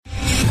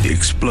The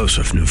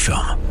explosive new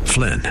film,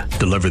 Flynn,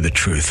 deliver the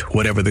truth,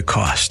 whatever the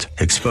cost,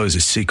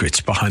 exposes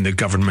secrets behind the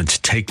government's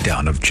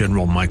takedown of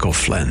General Michael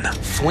Flynn.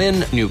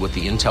 Flynn knew what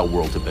the intel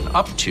world had been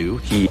up to.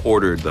 He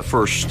ordered the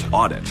first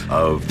audit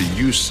of the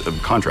use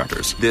of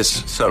contractors.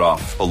 This set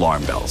off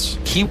alarm bells.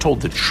 He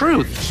told the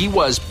truth. He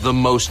was the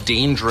most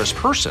dangerous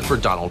person for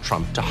Donald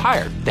Trump to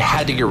hire. They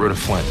had to get rid of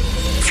Flynn.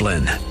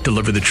 Flynn,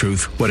 deliver the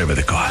truth, whatever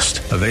the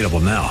cost. Available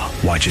now.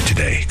 Watch it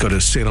today. Go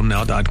to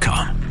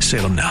salemnow.com.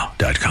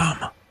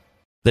 salemnow.com.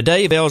 The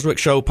Dave Elswick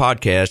Show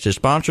podcast is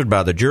sponsored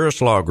by the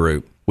Jurist Law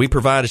Group. We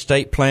provide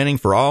estate planning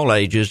for all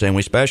ages, and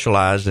we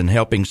specialize in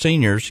helping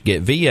seniors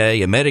get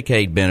VA and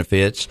Medicaid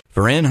benefits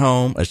for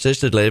in-home,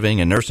 assisted living,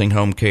 and nursing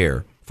home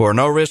care. For a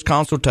no-risk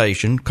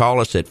consultation, call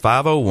us at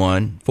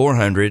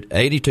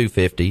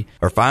 501-400-8250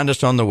 or find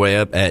us on the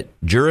web at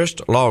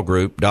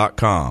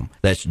juristlawgroup.com.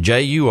 That's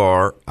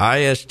Jurist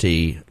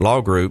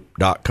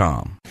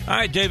lawgroup.com. All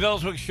right, Dave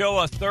Elswick Show,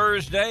 a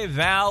Thursday.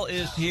 Val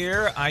is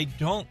here. I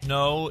don't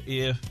know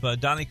if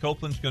Donnie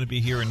Copeland's going to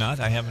be here or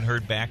not. I haven't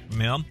heard back from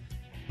him.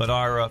 But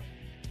our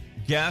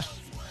guest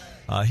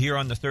here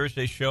on the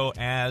Thursday show,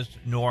 as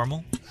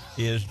normal,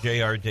 is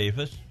J.R.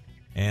 Davis.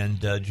 And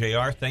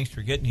J.R., thanks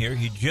for getting here.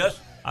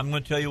 I'm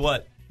going to tell you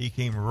what, he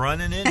came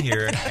running in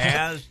here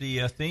as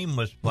the theme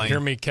was playing. You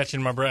hear me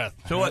catching my breath.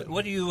 So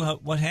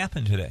what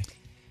happened today?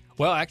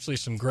 Well, actually,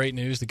 some great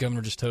news. The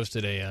governor just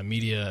hosted a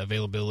media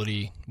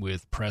availability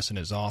with press in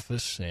his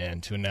office,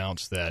 and to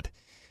announce that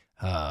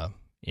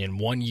in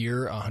 1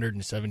 year,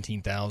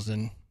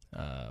 117,000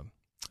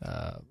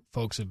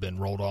 folks have been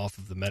rolled off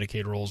of the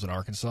Medicaid rolls in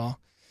Arkansas.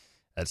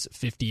 That's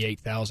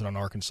 58,000 on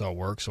Arkansas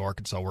Works. So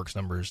Arkansas Works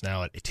number is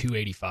now at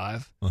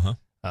 285,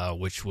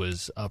 which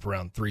was up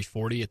around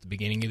 340 at the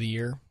beginning of the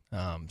year.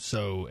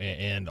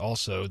 And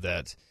also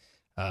that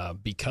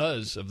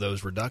because of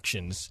those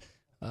reductions,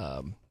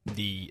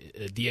 the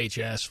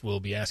DHS will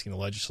be asking the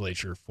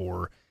legislature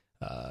for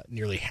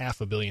nearly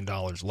 $500 million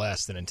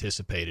less than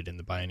anticipated in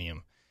the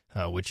biennium,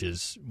 which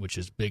is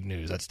big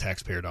news. That's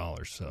taxpayer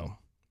dollars. So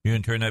you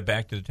going to turn that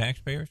back to the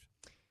taxpayers?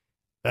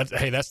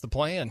 That's the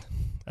plan.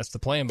 That's the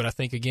plan. But I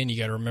think again, you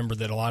got to remember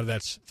that a lot of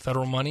that's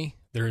federal money.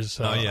 I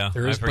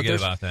forget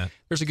about that.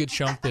 There's a good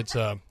chunk that's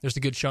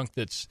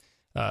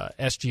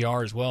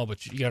SGR as well.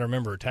 But you got to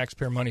remember,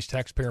 taxpayer money's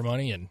taxpayer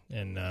money, and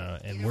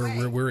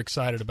we're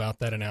excited about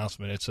that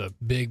announcement. It's a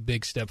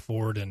big step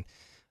forward, and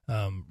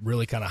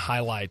really kind of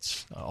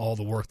highlights all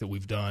the work that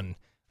we've done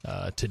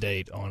to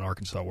date on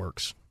Arkansas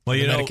Works. Well,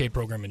 the Medicaid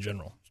program in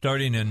general.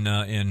 Starting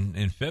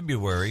in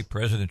February,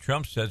 President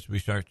Trump says we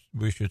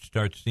should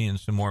start seeing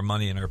some more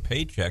money in our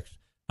paychecks.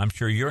 I'm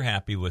sure you're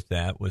happy with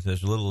that, with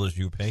as little as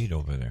you paid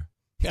over there.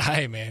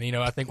 Hey, man,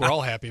 I think we're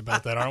all happy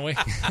about that, aren't we?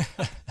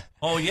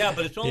 Oh, yeah,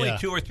 but it's only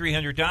 $200 or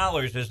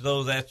 $300, as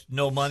though that's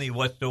no money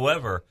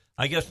whatsoever.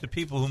 I guess the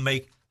people who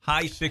make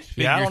high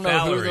six-figure salaries, I don't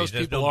know who those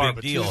people are,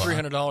 but deal,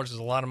 $200 or $300 is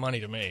a lot of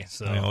money to me.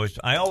 So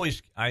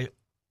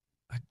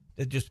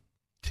it just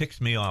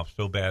ticks me off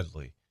so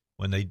badly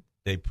when they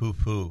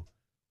poo-poo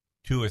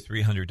 $200 or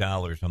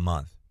 $300 a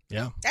month.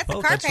 Yeah, that's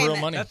a car payment.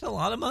 Real money. That's a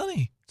lot of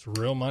money. It's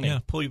real money. Yeah,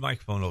 pull your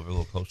microphone over a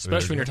little closer.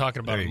 Especially when you're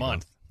talking about a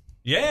month.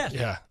 Yes.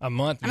 Yeah, a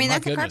month. I mean,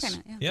 that's a car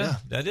payment. Yeah,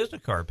 that is a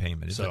car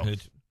payment. So.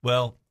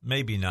 Well,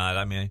 maybe not.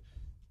 I mean,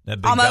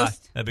 that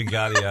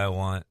Bugatti I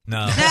want.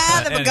 No. The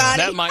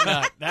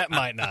Bugatti. That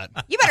might not.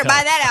 You better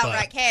buy that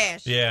outright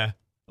cash. Yeah.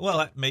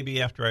 Well,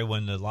 maybe after I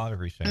win the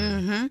lottery Saturday.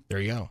 Mm-hmm. There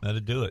you go. That'll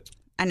do it.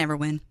 I never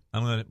win.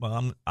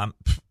 I'm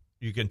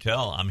you can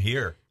tell I'm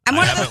here. I'm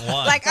one of haven't those,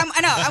 won.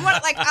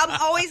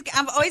 I've always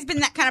been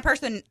that kind of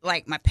person.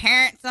 Like, my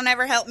parents don't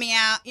ever help me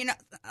out.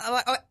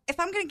 If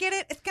I'm going to get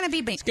it, it's going to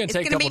be me. It's going to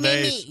take a couple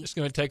days. It's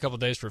going to take a couple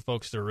days for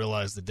folks to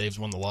realize that Dave's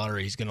won the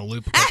lottery. He's going to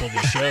loop a couple of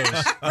his shows.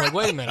 Like,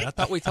 wait a minute, I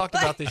thought we talked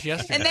about this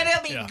yesterday. And then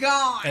he'll be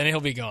gone. And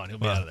he'll be gone. He'll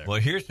be out of there. Well,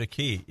 here's the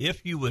key.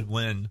 If you would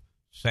win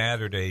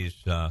Saturday's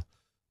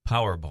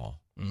Powerball,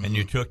 and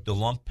you took the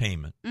lump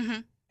payment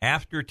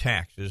after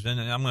taxes, and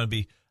I'm going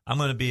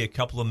to be a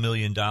couple of $1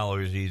 million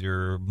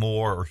either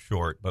more or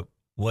short, but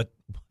what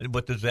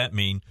does that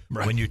mean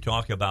when you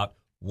talk about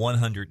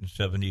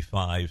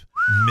 $175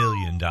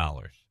 million?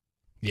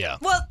 Yeah.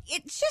 Well,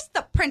 it's just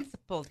the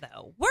principle,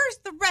 though. Where's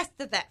the rest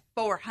of that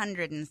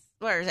 $300 and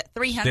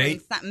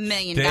something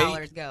million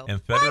dollars go?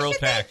 And federal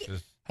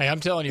taxes. Hey, I'm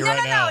telling you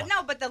now.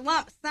 No, but the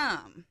lump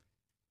sum.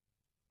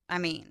 I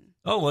mean.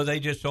 Oh, well, they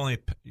just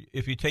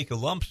if you take a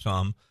lump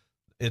sum,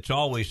 it's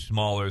always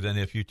smaller than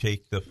if you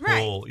take the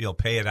full,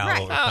 pay it out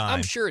over time.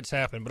 I'm sure it's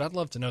happened, but I'd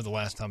love to know the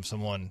last time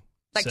someone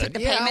said,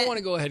 I want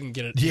to go ahead and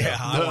get it.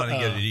 I want to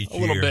get it each year.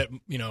 A little bit, a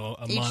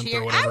month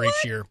year. or whatever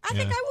each year. I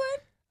think I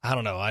would. I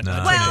don't know.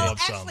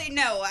 Actually,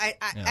 no.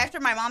 After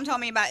my mom told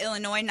me about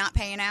Illinois not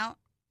paying out.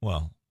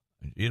 Well,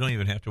 you don't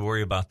even have to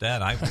worry about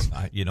that.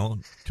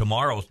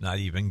 Tomorrow's not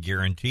even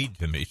guaranteed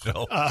to me,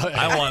 so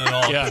I want it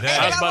all today.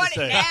 I was about to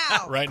say,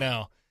 right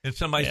now. If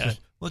somebody says,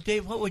 well,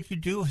 Dave, what would you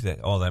do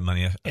with all that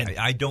money?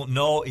 I don't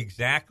know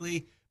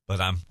exactly,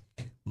 but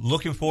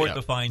Looking forward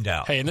to find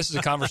out. Hey, and this is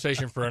a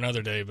conversation for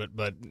another day,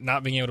 but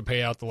not being able to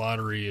pay out the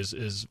lottery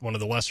is one of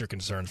the lesser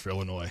concerns for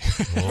Illinois.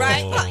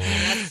 Right?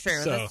 That's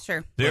true. So, That's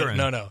true. They're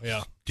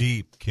in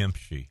deep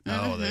kimchi.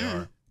 Oh, they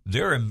are.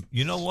 They're in,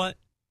 you know what?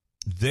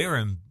 They're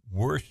in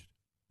worse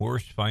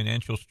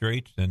financial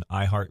straits than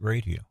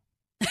iHeartRadio.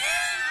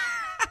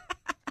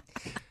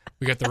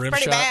 We got the rim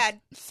Pretty shot. bad.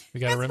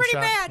 We got a rim pretty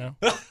shot. bad.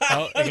 No?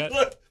 Oh, you got,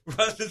 Look,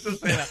 Russ is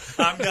just saying,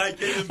 I'm not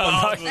getting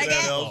involved with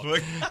that,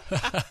 Elswick.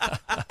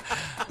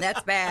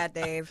 That's bad,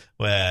 Dave.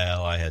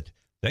 Well,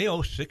 they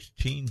owe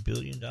 $16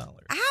 billion. Ow.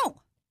 Well,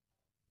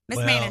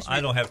 Mismanagement.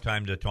 I don't have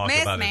time to talk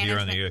about it here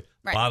on the air.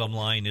 Right. Bottom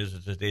line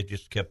is that they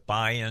just kept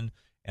buying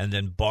and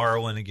then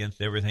borrowing against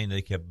everything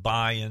they kept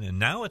buying, and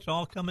now it's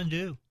all coming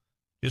due.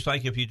 Just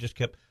like if you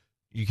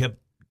kept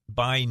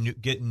buying,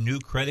 getting new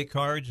credit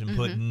cards and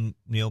putting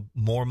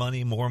more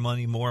money,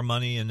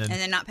 and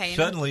then not paying.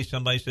 Suddenly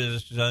somebody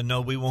says,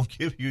 "No, we won't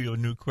give you a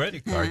new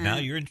credit card." Now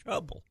you're in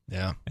trouble.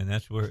 Yeah, and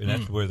that's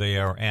where they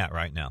are at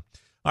right now.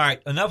 All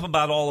right, enough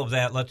about all of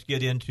that. Let's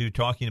get into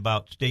talking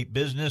about state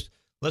business.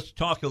 Let's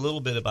talk a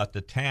little bit about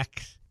the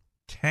tax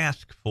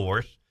task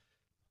force.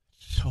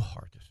 So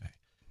hard to say.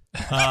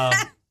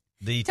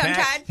 The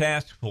tax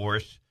task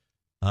force.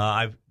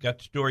 I've got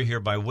the story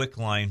here by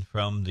Wickline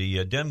from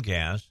the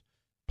Demgas.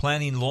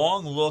 Planning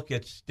long look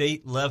at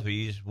state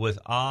levies with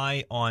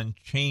eye on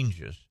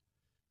changes.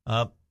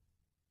 I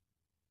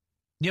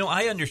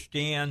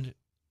understand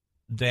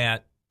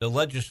that the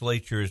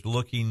legislature is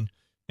looking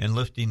and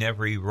lifting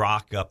every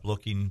rock up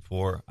looking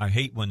for, I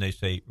hate when they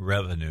say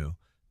revenue,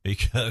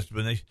 because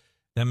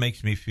that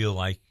makes me feel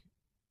like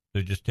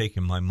they're just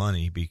taking my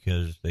money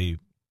because they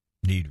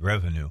need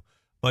revenue.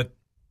 But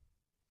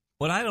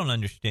what I don't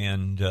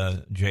understand,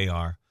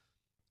 JR,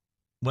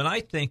 when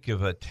I think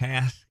of a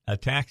tax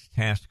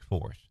task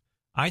force,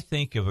 I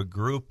think of a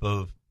group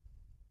of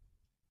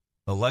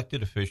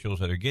elected officials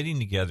that are getting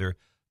together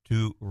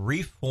to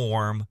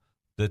reform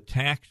the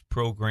tax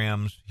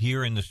programs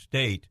here in the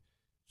state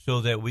so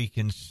that we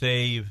can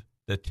save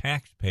the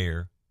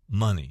taxpayer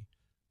money,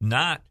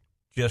 not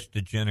just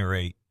to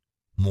generate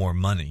more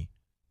money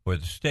for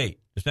the state.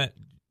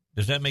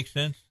 Does that make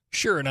sense?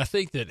 Sure, and I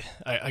think that,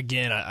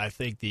 I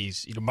think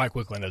these, Mike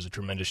Wickland does a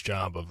tremendous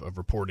job of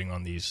reporting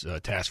on these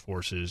task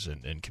forces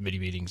and committee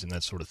meetings and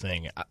that sort of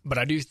thing. But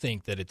I do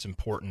think that it's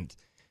important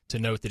to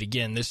note that,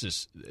 again,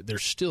 there's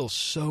still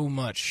so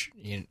much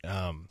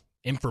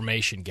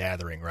information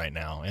gathering right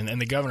now. And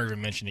the governor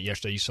even mentioned it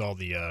yesterday. You saw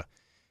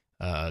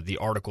the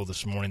article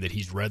this morning that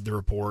he's read the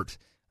report.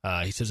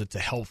 He says it's a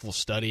helpful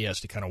study as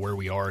to kind of where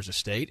we are as a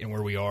state and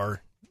where we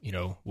are,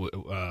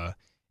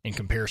 in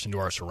comparison to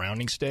our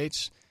surrounding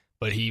states.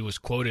 But he was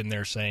quoted in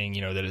there saying,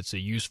 that it's a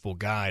useful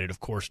guide. It, of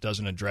course,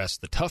 doesn't address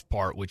the tough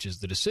part, which is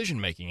the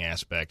decision-making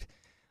aspect,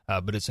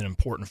 but it's an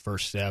important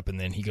first step. And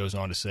then he goes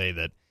on to say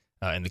that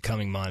in the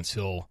coming months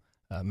he'll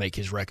make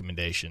his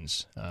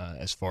recommendations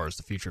as far as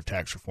the future of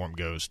tax reform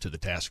goes to the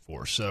task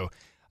force. So,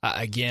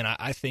 again,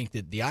 I think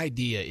that the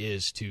idea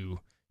is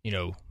to,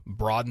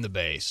 broaden the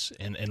base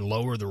and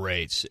lower the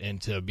rates and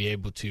to be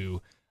able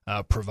to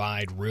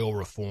provide real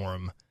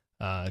reform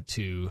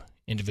to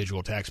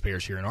individual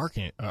taxpayers here in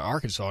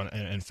Arkansas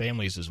and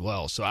families as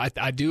well. So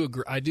I do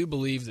agree. I do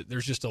believe that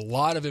there's just a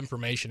lot of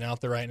information out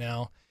there right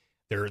now.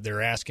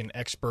 They're asking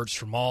experts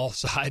from all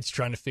sides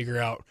trying to figure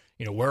out,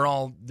 where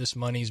all this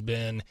money's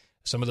been,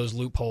 some of those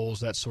loopholes,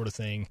 that sort of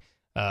thing.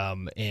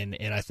 And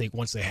I think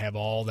once they have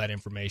all that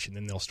information,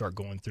 then they'll start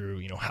going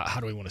through,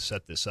 how do we want to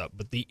set this up?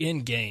 But the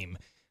end game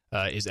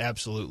is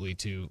absolutely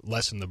to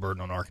lessen the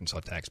burden on Arkansas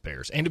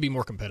taxpayers and to be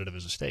more competitive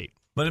as a state.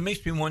 But it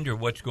makes me wonder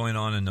what's going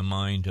on in the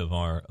mind of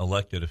our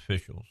elected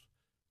officials.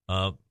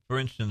 For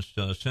instance,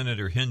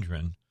 Senator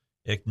Hendren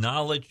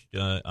acknowledged,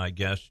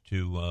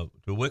 to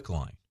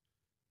Wickline,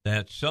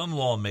 that some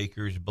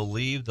lawmakers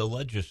believe the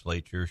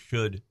legislature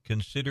should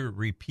consider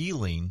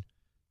repealing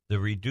the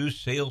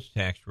reduced sales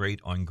tax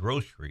rate on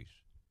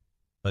groceries.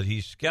 But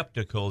he's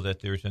skeptical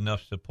that there's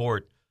enough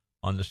support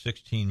on the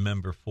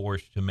 16-member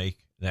force to make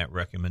that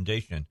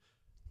recommendation.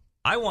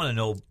 I want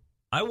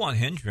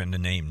Hendren to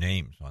name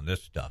names on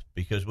this stuff,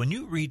 because when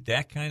you read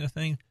that kind of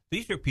thing,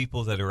 these are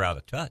people that are out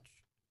of touch.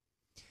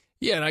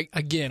 Yeah,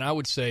 and I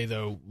would say,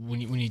 though, when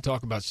you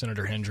talk about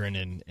Senator Hendren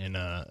and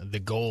the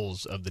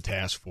goals of the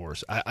task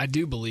force, I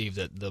do believe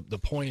that the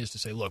point is to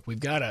say, look, we've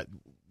got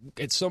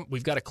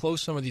to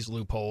close some of these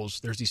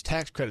loopholes. There's these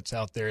tax credits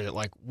out there that,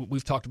 like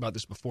we've talked about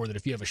this before, that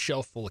if you have a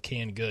shelf full of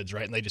canned goods,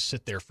 right, and they just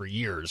sit there for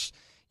years,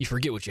 you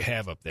forget what you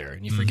have up there,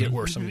 and you forget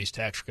where some of these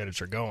tax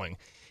credits are going.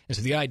 And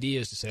so the idea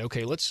is to say,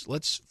 okay,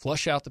 let's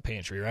flush out the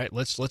pantry, right?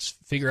 Let's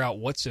figure out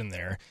what's in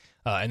there,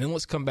 and then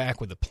let's come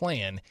back with a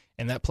plan.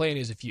 And that plan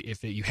is if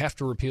you have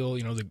to repeal,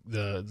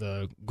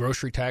 the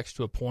grocery tax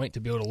to a point to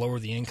be able to lower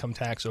the income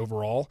tax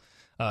overall,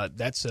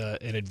 that's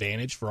an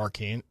advantage for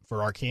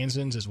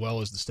Arkansans as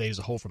well as the state as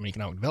a whole from an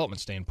economic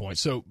development standpoint.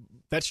 So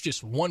that's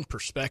just one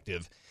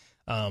perspective.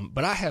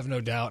 But I have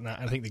no doubt, and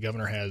I think the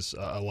governor has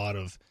a lot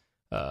of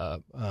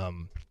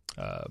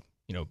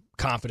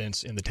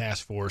confidence in the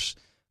task force.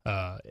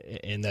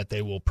 in that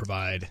they will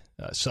provide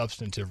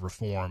substantive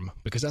reform,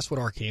 because that's what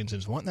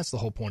Arkansans want. And that's the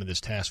whole point of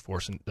this task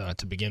force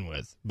to begin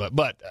with.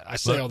 But I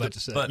say all that to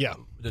say,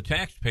 the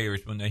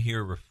taxpayers, when they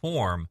hear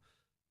reform,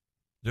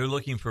 they're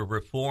looking for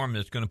reform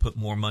that's going to put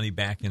more money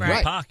back in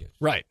their pockets.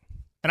 Right.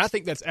 And I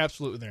think that's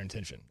absolutely their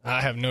intention.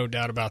 I have no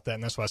doubt about that,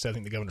 and that's why I say I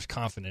think the governor's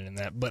confident in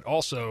that. But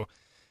also,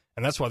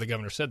 and that's why the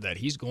governor said that,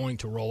 he's going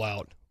to roll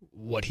out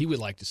what he would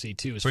like to see,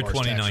 too, as far as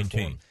tax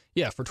reform.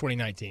 Yeah, for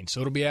 2019.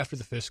 So it'll be after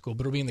the fiscal,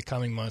 but it'll be in the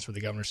coming months where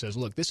the governor says,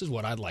 look, this is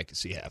what I'd like to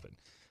see happen.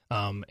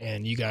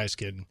 And you guys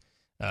can,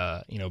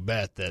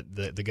 bet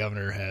that the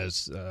governor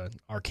has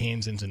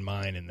Arkansans in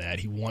mind in that.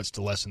 He wants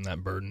to lessen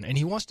that burden, and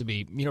he wants to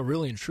be,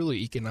 really and truly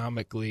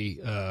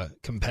economically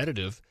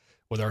competitive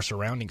with our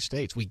surrounding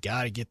states. We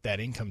got to get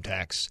that income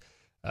tax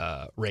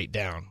rate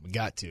down. We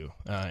got to.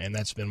 And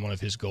that's been one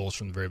of his goals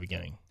from the very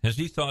beginning. Has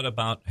he thought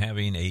about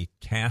having a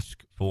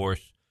task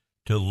force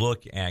to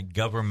look at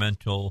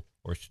governmental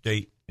or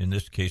state, in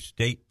this case,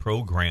 state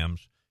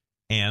programs,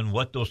 and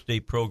what those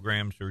state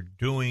programs are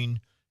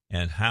doing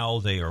and how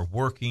they are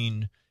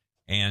working,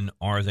 and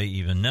are they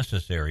even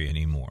necessary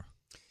anymore?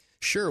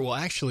 Sure. Well,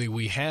 actually,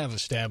 we have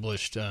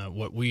established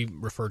what we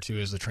refer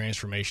to as the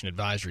Transformation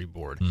Advisory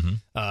Board,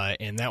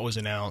 and that was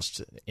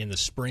announced in the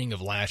spring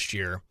of last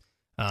year.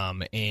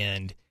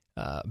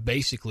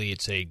 Basically,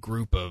 it's a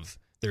group of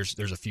there's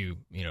a few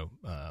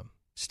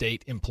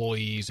state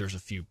employees. There's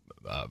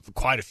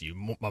quite a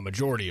few, a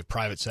majority of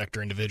private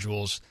sector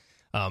individuals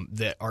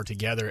that are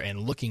together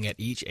and looking at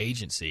each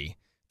agency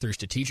through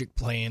strategic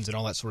plans and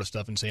all that sort of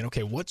stuff, and saying,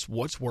 okay, what's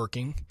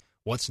working,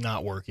 what's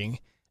not working,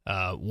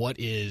 what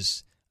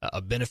is a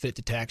benefit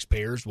to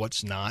taxpayers,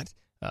 what's not,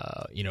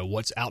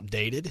 what's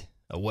outdated,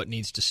 what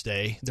needs to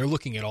stay. They're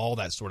looking at all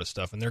that sort of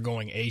stuff, and they're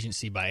going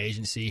agency by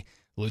agency.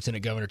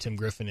 Lieutenant Governor Tim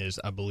Griffin is,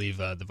 I believe,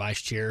 the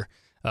vice chair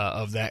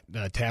of that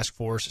task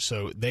force.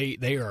 So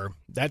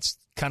that's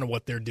kind of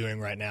what they're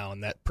doing right now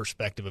in that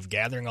perspective of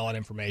gathering all that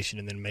information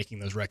and then making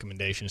those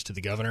recommendations to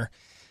the governor.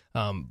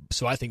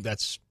 So I think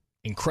that's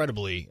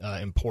incredibly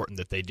important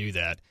that they do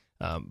that.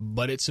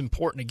 But it's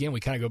important, again, we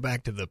kind of go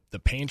back to the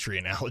pantry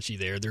analogy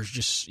there. There's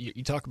just,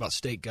 you talk about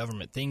state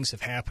government, things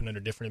have happened under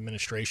different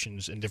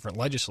administrations and different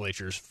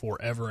legislatures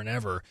forever and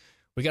ever.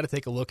 We got to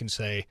take a look and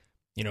say,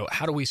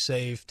 how do we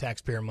save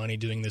taxpayer money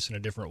doing this in a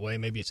different way?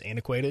 Maybe it's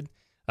antiquated.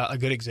 A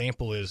good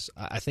example is,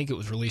 I think it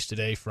was released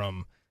today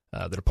from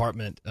the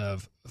Department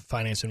of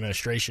Finance and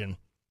Administration,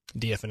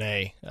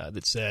 DFNA,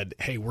 that said,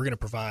 hey, we're going to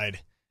provide,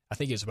 I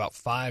think it's about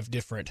 5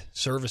 different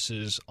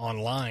services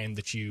online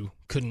that you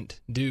couldn't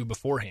do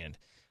beforehand,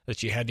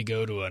 that you had to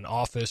go to an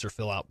office or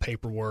fill out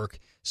paperwork,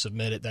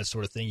 submit it, that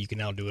sort of thing. You can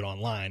now do it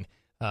online.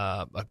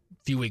 A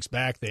few weeks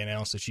back, they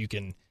announced that you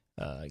can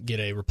get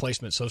a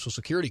replacement Social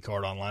Security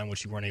card online,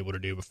 which you weren't able to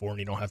do before, and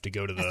you don't have to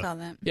go to the. I saw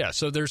that. Yeah,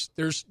 so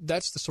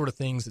that's the sort of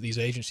things that these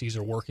agencies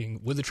are working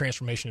with the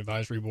Transformation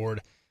Advisory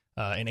Board,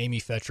 and Amy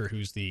Fetcher,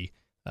 who's the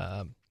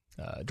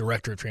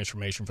Director of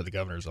Transformation for the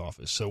Governor's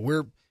Office. So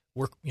we're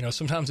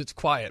sometimes it's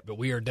quiet, but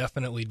we are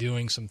definitely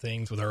doing some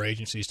things with our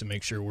agencies to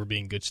make sure we're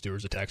being good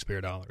stewards of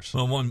taxpayer dollars.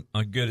 Well,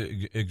 a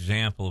good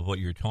example of what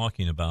you're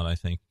talking about, I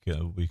think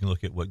we can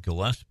look at what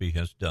Gillespie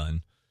has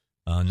done.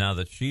 Now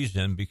that she's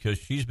in, because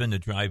she's been the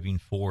driving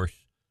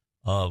force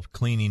of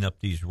cleaning up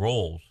these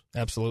rolls.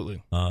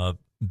 Absolutely.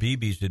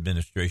 Beebe's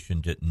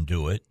administration didn't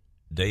do it.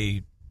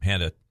 They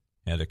had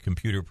a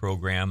computer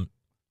program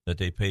that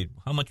they paid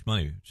how much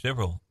money?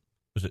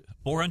 Was it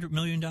 $400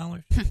 million?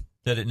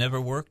 That it never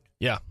worked?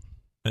 Yeah.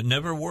 It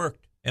never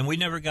worked. And we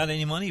never got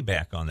any money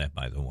back on that,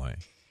 by the way.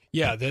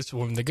 Yeah,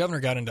 when the governor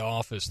got into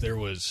office, there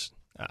was,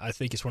 I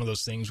think it's one of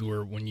those things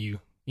where when you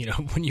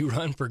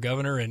run for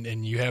governor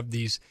and you have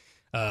these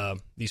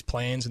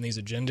plans and these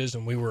agendas,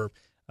 and we were,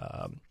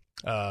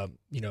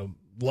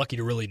 lucky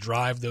to really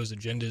drive those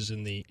agendas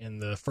in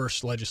the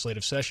first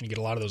legislative session, get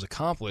a lot of those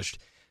accomplished.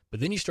 But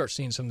then you start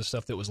seeing some of the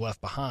stuff that was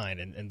left behind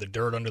and the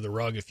dirt under the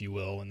rug, if you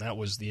will, and that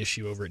was the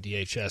issue over at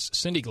DHS.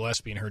 Cindy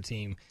Gillespie and her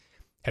team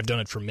have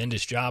done a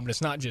tremendous job, and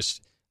it's not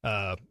just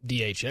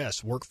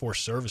DHS,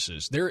 Workforce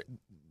Services.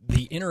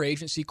 The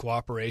interagency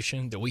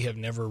cooperation that we have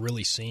never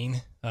really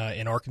seen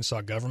in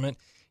Arkansas government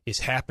is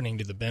happening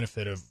to the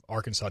benefit of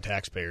Arkansas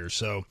taxpayers.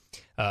 So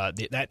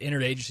that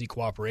interagency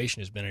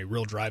cooperation has been a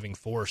real driving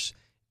force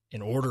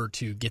in order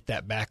to get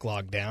that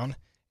backlog down.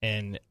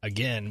 And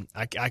again,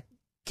 I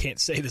can't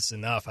say this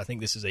enough. I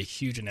think this is a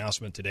huge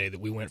announcement today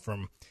that we went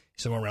from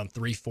somewhere around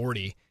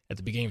 340 at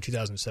the beginning of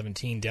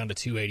 2017 down to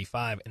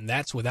 285, and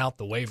that's without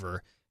the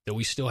waiver that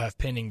we still have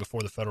pending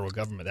before the federal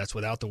government. That's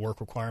without the work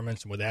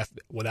requirements and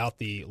without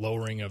the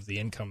lowering of the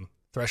income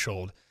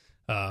threshold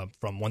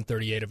from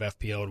 138 of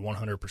FPL to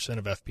 100%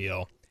 of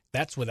FPL.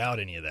 That's without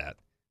any of that.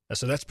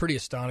 So that's pretty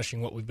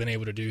astonishing what we've been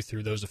able to do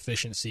through those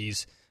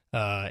efficiencies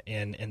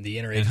and the interagency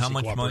cooperation. And how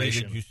much money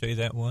did you say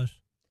that was?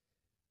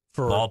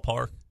 For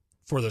ballpark?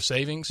 For the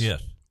savings?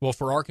 Yes. Well,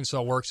 for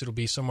Arkansas Works, it'll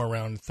be somewhere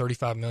around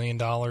 $35 million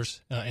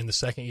in the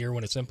second year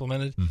when it's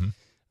implemented,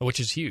 which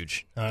is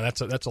huge.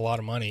 That's a lot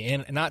of money.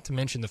 And not to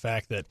mention the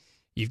fact that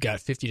you've got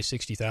 50 to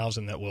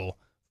 60,000 that will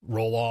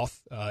roll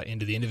off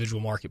into the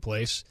individual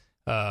marketplace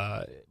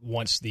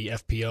once the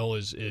FPL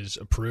is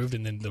approved,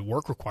 and then the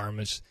work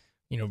requirements,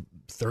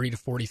 30 to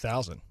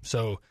 40,000.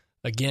 So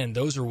again,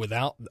 those are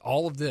without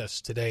all of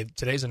this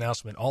today's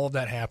announcement. All of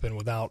that happened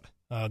without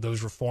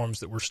those reforms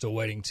that we're still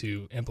waiting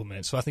to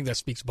implement. So I think that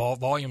speaks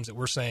volumes that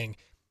we're saying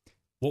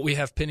what we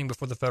have pending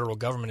before the federal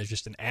government is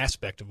just an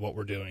aspect of what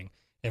we're doing,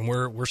 and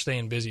we're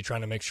staying busy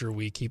trying to make sure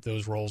we keep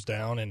those rolls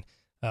down and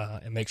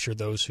make sure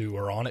those who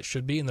are on it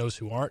should be and those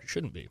who aren't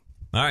shouldn't be.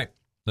 All right,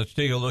 let's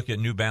take a look at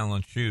New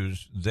Balance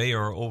shoes. They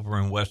are over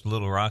in West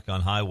Little Rock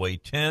on Highway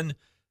 10.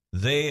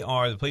 They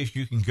are the place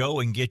you can go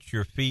and get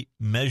your feet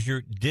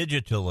measured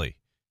digitally.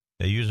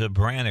 They use a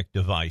Brannick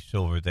device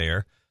over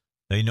there.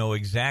 They know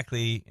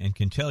exactly and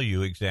can tell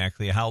you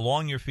exactly how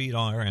long your feet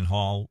are and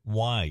how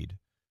wide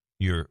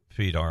your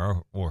feet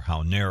are or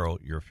how narrow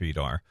your feet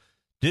are.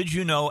 Did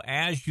you know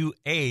as you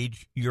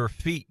age, your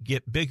feet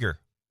get bigger?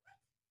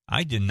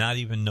 I did not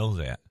even know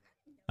that.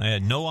 I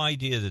had no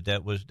idea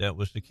that was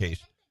the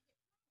case.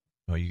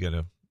 Oh, you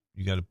gotta.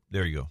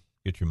 There you go.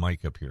 Get your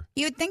mic up here.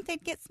 You would think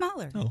they'd get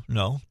smaller.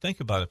 No. Think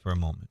about it for a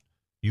moment.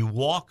 You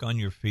walk on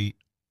your feet.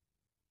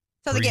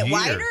 So they get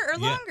wider or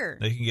longer?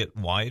 They can get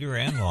wider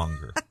and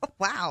longer.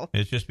 Wow.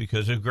 It's just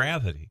because of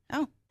gravity.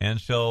 Oh. And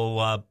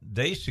so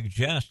they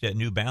suggest at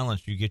New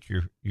Balance you get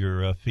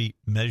your feet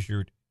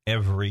measured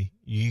every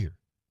year,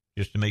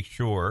 just to make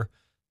sure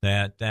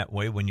that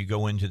way when you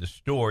go into the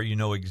store, you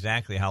know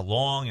exactly how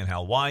long and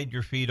how wide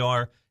your feet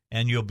are,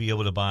 and you'll be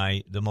able to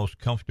buy the most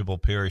comfortable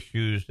pair of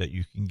shoes that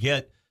you can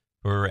get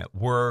for at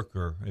work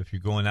or if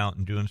you're going out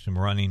and doing some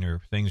running or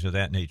things of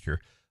that nature.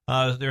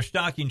 They're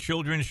stocking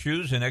children's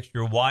shoes in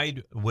extra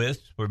wide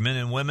widths for men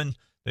and women.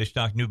 They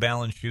stock New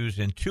Balance shoes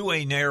in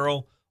 2A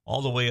narrow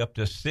all the way up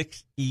to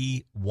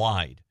 6E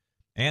wide.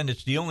 And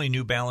it's the only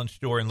New Balance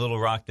store in Little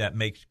Rock that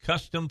makes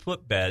custom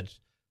footbeds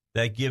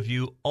that give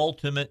you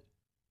ultimate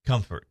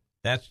comfort.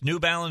 That's New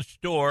Balance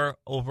store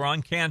over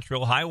on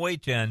Cantrell, Highway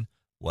 10,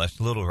 West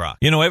Little Rock.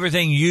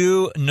 Everything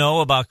you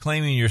know about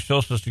claiming your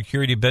Social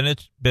Security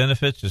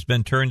benefits has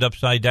been turned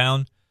upside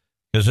down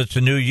because it's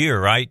a new year,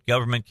 right?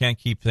 Government can't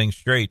keep things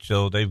straight,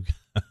 so they've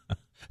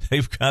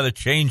got to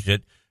change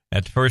it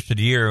at the first of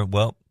the year.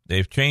 Well,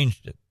 they've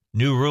changed it.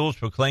 New rules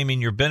for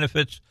claiming your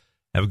benefits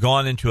have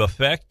gone into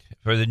effect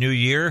for the new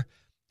year,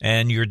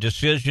 and your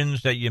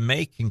decisions that you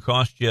make can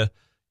cost you,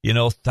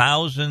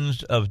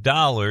 thousands of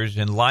dollars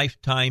in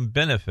lifetime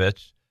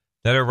benefits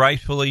that are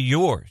rightfully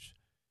yours.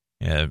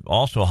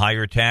 Also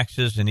higher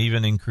taxes and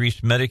even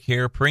increased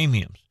Medicare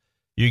premiums.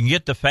 You can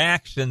get the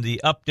facts and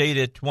the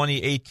updated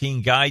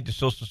 2018 Guide to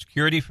Social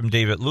Security from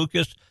David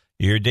Lucas.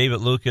 You hear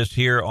David Lucas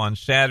here on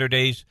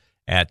Saturdays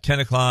at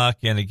 10 o'clock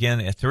and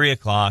again at 3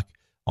 o'clock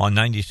on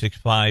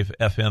 96.5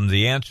 FM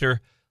The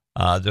Answer.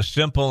 The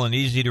simple and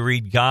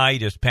easy-to-read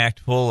guide is packed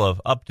full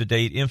of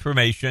up-to-date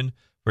information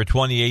for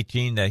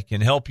 2018 that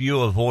can help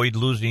you avoid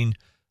losing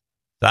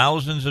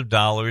thousands of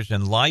dollars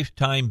in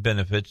lifetime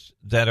benefits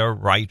that are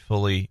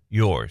rightfully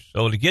yours.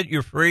 So to get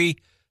your free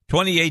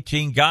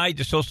 2018 Guide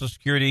to Social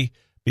Security,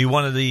 be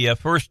one of the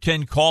first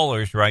 10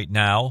 callers right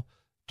now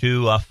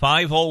to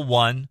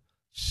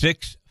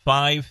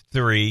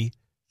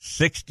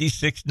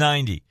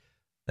 501-653-6690.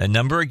 The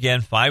number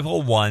again,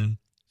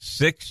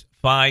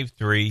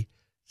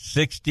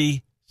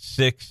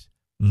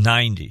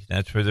 501-653-6690.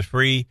 That's for the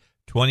free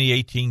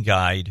 2018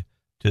 Guide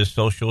to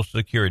Social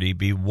Security.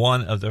 Be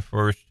one of the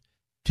first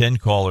 10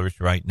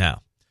 callers right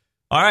now.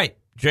 All right,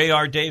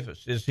 J.R.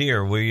 Davis is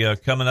here. We're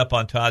coming up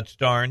on Todd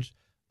Starnes.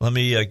 Let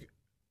me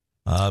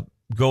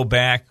go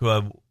back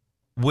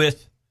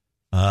with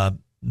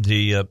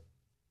the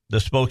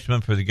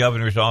spokesman for the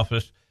governor's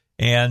office,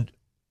 and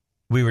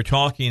we were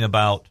talking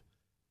about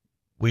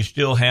we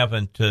still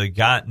haven't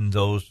gotten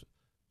those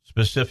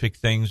specific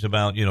things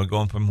about,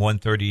 going from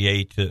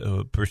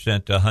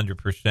 138% to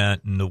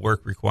 100% and the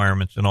work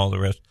requirements and all the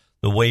rest,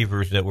 the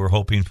waivers that we're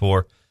hoping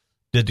for.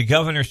 Did the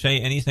governor say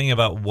anything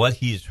about what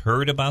he's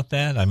heard about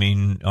that? I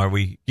mean, are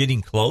we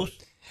getting close?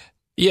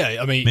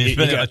 Yeah,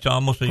 it's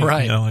almost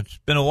right. It's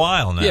been a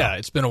while now. Yeah,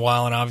 it's been a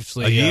while, and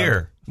obviously a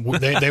year.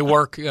 They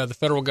work. The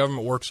federal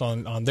government works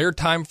on their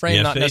time frame,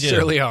 yes, not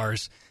necessarily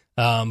ours.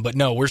 But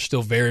no, we're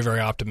still very, very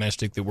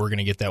optimistic that we're going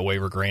to get that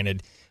waiver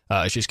granted.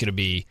 It's just going to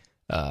be,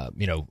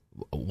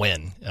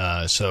 when.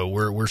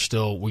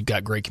 So we've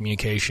got great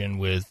communication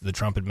with the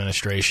Trump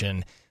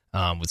administration,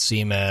 with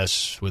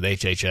CMS, with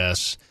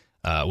HHS.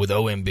 With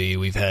OMB,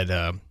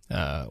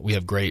 we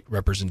have great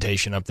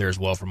representation up there as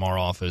well from our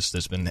office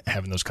that's been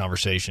having those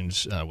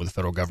conversations with the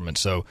federal government.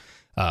 So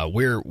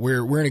we're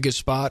in a good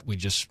spot. We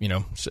just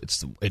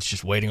it's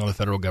just waiting on the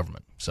federal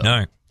government. So. All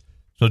right.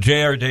 So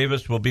J.R.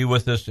 Davis will be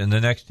with us in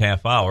the next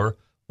half hour.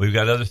 We've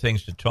got other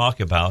things to talk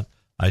about.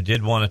 I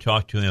did want to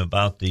talk to him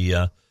about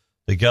the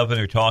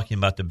governor talking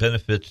about the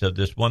benefits of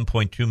this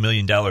 $1.2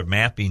 million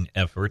mapping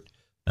effort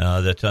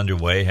that's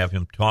underway. Have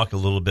him talk a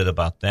little bit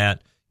about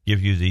that. Give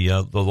you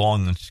the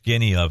long and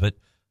skinny of it.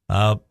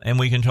 And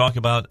we can talk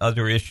about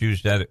other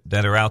issues that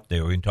are out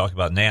there. We can talk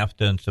about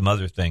NAFTA and some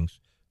other things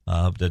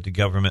that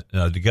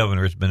the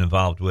governor has been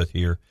involved with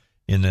here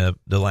in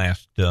the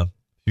last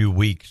few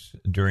weeks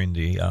during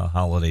the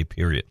holiday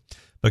period.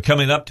 But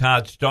coming up,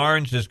 Todd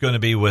Starnes is going to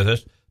be with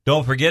us.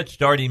 Don't forget,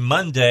 starting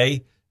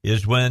Monday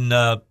is when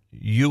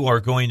you are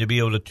going to be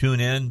able to tune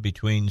in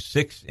between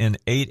 6 and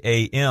 8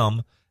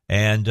 a.m.,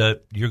 and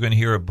you're going to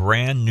hear a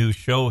brand new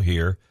show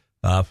here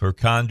for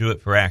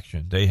Conduit for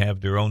Action. They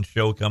have their own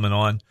show coming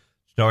on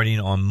starting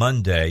on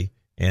Monday,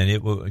 and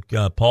it will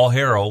Paul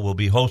Harrell will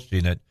be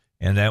hosting it,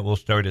 and that will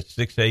start at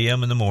 6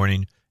 a.m. in the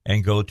morning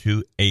and go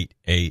to 8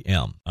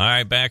 a.m. All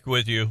right, back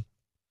with you.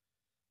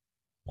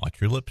 Watch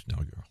your lips now,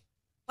 girl.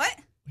 What?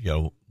 You got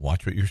to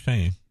watch what you're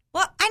saying.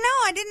 Well, I know.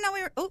 I didn't know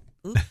we were. Ooh.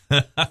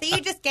 See,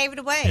 you just gave it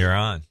away. You're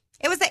on.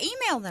 It was the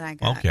email that I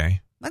got.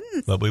 Okay.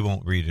 But we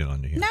won't read it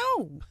on the here.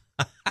 No.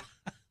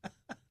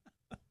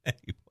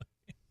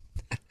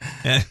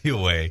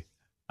 Anyway,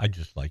 I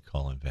just like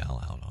calling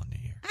Val out on the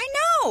air. I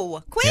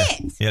know.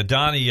 Quit. Yeah,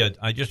 Donnie,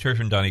 I just heard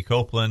from Donnie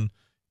Copeland,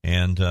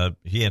 and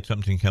he had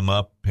something come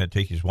up, had to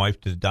take his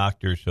wife to the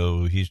doctor,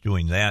 so he's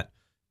doing that.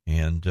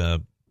 And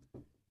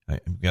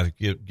I've got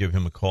to give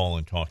him a call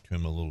and talk to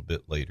him a little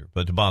bit later.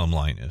 But the bottom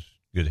line is,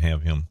 good to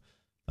have him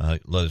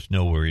let us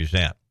know where he's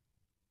at.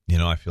 You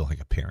know, I feel like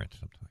a parent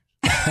sometimes.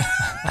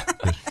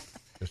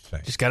 just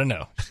saying. Just got to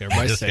know. Just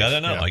got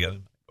to know. Yeah.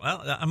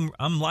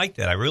 I'm like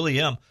that. I really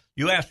am.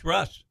 You asked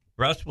Russ.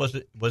 Russ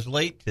was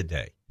late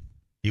today.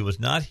 He was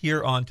not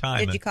here on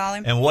time. Did you call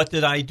him? And what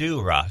did I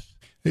do, Russ?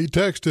 He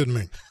texted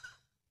me.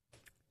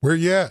 Where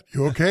you at?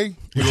 You okay?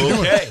 You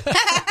okay?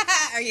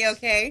 Are you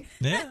okay?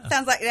 Yeah.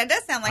 That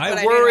does sound like what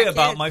I worry do to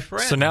my about kids. my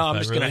friends. So now I'm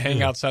just going to hang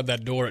do. outside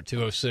that door at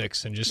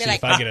 2:06 and just Be see like,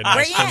 if I get a where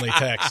nice you friendly at?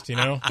 text, you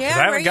know? 'Cause Yeah, I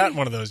where haven't you- gotten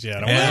one of those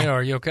yet. Yeah.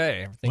 Are you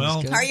okay?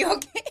 Everything's good? Are you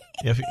okay?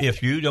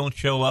 If you don't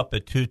show up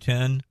at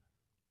 2:10,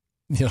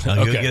 You'll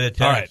you'll get a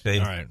text All right.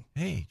 saying, All right.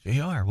 "Hey,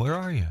 JR, where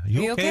are you?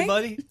 You okay,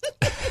 buddy?"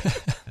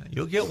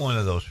 You'll get one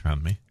of those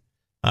from me.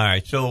 All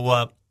right,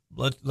 so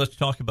let's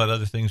talk about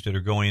other things that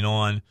are going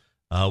on.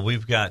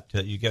 We've got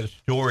you got a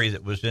story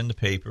that was in the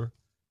paper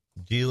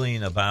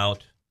dealing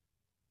about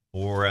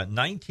for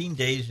 19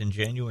 days in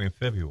January and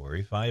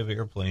February, 5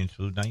 airplanes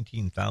flew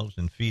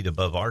 19,000 feet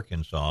above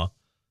Arkansas,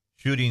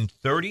 shooting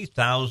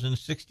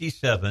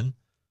 30,067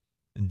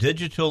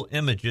 digital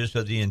images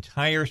of the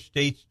entire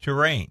state's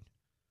terrain.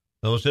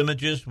 Those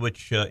images,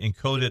 which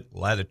encoded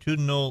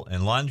latitudinal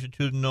and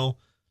longitudinal,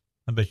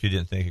 I bet you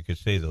didn't think I could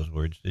say those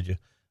words, did you?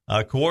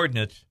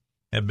 Coordinates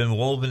have been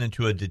woven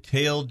into a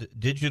detailed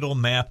digital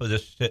map of the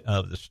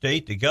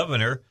state. The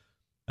governor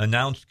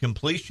announced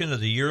completion of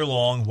the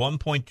year-long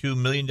 $1.2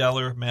 million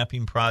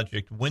mapping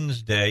project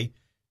Wednesday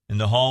in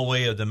the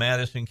hallway of the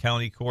Madison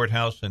County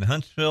Courthouse in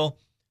Huntsville.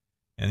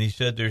 And he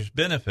said there's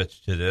benefits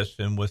to this.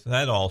 And with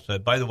that all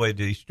said, by the way,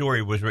 the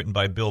story was written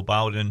by Bill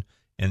Bowden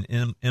and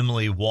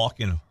Emily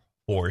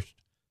Walkenhorst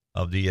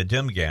of the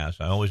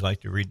DemGas. I always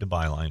like to read the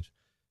bylines.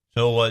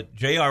 So,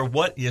 JR,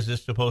 what is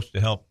this supposed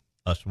to help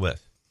us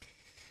with?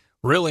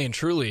 Really and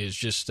truly is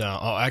just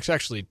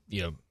actually,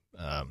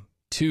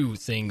 two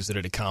things that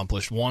it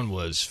accomplished. One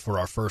was for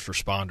our first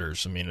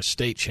responders. I mean, a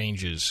state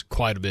changes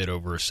quite a bit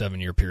over a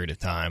 7-year period of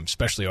time,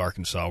 especially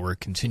Arkansas. We're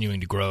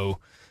continuing to grow,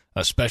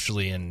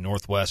 especially in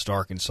northwest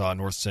Arkansas,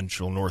 north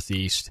central,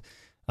 northeast,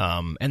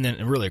 and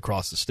then really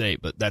across the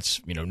state. But that's,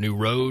 new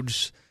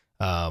roads,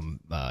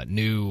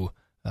 new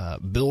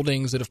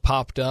buildings that have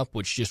popped up,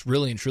 which just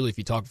really and truly, if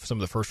you talk to some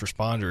of the first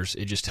responders,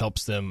 it just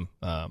helps them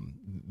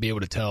be able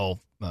to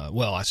tell.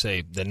 I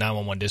say the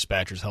 911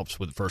 dispatchers helps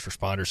with the first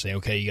responders saying,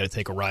 okay, you got to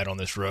take a right on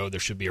this road. There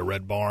should be a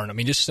red barn. I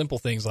mean, just simple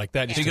things like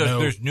that. Just because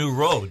there's new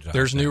roads.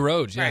 There's new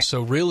roads, yeah. Right.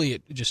 So really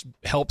it just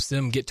helps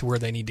them get to where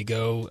they need to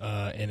go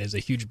and is a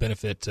huge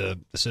benefit to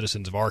the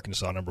citizens of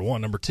Arkansas, number one.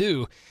 Number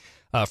two,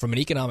 from an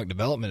economic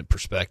development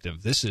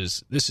perspective, this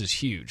is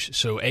huge.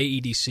 So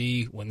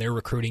AEDC, when they're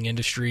recruiting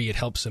industry, it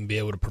helps them be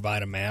able to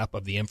provide a map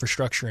of the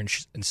infrastructure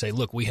and say,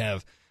 look, we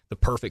have the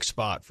perfect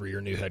spot for your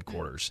new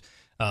headquarters.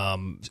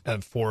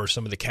 For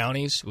some of the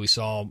counties, we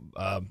saw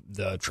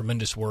the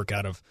tremendous work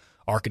out of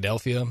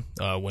Arkadelphia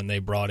when they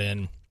brought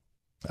in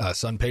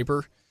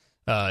Sunpaper.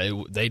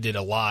 They did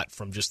a lot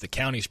from just the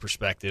county's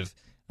perspective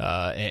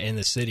in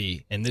the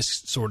city, and this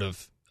sort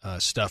of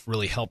stuff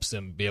really helps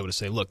them be able to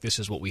say, look, this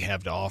is what we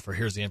have to offer.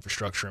 Here's the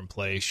infrastructure in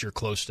place. You're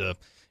close to,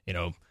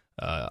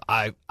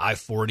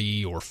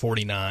 I-40 or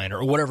 49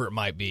 or whatever it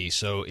might be.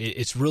 So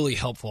it's really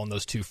helpful on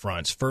those two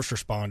fronts, first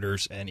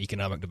responders and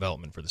economic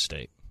development for the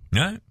state.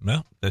 Yeah,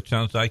 well, that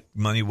sounds like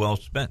money well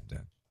spent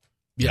then.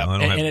 Yeah,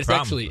 and it's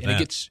actually and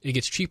it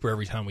gets cheaper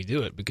every time we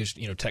do it because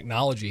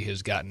technology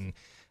has gotten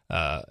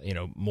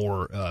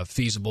more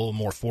feasible,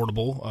 more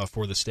affordable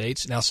for the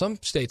states. Now, some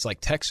states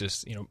like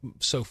Texas,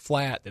 so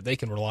flat that they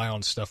can rely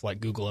on stuff like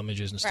Google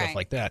Images and stuff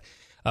like that.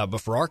 But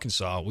for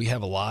Arkansas, we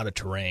have a lot of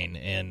terrain,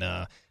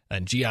 and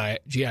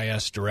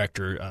GIS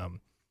director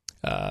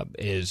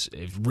is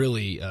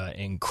really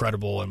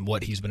incredible in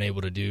what he's been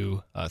able to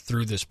do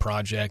through this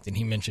project. And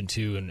he mentioned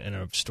too in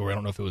a story, I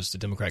don't know if it was the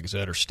Democrat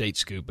Gazette or State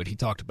Scoop, but he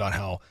talked about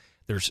how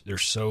there's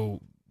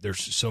so there's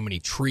so many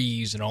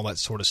trees and all that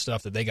sort of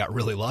stuff that they got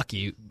really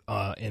lucky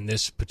in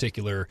this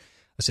particular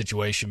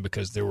situation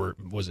because there were,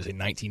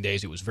 19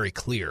 days, it was very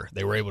clear.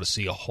 They were able to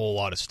see a whole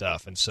lot of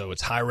stuff. And so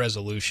it's high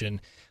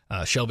resolution.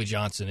 Shelby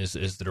Johnson is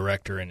the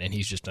director, and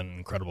he's just done an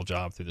incredible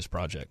job through this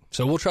project.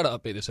 So we'll try to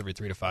update this every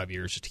 3 to 5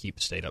 years just to keep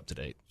the state up to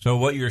date. So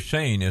what you're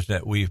saying is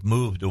that we've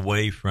moved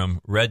away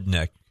from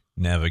redneck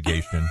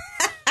navigation.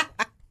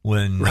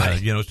 When,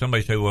 right.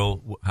 Somebody say,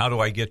 well, how do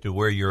I get to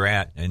where you're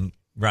at? And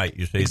right,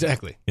 you say,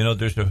 exactly.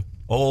 There's a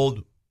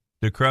old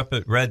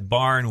decrepit red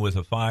barn with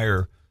a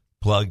fire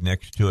plug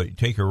next to it. You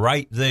take her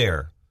right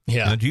there.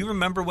 Yeah. Do you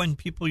remember when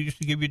people used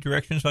to give you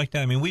directions like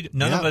that? I mean,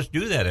 none of us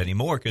do that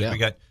anymore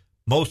because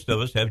most of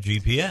us have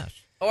GPS.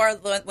 Or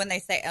when they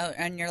say, oh,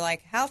 and you're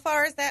like, how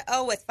far is that?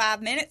 Oh, it's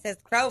 5 minutes as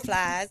crow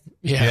flies.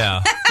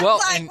 Yeah. Well,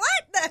 like,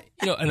 what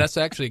the? And that's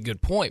actually a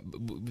good point.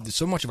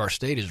 So much of our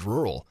state is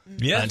rural.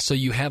 Yeah. And so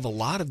you have a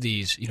lot of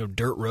these,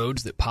 dirt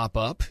roads that pop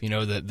up,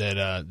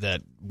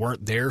 that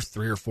weren't there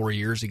 3 or 4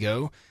 years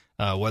ago,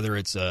 whether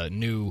it's a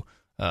new,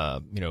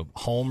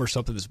 home or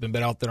something that's been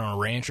out there on a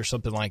ranch or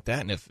something like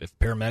that. And if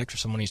paramedics or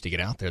someone needs to get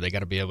out there, they got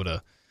to be able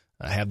to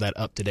have that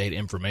up-to-date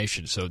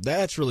information. So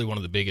that's really one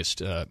of the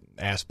biggest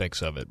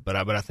aspects of it. But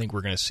I think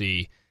we're going to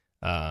see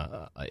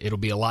it'll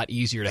be a lot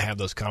easier to have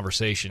those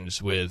conversations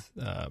with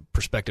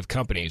prospective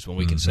companies when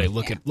we can say,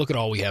 look at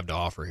all we have to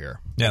offer here.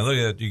 Yeah, look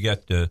at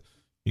it.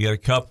 You got a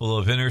couple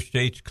of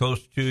interstates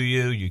close to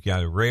you. You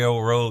got a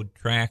railroad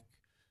track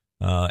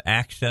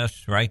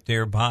access right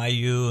there by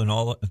you, and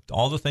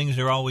all the things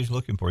they're always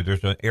looking for.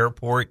 There's an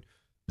airport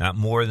not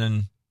more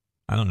than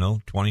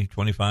 20,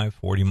 25,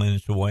 40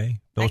 minutes away.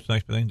 Those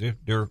types of things.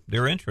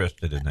 They're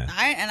interested in that.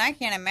 I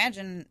can't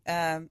imagine,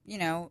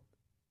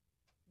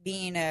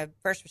 being a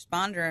first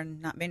responder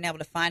and not being able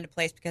to find a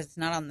place because it's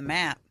not on the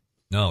map.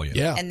 No,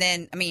 yeah. And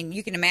then,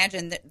 you can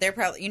imagine that they're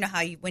probably,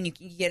 how when you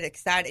get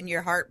excited in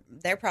your heart,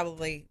 they're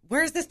probably,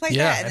 where's this place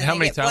at? And how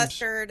many get times,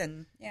 flustered.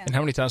 And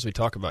how many times we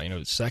talk about,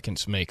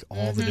 seconds make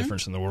all the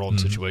difference in the world in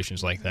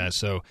situations like that.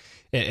 So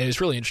and it's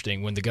really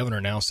interesting. When the governor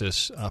announced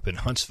this up in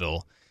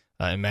Huntsville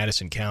in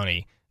Madison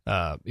County,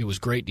 it was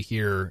great to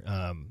hear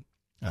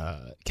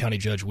County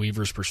Judge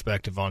Weaver's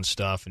perspective on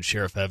stuff and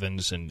Sheriff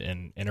Evans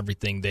and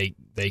everything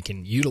they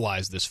can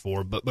utilize this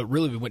for. But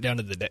really, we went down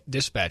to the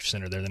dispatch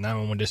center there, the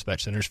 911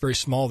 dispatch center. It's very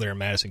small there in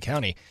Madison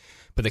County.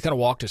 But they kind of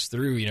walked us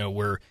through,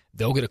 where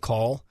they'll get a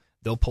call,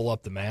 they'll pull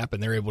up the map,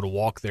 and they're able to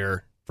walk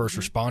their first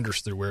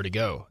responders through where to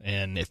go.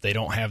 And if they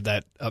don't have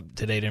that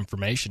up-to-date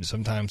information,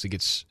 sometimes it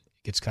gets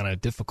kind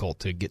of difficult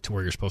to get to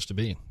where you're supposed to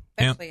be.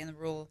 Especially in the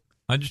rural.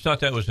 I just thought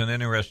that was an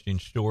interesting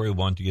story. I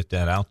wanted to get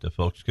that out to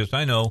folks because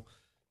I know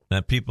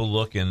that people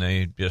look and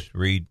they just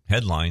read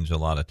headlines a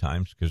lot of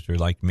times because they're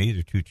like me.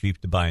 They're too cheap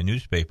to buy a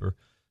newspaper.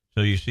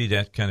 So you see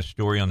that kind of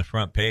story on the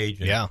front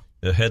page. And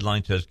the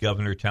headline says,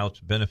 Governor touts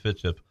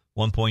benefits of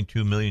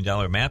 $1.2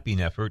 million mapping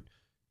effort.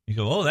 You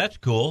go, oh, that's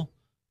cool.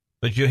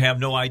 But you have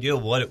no idea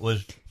what it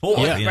was for.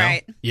 Yeah,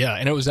 right. Yeah,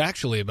 and it was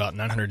actually about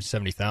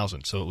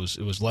 $970,000, so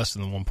it was less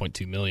than the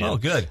 $1.2 million. Oh,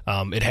 good.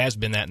 It has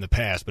been that in the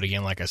past, but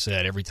again, like I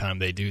said, every time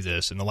they do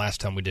this, and the last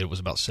time we did it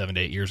was about 7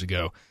 to 8 years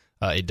ago,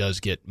 it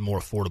does get more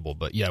affordable.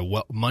 But yeah,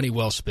 money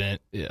well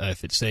spent.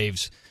 If it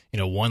saves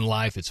one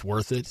life, it's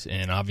worth it.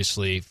 And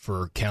obviously,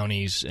 for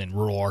counties in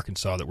rural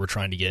Arkansas that we're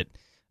trying to get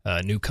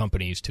new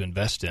companies to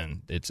invest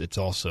in, it's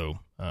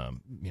also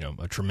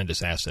a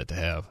tremendous asset to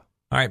have.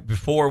 All right,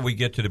 before we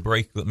get to the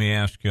break, let me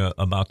ask you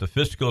about the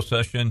fiscal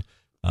session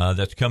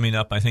that's coming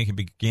up. I think it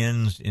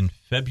begins in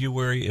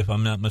February, if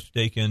I'm not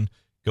mistaken,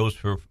 goes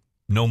for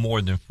no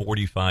more than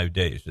 45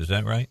 days. Is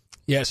that right?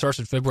 Yeah, it starts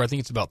in February. I think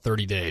it's about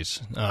 30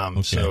 days.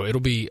 Okay. So it'll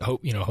be,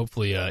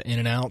 hopefully in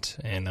and out,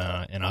 and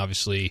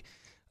obviously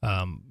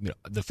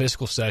the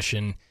fiscal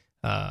session.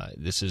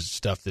 This is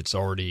stuff that's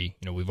already,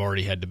 we've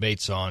already had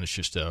debates on. It's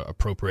just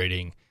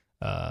appropriating.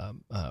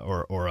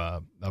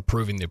 Or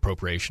approving the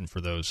appropriation for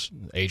those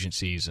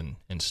agencies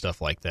and stuff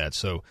like that.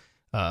 So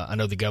I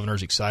know the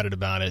governor's excited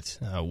about it.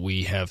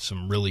 We have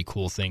some really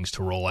cool things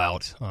to roll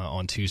out.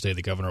 On Tuesday,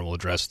 the governor will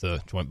address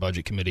the Joint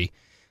Budget Committee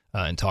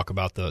and talk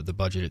about the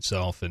budget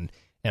itself. And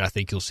I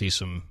think you'll see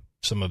some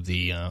of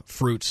the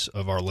fruits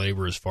of our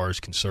labor as far as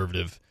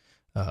conservative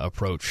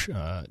approach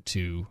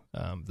to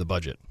the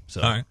budget.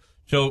 So, all right.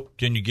 So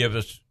can you give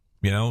us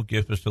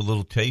a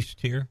little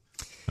taste here?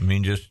 I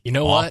mean, just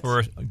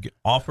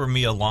offer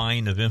me a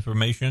line of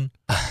information.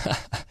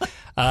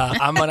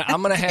 I'm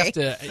gonna have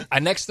to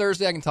next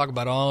Thursday. I can talk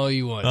about all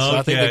you want. So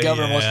I think the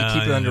governor wants to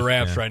keep it under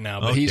wraps right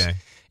now. But he's,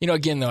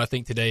 again though, I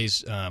think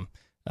today's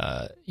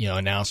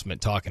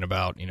announcement talking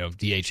about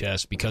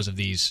DHS because of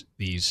these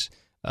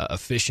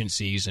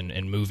efficiencies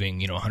and moving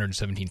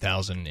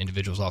 117,000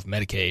 individuals off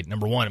Medicaid.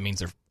 Number one, it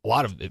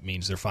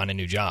means they're finding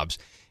new jobs.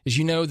 As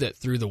you know, that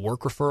through the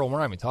work referral, we're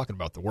not even talking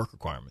about the work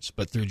requirements,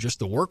 but through just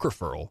the work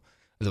referral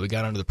that we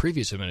got under the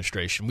previous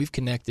administration, we've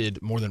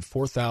connected more than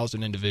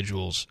 4,000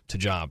 individuals to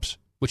jobs,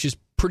 which is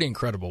pretty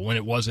incredible.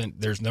 When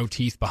there's no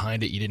teeth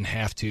behind it, you didn't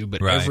have to,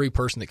 but every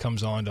person that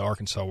comes on to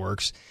Arkansas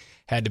Works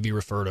had to be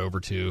referred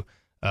over to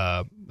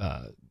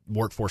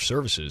workforce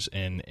services,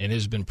 and it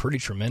has been pretty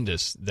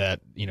tremendous.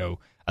 That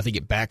I think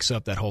it backs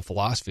up that whole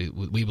philosophy.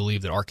 We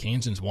believe that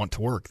Arkansans want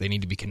to work; they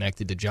need to be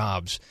connected to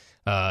jobs,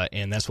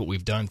 and that's what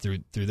we've done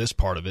through this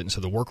part of it. And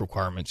so the work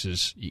requirements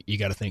is you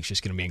got to think it's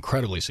just going to be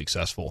incredibly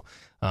successful.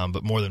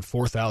 But more than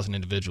 4,000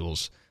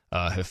 individuals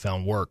have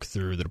found work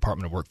through the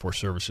Department of Workforce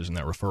Services in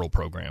that referral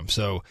program.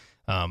 So,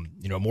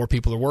 more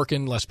people are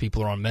working, less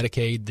people are on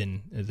Medicaid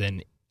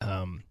than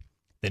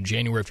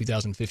January of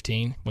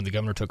 2015 when the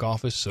governor took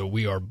office. So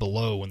we are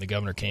below when the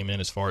governor came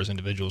in as far as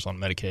individuals on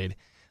Medicaid.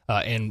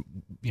 And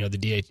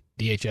the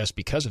DHS,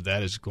 because of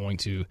that, is going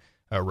to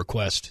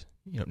request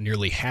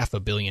nearly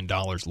 $500 million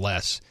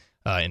less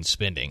in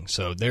spending.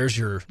 So there's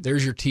your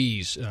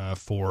tease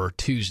for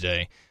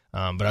Tuesday.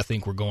 But I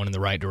think we're going in the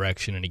right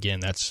direction. And again,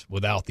 that's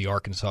without the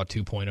Arkansas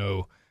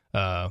 2.0,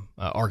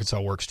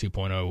 Arkansas Works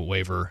 2.0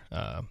 waiver,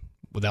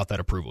 without that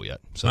approval yet.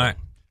 So, all right.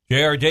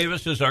 J.R.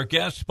 Davis is our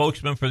guest,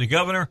 spokesman for the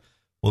governor.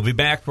 We'll be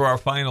back for our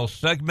final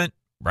segment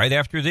right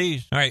after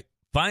these. All right.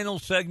 Final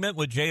segment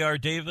with J.R.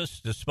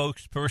 Davis, the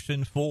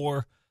spokesperson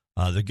for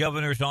the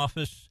governor's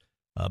office.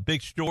 A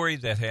big story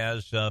that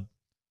has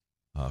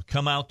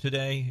come out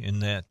today in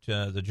that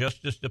the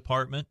Justice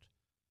Department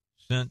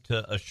sent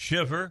a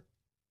shiver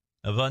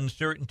of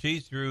uncertainty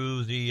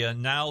through the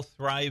now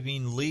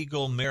thriving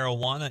legal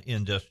marijuana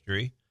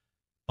industry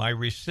by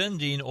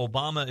rescinding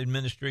Obama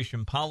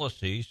administration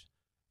policies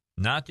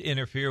not to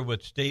interfere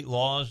with state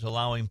laws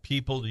allowing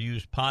people to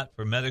use pot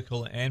for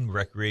medical and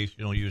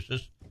recreational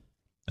uses.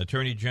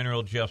 Attorney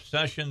General Jeff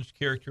Sessions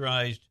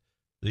characterized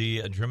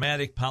the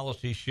dramatic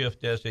policy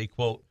shift as a,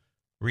 quote,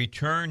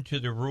 return to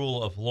the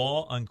rule of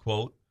law,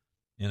 unquote,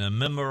 in a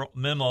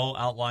memo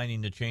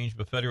outlining the change,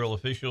 but federal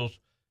officials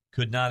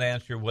could not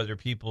answer whether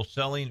people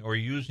selling or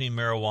using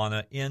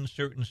marijuana in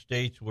certain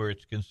states where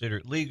it's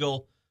considered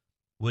legal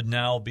would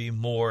now be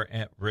more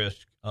at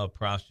risk of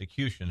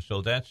prosecution.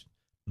 So that's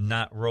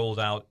not rolled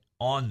out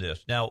on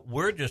this. Now,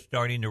 we're just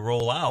starting to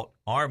roll out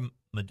our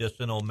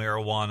medicinal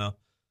marijuana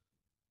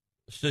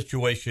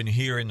situation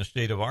here in the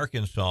state of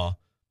Arkansas.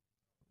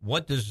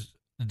 What does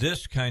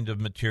this kind of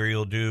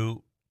material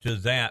do to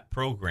that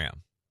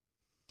program?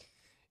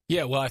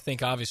 Yeah, well, I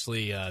think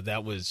obviously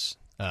that was,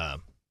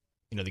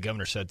 the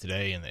governor said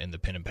today in the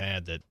pen and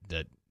pad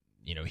that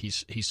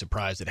he's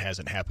surprised it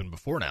hasn't happened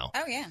before now.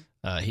 Oh,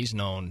 yeah. He's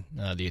known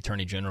the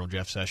Attorney General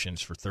Jeff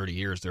Sessions for 30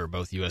 years. They were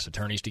both U.S.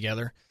 attorneys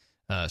together.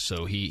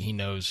 So he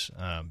knows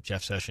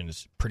Jeff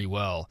Sessions pretty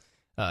well.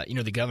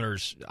 The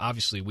governor's,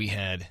 obviously we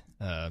had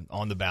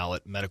on the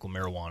ballot medical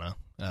marijuana.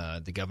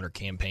 The governor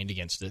campaigned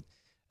against it.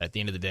 At the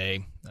end of the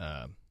day,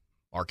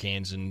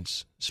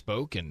 Arkansans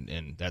spoke,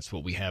 and that's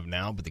what we have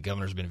now. But the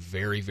governor's been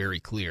very, very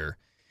clear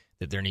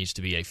that there needs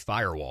to be a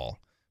firewall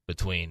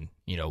between,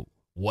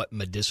 what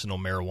medicinal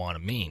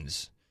marijuana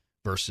means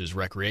versus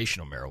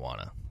recreational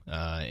marijuana.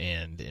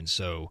 And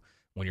so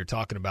when you're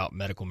talking about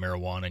medical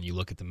marijuana and you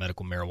look at the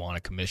Medical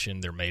Marijuana Commission,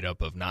 they're made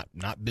up of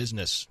not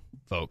business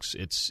folks.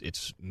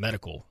 It's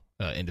medical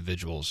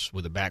individuals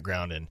with a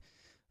background in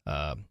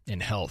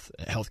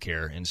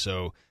healthcare. And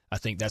so I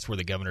think that's where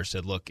the governor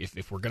said, look,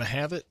 if we're going to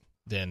have it,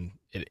 then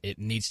it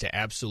needs to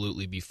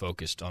absolutely be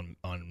focused on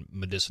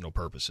medicinal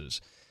purposes.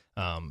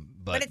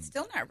 But it's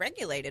still not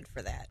regulated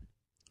for that.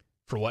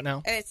 For what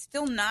now? It's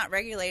still not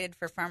regulated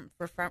for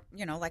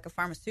like a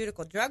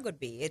pharmaceutical drug would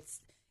be.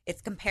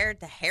 It's compared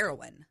to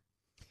heroin.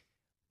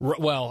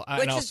 Well,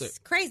 which is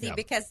crazy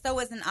because so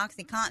is an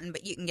OxyContin,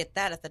 but you can get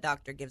that if the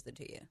doctor gives it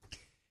to you.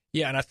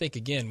 Yeah, and I think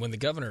again when the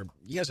governor,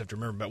 you guys have to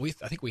remember,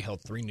 I think we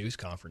held 3 news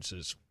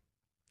conferences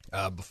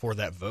before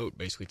that vote,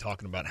 basically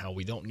talking about how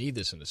we don't need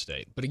this in the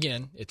state. But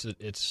again, it's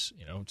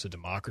a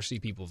democracy.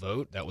 People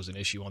vote. That was an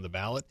issue on the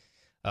ballot,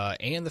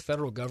 and the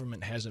federal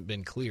government hasn't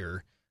been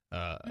clear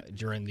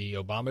during the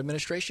Obama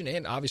administration,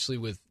 and obviously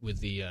with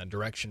the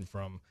direction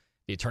from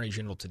the Attorney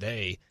General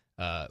today.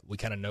 We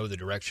kind of know the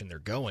direction they're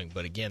going,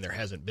 but again, there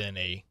hasn't been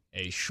a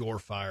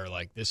surefire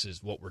like this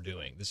is what we're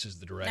doing, this is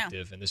the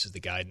directive, and this is the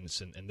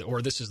guidance,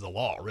 or this is the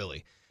law,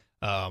 really.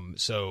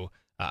 So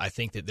I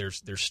think that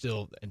there's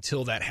still,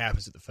 until that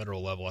happens at the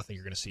federal level, I think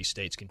you're going to see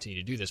states continue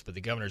to do this. But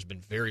the governor's been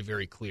very,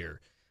 very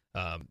clear,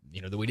 that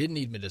we didn't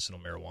need medicinal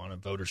marijuana.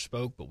 Voters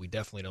spoke, but we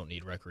definitely don't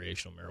need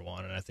recreational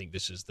marijuana. And I think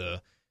this was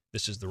the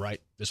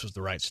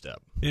right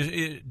step.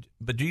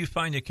 But do you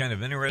find it kind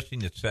of interesting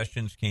that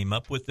Sessions came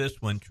up with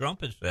this when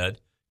Trump has said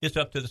it's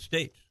up to the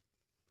states?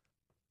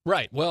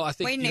 Right. Well, I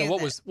think I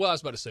was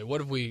about to say,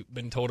 what have we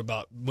been told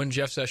about when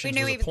Jeff Sessions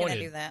was appointed?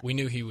 Do that. We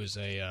knew he was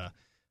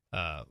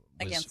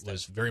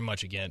was very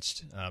much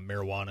against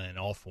marijuana in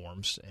all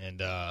forms, and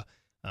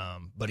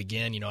but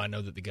again, I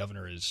know that the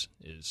governor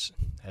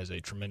has a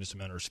tremendous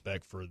amount of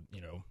respect for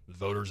the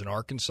voters in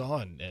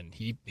Arkansas, and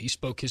he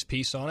spoke his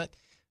piece on it.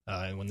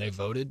 And when they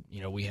voted,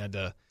 we had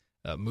to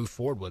move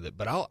forward with it.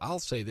 But I'll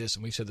say this,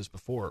 and we've said this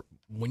before: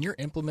 when you're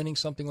implementing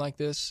something like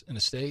this in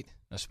a state,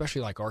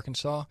 especially like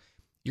Arkansas,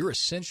 you're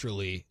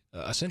essentially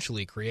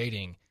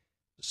creating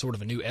sort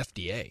of a new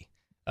FDA.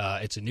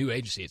 It's a new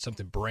agency. It's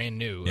something brand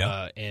new,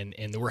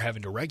 and we're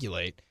having to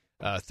regulate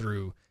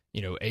through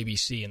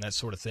ABC and that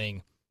sort of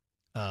thing,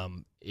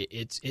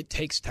 it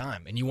takes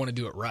time, and you want to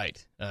do it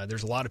right.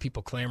 There's a lot of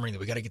people clamoring that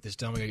we got to get this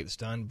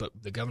done, but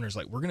the governor's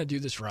like, we're going to do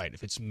this right.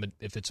 If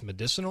it's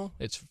medicinal,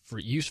 it's for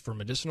use for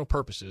medicinal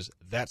purposes.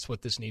 That's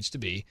what this needs to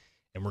be,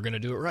 and we're going to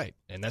do it right.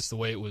 And that's the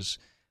way it was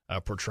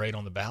portrayed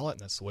on the ballot,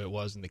 and that's the way it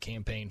was in the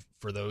campaign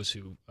for those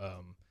who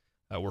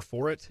were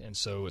for it. And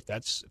so if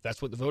that's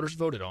what the voters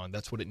voted on,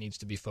 that's what it needs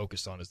to be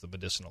focused on, is the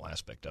medicinal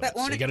aspect of it.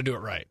 So you got to do it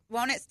right.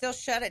 Won't it still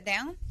shut it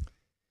down?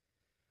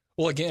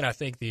 Well, again, I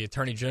think the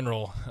Attorney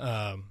General,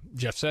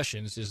 Jeff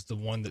Sessions, is the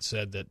one that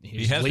said that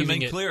he hasn't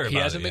been clear about it. He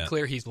hasn't been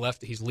clear.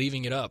 He's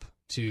leaving it up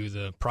to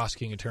the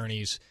prosecuting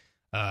attorneys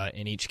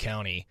in each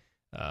county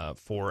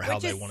for how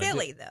they want to do it.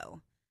 Which is silly,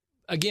 though.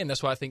 Again,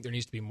 that's why I think there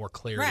needs to be more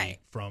clarity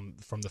from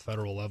the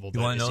federal level.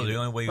 You want to know the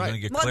only way you're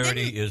going to get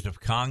clarity is if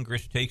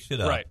Congress takes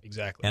it up, right?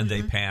 Exactly, and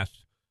they pass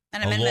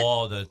a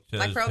law that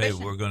says, "Hey,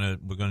 we're going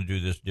to do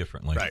this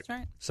differently." Right. That's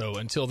right. So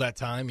until that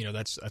time,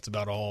 that's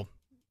about all.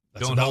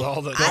 Don't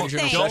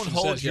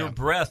hold your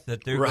breath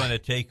that they're going to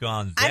take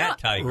on that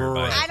tiger.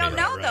 I don't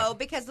know, though,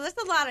 because there's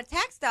a lot of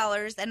tax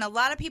dollars, and a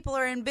lot of people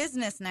are in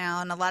business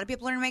now, and a lot of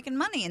people are making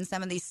money in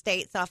some of these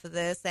states off of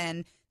this,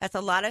 and that's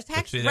a lot of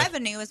tax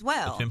revenue as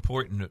well. It's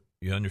important that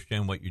you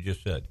understand what you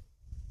just said.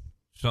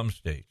 Some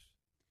states.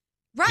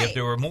 Right. If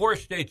there were more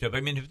states,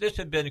 if this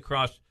had been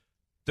across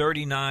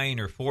 39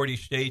 or 40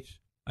 states,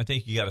 I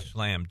think you got a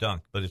slam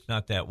dunk, but it's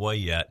not that way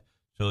yet,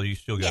 so you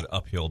still got an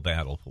uphill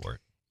battle for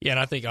it. Yeah, and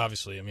I think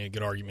obviously, a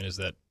good argument is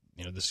that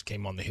this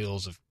came on the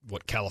heels of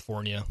what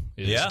California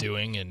is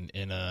doing,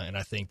 and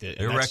I think that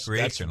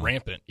that's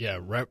rampant. Yeah,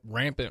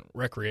 rampant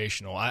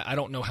recreational. I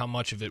don't know how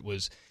much of it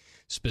was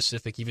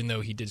specific, even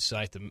though he did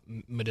cite the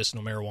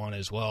medicinal marijuana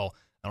as well.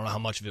 I don't know how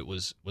much of it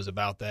was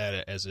about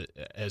that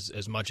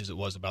as much as it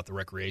was about the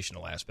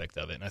recreational aspect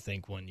of it. And I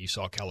think when you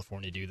saw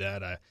California do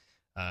that,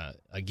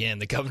 again,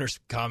 the governor's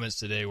comments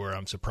today were,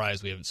 I'm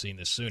surprised we haven't seen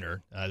this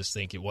sooner. I just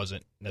think it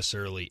wasn't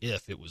necessarily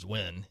if, it was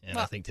when. And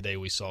I think today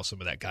we saw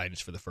some of that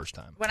guidance for the first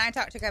time. When I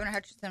talked to Governor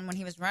Hutchinson when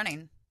he was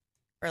running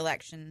for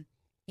election,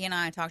 he and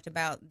I talked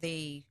about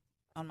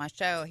on my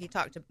show,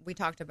 we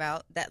talked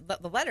about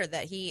the letter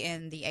that he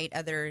and the 8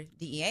 other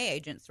DEA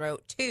agents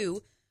wrote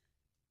to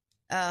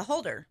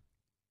Holder,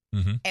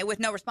 and with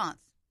no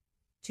response,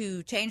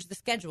 to change the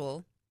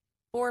schedule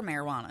for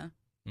marijuana.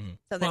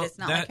 So that it's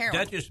not like heroin.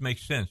 That just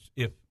makes sense.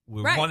 If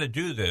we want to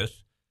do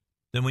this,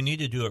 then we need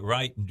to do it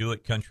right and do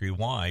it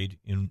countrywide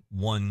in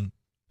one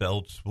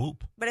fell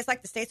swoop. But it's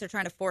like the states are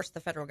trying to force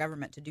the federal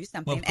government to do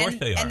something. Well, of course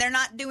they are. And they're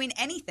not doing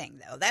anything,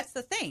 though. That's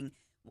the thing.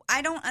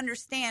 I don't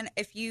understand,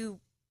 if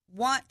you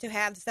want to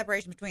have the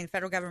separation between the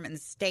federal government and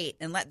the state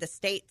and let the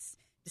states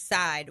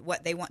decide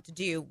what they want to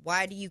do,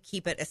 why do you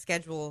keep it a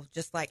schedule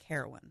just like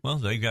heroin? Well,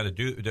 they got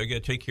to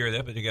take care of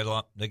that, but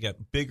they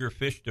got bigger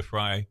fish to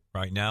fry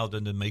right now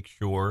than to make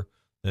sure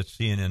that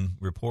CNN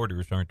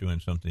reporters aren't doing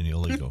something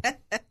illegal.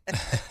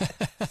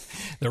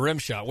 The rim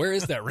shot. Where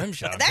is that rim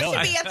shot? That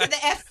should be up to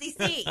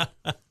the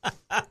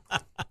FCC.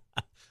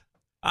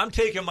 I'm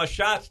taking my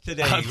shots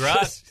today,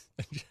 Russ.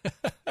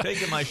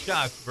 Taking my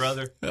shots,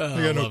 brother. I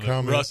got no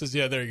comment. Russ is,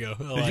 there you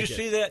go. Did you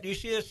see that? Did you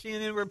see that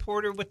CNN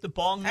reporter with the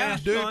bong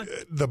mask on?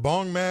 The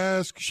bong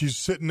mask. She's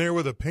sitting there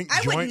with a pink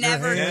joint in her hand.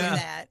 I would never do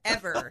that,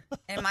 ever,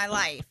 in my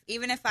life.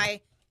 Even if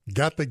I...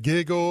 Got the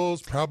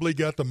giggles, probably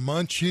got the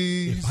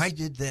munchies. If I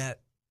did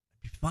that,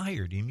 I'd be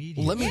fired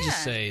immediately. Well, let me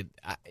just say,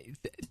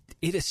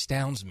 it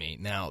astounds me.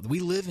 Now, we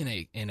live in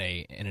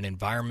an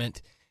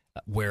environment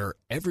where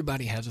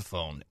everybody has a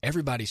phone,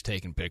 everybody's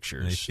taking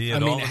pictures.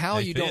 How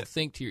you don't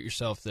think to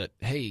yourself that,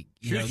 hey,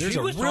 there's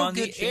a real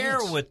good air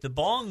with the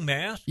bong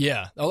mask.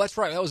 Yeah. Oh, that's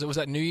right. Was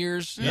that New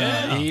Year's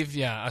Eve?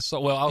 Yeah. I saw.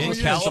 Well, I was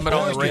listening to somebody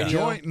on the radio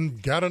joint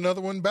and got another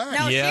one back.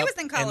 No, she was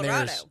in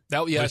Colorado.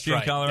 That's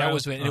right. Colorado? That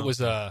was when it was.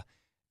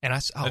 And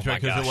that's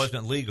right, because it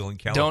wasn't legal in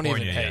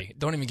California.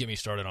 Don't even get me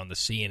started on the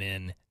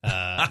CNN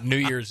New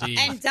Year's Eve.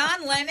 And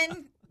Don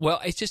Lemon. Well,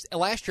 it's just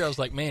last year I was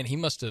like, man, he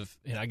must have.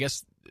 I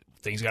guess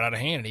things got out of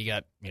hand and he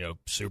got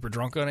super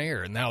drunk on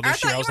air. And now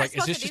this year I was like,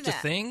 is this just a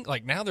thing?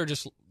 Like now they're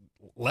just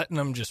letting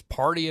them just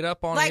party it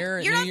up on air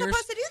at You're New not Year's?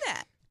 supposed to do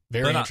that.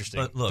 Very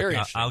interesting. But look, Very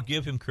interesting. I'll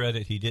give him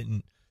credit. He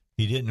didn't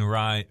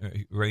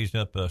raise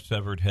up a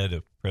severed head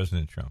of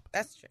President Trump.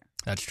 That's true.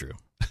 That's true.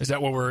 Is that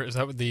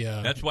what the?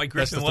 That's why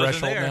Griffin that's the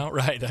wasn't threshold there. Now?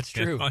 Right. That's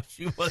true.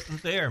 She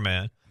wasn't there,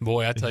 man.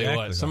 Boy, I tell you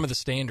what, some of the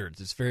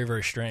standards, it's very,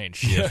 very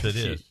strange. Yes, it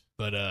is.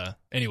 But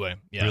anyway,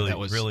 yeah, really, that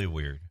was really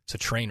weird. It's a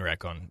train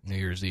wreck on New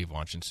Year's Eve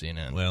watching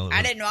CNN. Well,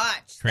 I didn't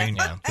watch. Train,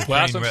 well, that's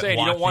what I'm saying.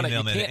 You don't want to.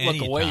 You can't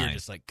look away. You're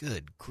just like,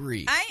 good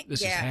grief,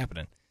 this is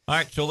happening. All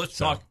right, so let's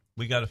talk.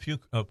 We got a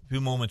few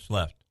moments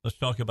left. Let's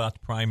talk about the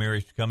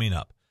primaries coming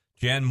up.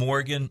 Jan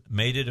Morgan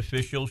made it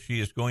official.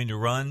 She is going to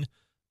run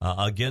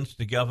against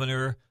the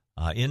governor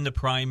in the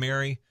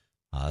primary.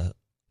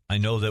 I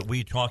know that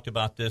we talked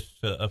about this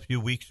a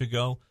few weeks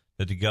ago,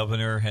 that the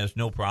governor has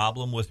no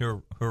problem with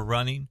her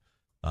running,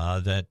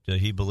 that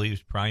he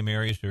believes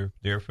primaries are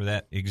there for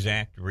that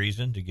exact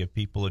reason, to give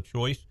people a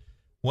choice.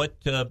 What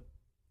do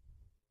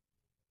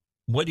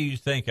you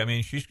think? I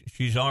mean,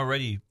 she's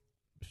already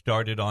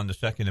started on the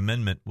Second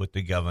Amendment with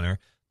the governor.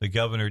 The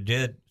governor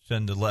did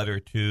send a letter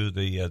to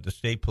the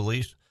state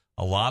police.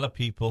 A lot of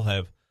people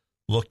have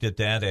looked at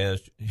that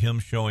as him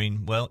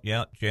showing, well,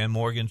 yeah, Jan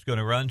Morgan's going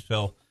to run,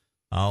 so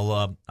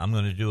I'm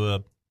going to do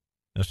a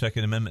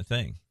Second Amendment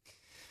thing.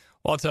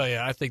 Well, I'll tell you,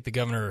 I think the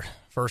governor,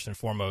 first and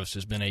foremost,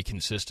 has been a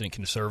consistent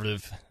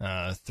conservative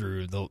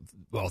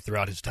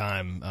throughout his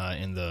time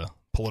in the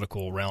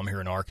political realm here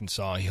in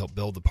Arkansas. He helped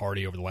build the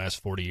party over the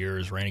last 40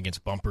 years, ran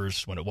against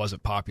bumpers when it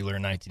wasn't popular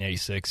in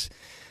 1986,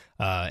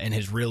 and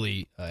has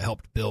really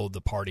helped build the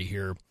party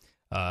here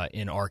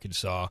in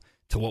Arkansas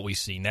to what we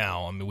see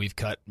now. I mean, we've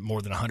cut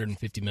more than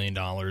 $150 million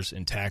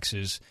in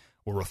taxes.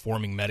 We're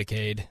reforming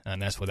Medicaid,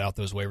 and that's without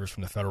those waivers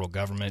from the federal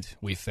government.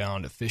 We've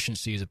found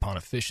efficiencies upon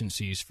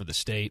efficiencies for the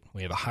state.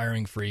 We have a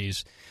hiring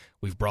freeze.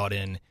 We've brought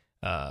in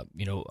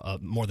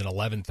more than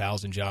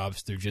 11,000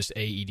 jobs through just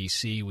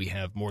AEDC. We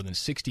have more than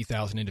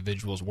 60,000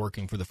 individuals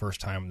working for the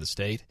first time in the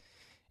state.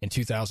 In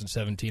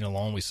 2017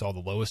 alone, we saw the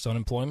lowest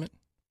unemployment.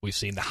 We've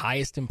seen the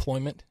highest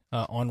employment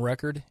on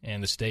record,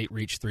 and the state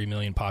reached 3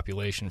 million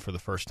population for the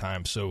first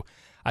time. So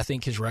I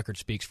think his record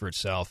speaks for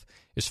itself.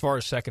 As far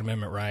as Second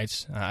Amendment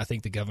rights, I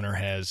think the governor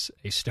has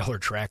a stellar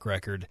track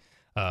record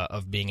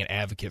of being an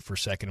advocate for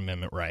Second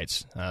Amendment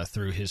rights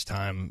through his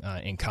time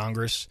in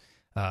Congress,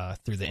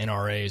 through the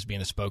NRA as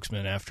being a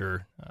spokesman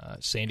after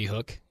Sandy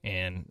Hook,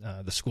 and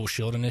the School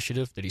Shield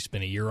Initiative that he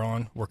spent a year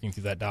on working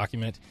through that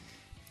document.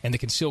 And the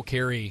concealed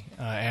carry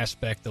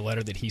aspect, the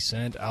letter that he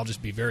sent, I'll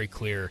just be very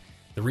clear.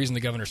 The reason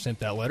the governor sent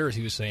that letter is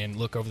he was saying,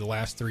 look, over the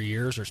last 3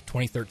 years, or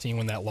 2013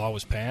 when that law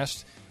was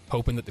passed,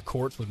 hoping that the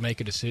courts would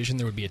make a decision,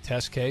 there would be a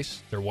test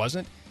case. There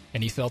wasn't.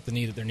 And he felt the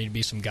need that there needed to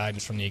be some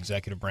guidance from the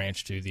executive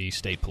branch to the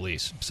state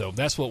police. So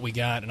that's what we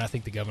got, and I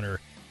think the governor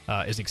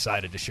is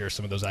excited to share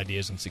some of those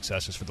ideas and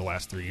successes for the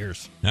last 3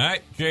 years. All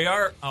right,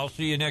 JR, I'll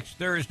see you next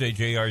Thursday.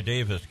 JR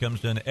Davis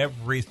comes in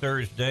every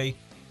Thursday,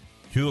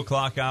 2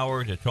 o'clock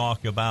hour, to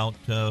talk about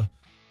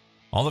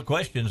all the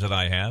questions that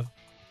I have.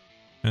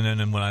 And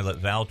then when I let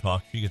Val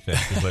talk, she gets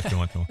asked the question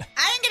once in a while.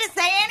 I didn't get to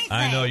say anything.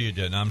 I know you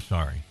didn't. I'm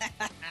sorry.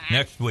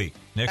 Next week.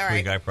 Next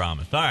week, I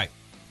promise. All right.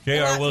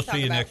 JR, we'll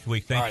see you next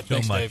week. Thanks so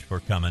much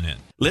for coming in.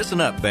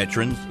 Listen up,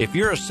 veterans. If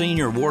you're a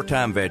senior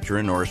wartime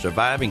veteran or a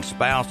surviving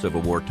spouse of a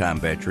wartime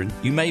veteran,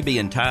 you may be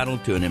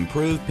entitled to an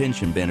improved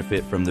pension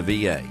benefit from the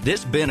VA.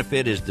 This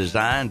benefit is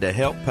designed to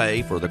help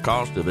pay for the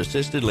cost of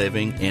assisted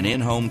living and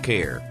in-home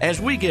care. As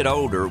we get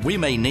older, we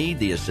may need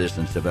the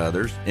assistance of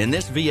others, and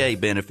this VA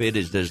benefit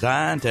is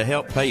designed to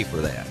help pay for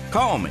that.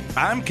 Call me.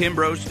 I'm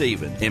Kimbrough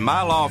Stevens. In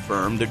my law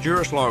firm, the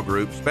Jurist Law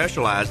Group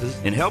specializes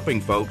in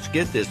helping folks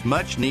get this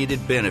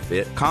much-needed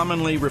benefit,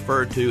 commonly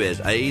referred to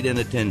as aid and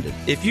attendance.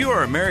 If you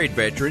are a married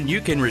veteran, you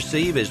can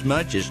receive as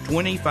much as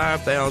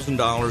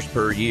 $25,000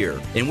 per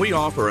year, and we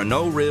offer a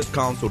no-risk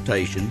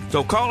consultation.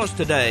 So call us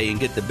today and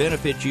get the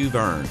benefits you've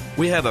earned.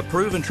 We have a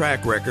proven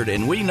track record,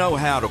 and we know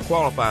how to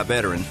qualify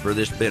veterans for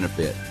this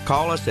benefit.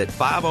 Call us at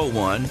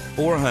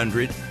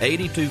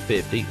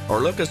 501-400-8250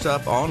 or look us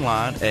up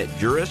online at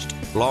Jurist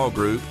Law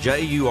Group,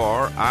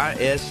 JURIST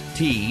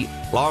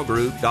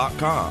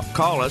lawgroup.com.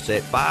 Call us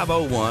at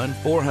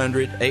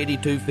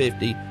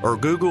 501-400-8250 or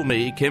Google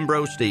me,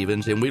 Kimbrough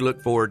Stevens, and we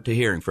look forward to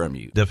hearing from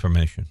you.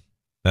 Defamation.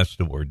 That's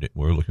the word that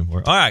we're looking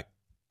for. All right.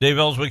 Dave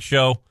Elswick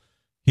Show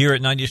here at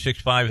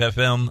 96.5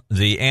 FM.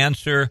 The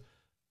Answer.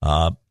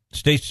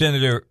 State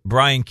Senator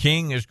Brian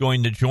King is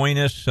going to join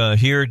us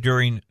here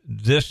during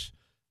this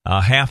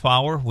half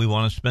hour. We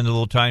want to spend a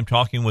little time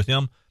talking with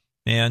him.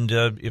 And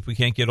if we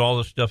can't get all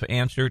this stuff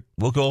answered,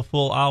 we'll go a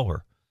full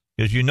hour.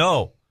 Because you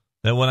know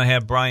that when I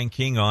have Brian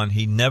King on,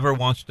 he never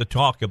wants to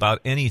talk about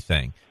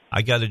anything.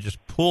 I got to just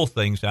pull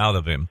things out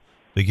of him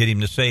to get him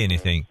to say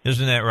anything.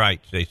 Isn't that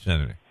right, State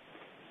Senator?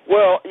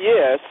 Well,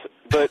 yes,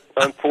 but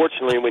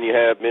unfortunately when you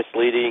have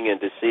misleading and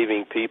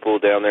deceiving people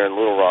down there in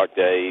Little Rock,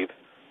 Dave,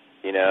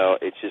 you know,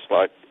 it's just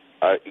like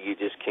you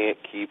just can't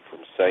keep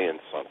from saying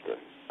something.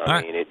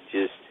 I mean, it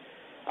just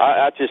 –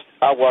 I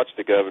watched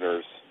the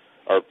governor's –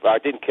 or I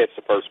didn't catch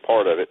the first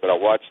part of it, but I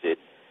watched it,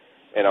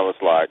 and I was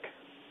like,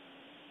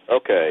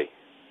 okay,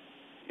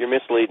 you're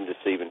misleading,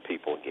 deceiving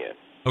people again.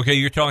 Okay,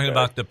 you're talking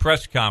about the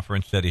press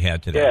conference that he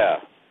had today.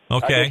 Yeah.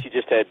 Okay. I guess you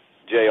just had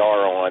JR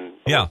on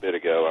a little bit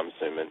ago, I'm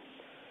assuming.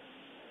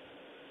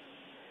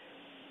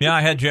 Yeah,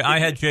 I had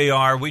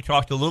JR. We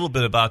talked a little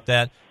bit about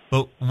that,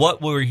 but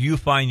what were you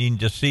finding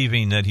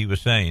deceiving that he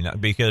was saying?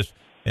 Because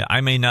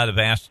I may not have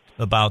asked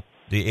about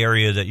the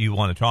area that you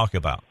want to talk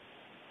about.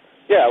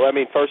 Yeah, well, I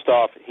mean, first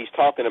off, he's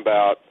talking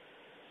about,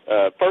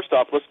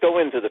 let's go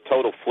into the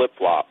total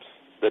flip-flops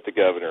that the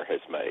governor has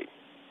made,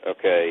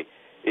 okay?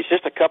 It's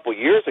just a couple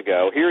years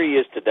ago, here he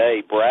is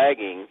today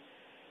bragging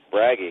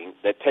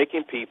that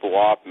taking people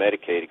off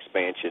Medicaid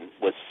expansion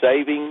was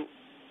saving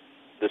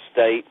the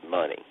state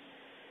money.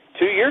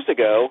 2 years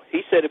ago,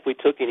 he said if we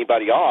took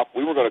anybody off,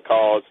 we were going to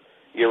cause,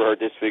 you ever heard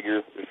this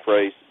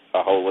phrase,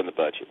 a hole in the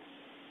budget.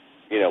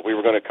 You know, we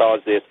were going to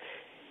cause this.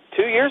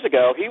 2 years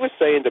ago, he was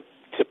saying to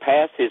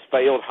pass his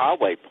failed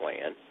highway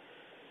plan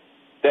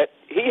that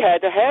he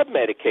had to have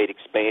Medicaid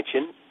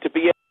expansion to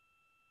be able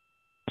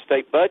to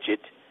state budget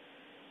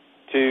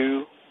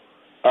to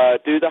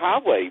do the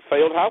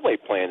failed highway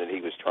plan that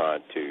he was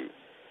trying to.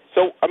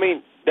 So, I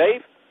mean,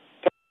 Dave,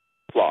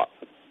 flop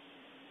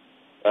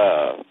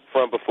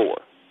from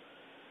before.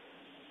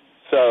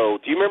 So,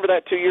 do you remember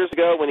that 2 years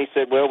ago when he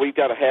said, well, we've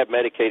got to have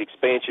Medicaid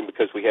expansion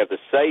because we have the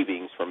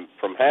savings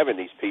from having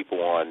these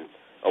people on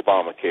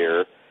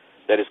Obamacare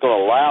that is going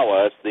to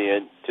allow us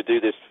then to do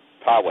this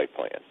highway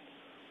plan?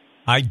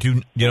 I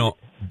do,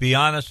 be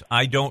honest,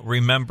 I don't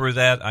remember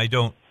that. I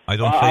don't say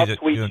I'll that.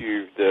 Tweet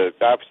you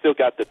I've still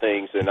got the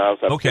things, and I've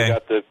still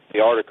got the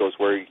articles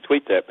where you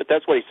tweet that. But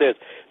that's what he says.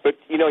 But,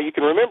 you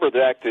can remember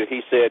that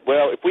he said,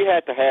 well, if we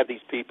had to have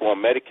these people on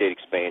Medicaid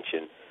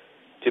expansion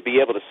to be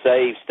able to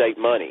save state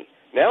money,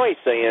 now he's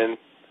saying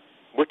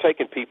we're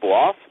taking people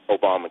off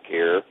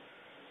Obamacare,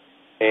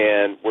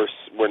 and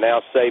we're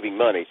now saving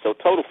money. So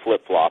total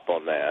flip-flop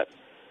on that.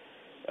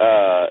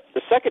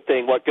 The second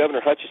thing, what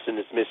Governor Hutchinson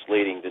is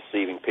misleading,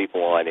 deceiving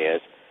people on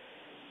is,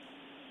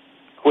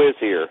 quiz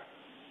here,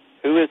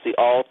 who is the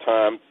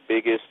all-time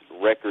biggest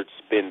record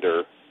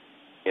spender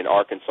in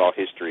Arkansas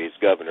history as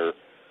governor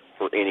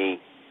for any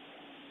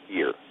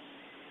year?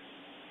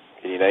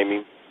 Can you name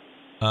him?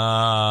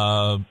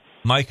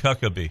 Mike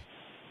Huckabee.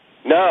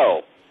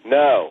 No.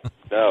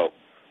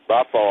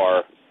 By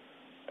far,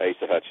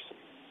 Asa Hutchinson.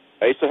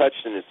 Asa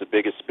Hutchinson is the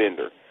biggest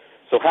spender.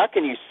 So how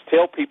can you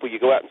tell people you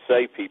go out and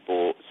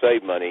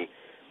save money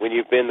when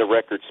you've been the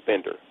record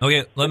spender?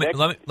 Okay,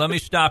 let me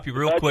stop you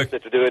real quick. The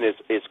budget that they're doing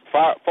is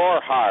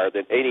far higher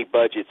than any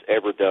budget's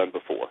ever done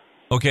before.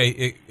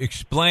 Okay,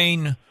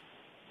 explain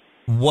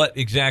what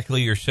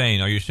exactly you're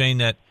saying. Are you saying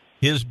that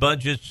his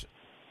budgets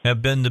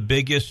have been the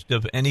biggest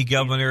of any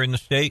governor in the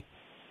state?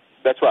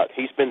 That's right.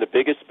 He's been the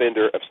biggest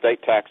spender of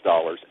state tax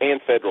dollars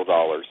and federal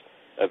dollars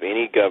of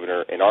any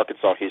governor in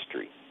Arkansas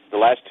history the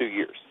last 2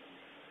 years.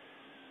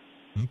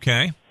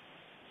 Okay.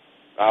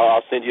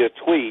 I'll send you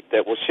a tweet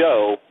that will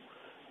show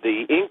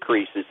the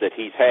increases that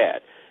he's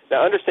had.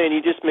 Now, understand,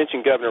 you just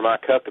mentioned Governor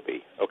Mike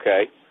Huckabee,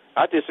 okay?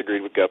 I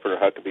disagreed with Governor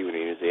Huckabee when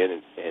he was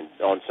in and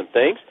on some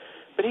things,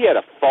 but he had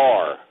a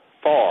far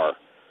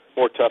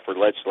more tougher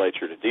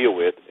legislature to deal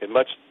with in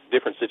much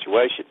different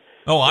situation.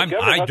 Oh,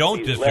 I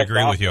don't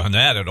disagree with you on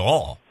that at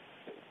all.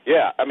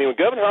 Yeah, I mean, when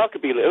Governor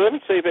Huckabee, let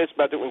me say this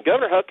about that. When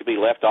Governor Huckabee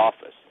left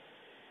office,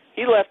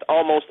 he left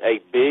almost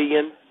 $1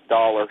 billion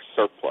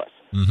surplus.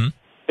 Mm-hmm.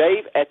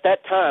 Dave, at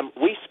that time,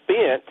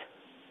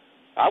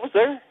 I was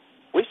there,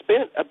 we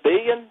spent $1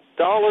 billion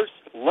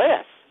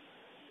less.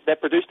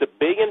 That produced $1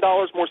 billion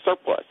more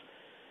surplus.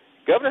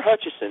 Governor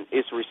Hutchinson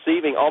is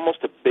receiving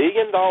almost $1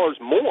 billion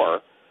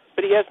more,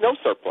 but he has no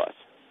surplus.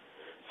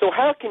 So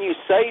how can you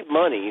save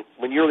money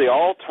when you're the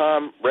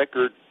all-time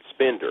record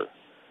spender?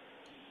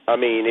 I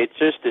mean, it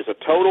just is a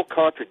total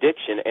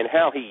contradiction, and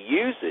how he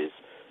uses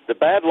the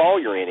bad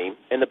lawyer in him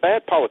and the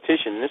bad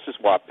politician, and this is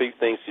why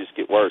things just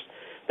get worse.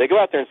 They go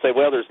out there and say,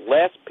 well, there's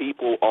less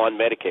people on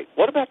Medicaid.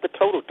 What about the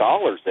total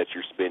dollars that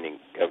you're spending,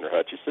 Governor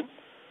Hutchinson?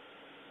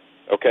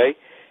 Okay?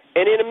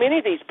 And then many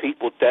of these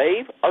people,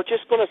 Dave, are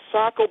just going to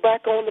cycle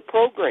back on the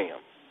program.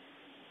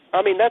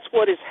 I mean, that's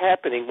what is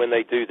happening when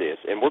they do this.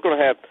 And we're going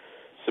to have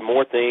some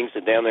more things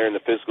down there in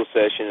the physical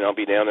session, and I'll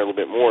be down there a little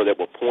bit more, that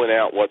will point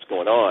out what's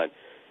going on.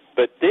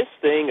 But this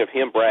thing of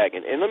him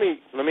bragging, and let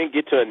me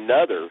get to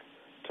another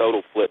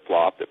total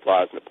flip-flop that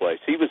flies into place.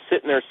 He was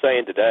sitting there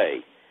saying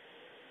today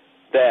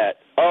that,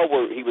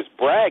 he was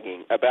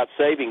bragging about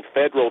saving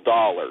federal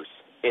dollars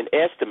and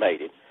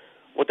estimated.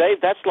 Well, Dave,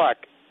 that's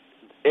like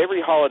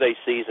every holiday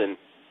season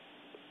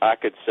I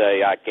could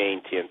say I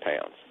gained 10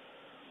 pounds.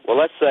 Well,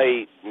 let's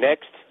say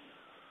next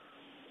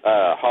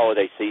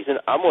holiday season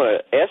I'm going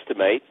to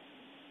estimate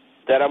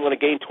that I'm going to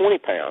gain 20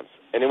 pounds.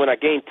 And then when I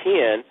gain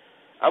 10,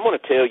 I'm going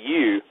to tell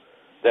you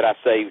that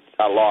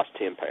I lost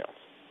 10 pounds.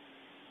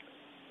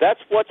 That's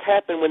what's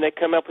happened when they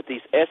come up with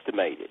these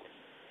estimated.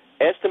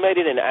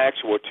 Estimated and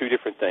actual are two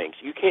different things.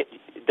 You can't,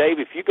 Dave,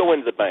 if you go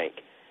into the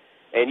bank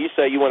and you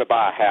say you want to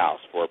buy a house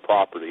for a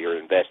property or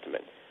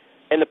investment,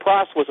 and the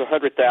price was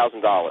 $100,000,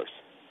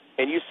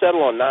 and you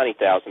settle on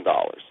 $90,000,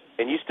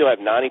 and you still have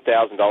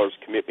 $90,000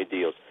 commitment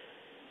deals,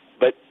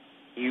 but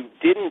you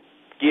didn't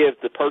give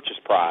the purchase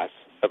price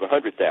of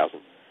 $100,000,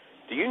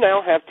 do you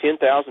now have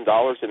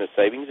 $10,000 in a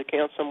savings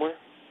account somewhere?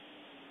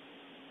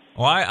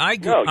 Well,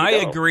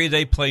 I agree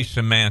they play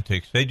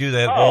semantics. They do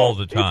that all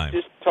the time.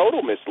 It's just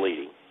total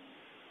misleading.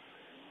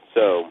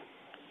 So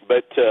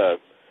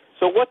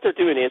what they're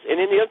doing is, and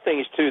then the other thing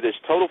is, too, this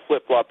total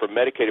flip-flop for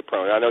Medicaid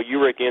opponent. I know you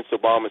were against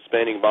Obama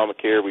spending,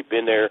 Obamacare. We've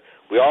been there.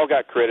 We all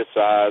got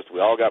criticized. We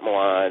all got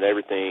maligned,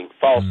 everything,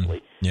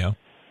 falsely. Yeah.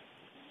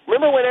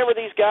 Remember whenever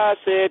these guys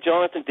said,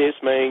 Jonathan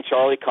Dismayne,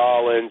 Charlie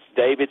Collins,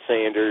 David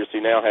Sanders,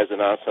 who now has a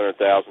 $900,000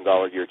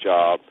 a year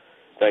job,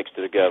 thanks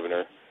to the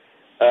governor,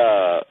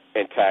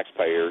 and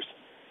taxpayers,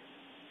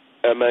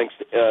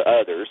 amongst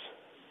others.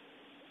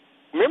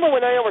 Remember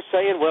when they were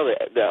saying, well,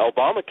 the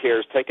Obamacare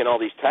is taking all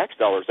these tax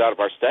dollars out of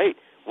our state.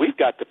 We've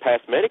got to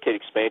pass Medicaid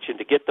expansion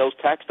to get those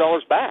tax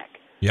dollars back.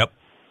 Yep.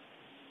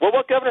 Well,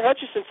 what Governor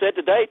Hutchinson said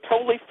today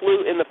totally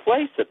flew in the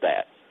face of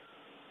that.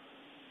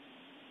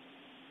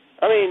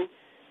 I mean,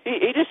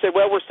 he just said,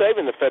 well, we're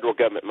saving the federal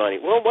government money.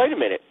 Well, wait a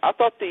minute. I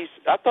thought these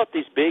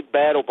big,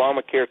 bad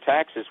Obamacare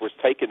taxes was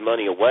taking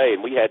money away,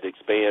 and we had to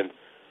expand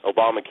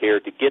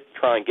Obamacare to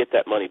try and get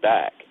that money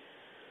back.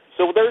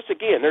 So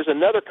there's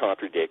another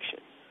contradiction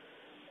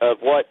of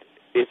what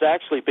is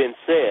actually been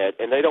said,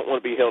 and they don't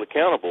want to be held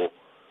accountable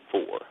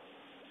for.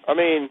 I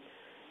mean,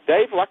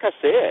 Dave, like I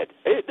said,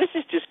 this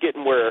is just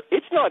getting where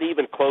it's not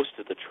even close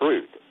to the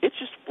truth. It's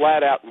just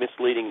flat out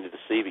misleading and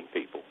deceiving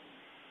people.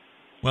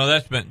 Well,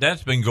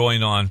 that's been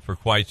going on for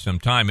quite some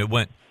time. It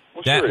went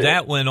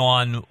that went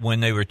on when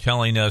they were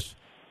telling us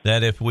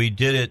that if we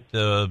did it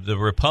the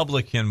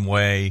Republican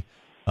way,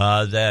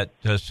 that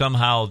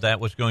somehow that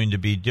was going to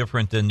be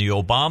different than the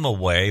Obama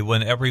way,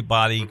 when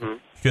everybody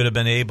should have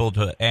been able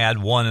to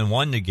add one and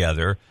one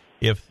together.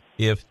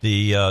 If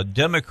the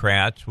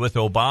Democrats with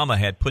Obama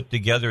had put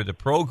together the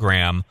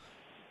program,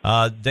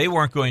 they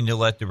weren't going to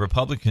let the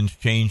Republicans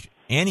change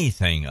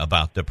anything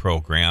about the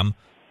program.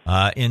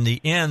 In the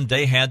end,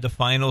 they had the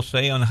final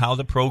say on how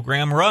the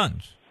program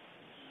runs.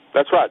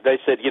 That's right. They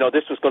said,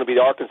 this was going to be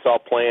the Arkansas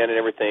plan and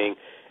everything.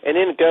 And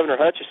then Governor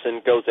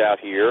Hutchinson goes out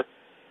here.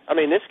 I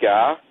mean, this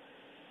guy,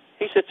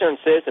 he sits there and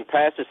says and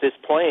passes this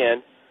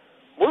plan.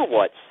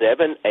 We're,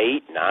 7,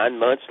 8, 9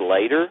 months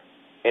later,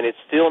 and it's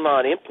still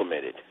not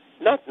implemented.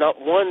 Not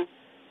one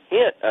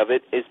hint of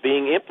it is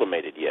being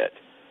implemented yet.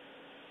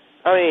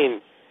 I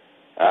mean,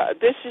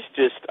 this is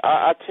just,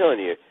 I'm telling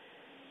you,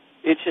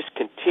 it's just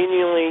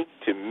continually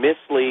to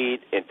mislead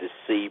and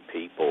deceive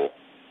people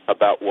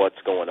about what's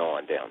going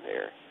on down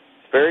there.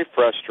 It's very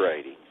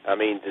frustrating,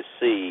 to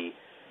see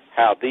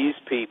how these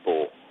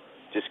people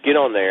just get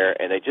on there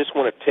and they just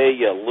want to tell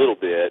you a little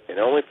bit and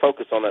only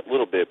focus on that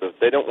little bit, but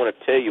they don't want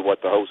to tell you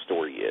what the whole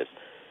story is.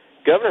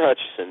 Governor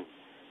Hutchinson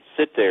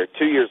sit there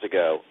 2 years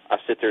ago, I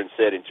sit there and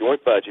said in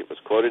joint budget, was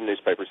quoted in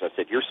newspapers, I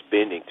said, you're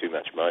spending too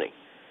much money.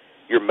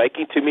 You're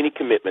making too many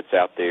commitments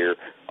out there.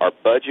 Our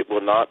budget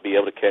will not be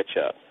able to catch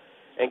up.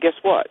 And guess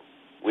what?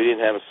 We didn't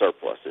have a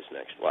surplus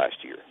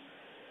last year.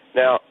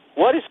 Now,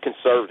 what is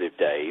conservative,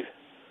 Dave,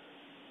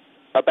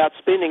 about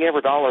spending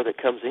every dollar that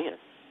comes in?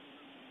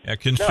 Yeah,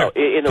 in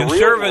the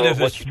conservative real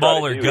world, is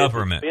smaller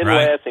government, spend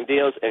right? less and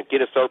deals and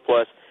get a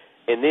surplus,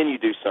 and then you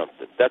do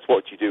something. That's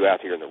what you do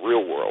out here in the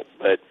real world.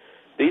 But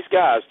these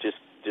guys just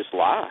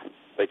lie.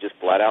 They just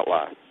flat out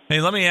lie. Hey,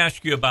 let me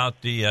ask you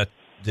about the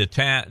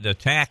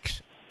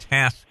tax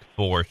task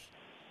force.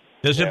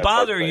 Does it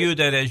bother you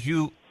that as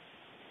you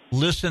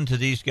listen to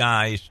these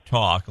guys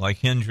talk, like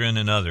Hendren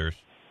and others,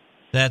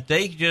 that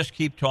they just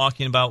keep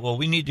talking about, well,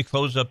 we need to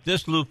close up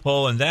this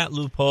loophole and that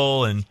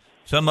loophole and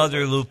some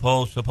other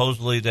loophole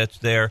supposedly that's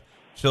there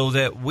so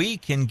that we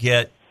can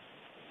get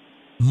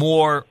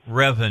more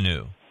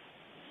revenue?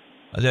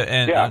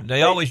 And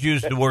they always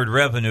use the word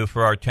revenue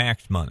for our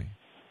tax money.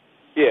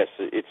 Yes,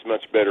 it's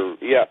much better.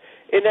 Yeah,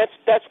 and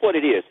that's what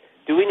it is.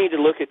 Do we need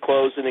to look at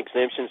closing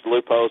exemptions,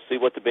 loopholes, see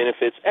what the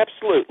benefits?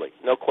 Absolutely,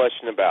 no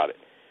question about it.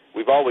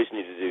 We've always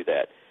needed to do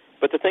that.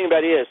 But the thing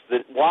about it is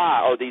that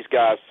why are these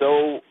guys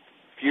so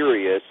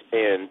furious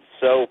and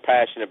so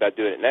passionate about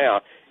doing it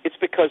now? It's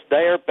because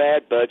their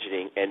bad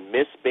budgeting and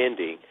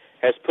misspending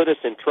has put us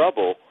in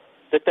trouble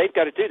that they've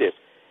got to do this.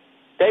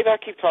 Dave, I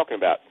keep talking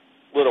about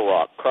Little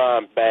Rock,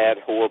 crime, bad,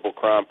 horrible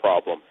crime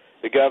problem.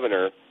 The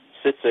governor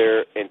sits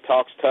there and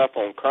talks tough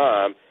on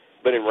crime,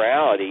 but in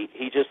reality,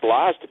 he just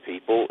lies to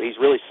people. He's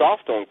really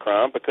soft on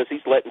crime because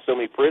he's letting so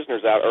many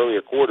prisoners out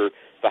earlier quarter,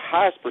 the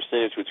highest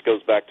percentage which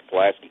goes back to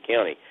Pulaski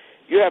County.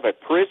 You have a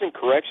prison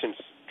corrections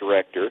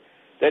director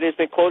that has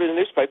been quoted in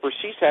the newspaper.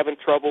 She's having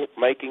trouble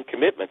making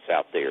commitments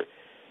out there.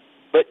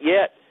 But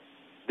yet,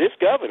 this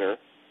governor,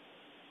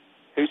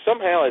 who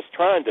somehow is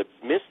trying to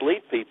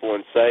mislead people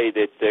and say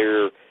that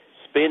they're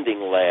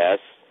spending less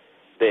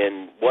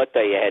than what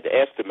they had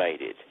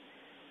estimated.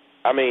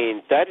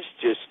 That is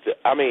just,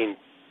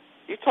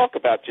 you talk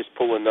about just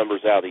pulling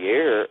numbers out of the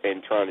air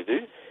and trying to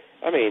do,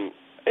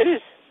 it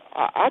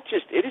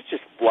is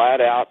just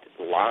flat out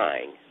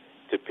lying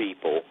to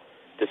people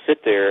to sit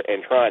there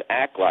and try and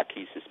act like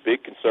he's this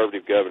big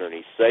conservative governor and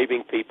he's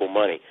saving people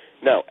money.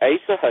 No,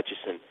 Asa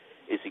Hutchinson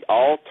is the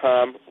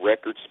all-time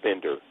record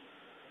spender,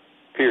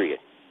 period.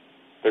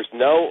 There's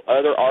no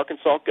other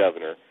Arkansas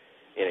governor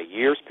in a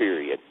year's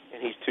period,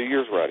 and he's 2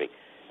 years running,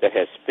 that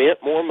has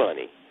spent more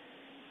money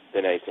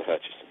than Asa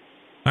Hutchinson.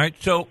 All right,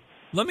 so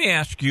let me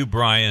ask you,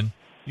 Brian,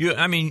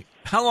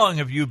 how long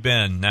have you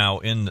been now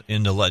in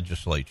the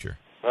legislature?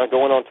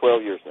 Going on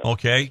 12 years now.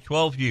 Okay,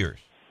 12 years.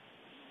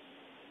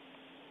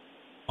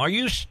 Are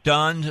you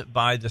stunned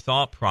by the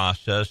thought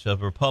process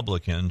of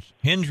Republicans?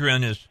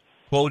 Hendren is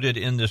quoted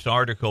in this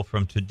article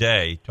from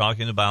today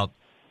talking about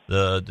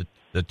the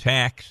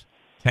tax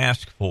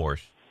task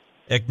force,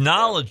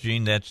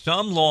 acknowledging that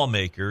some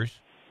lawmakers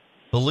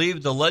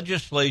believe the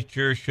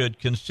legislature should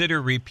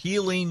consider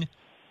repealing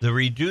the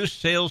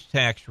reduced sales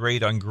tax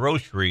rate on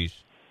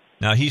groceries.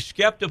 Now, he's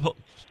skeptical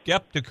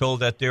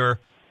that there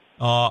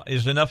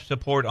is enough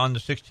support on the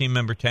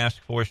 16-member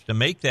task force to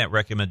make that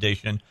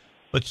recommendation,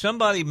 but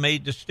somebody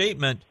made the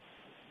statement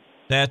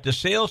that the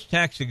sales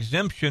tax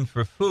exemption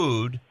for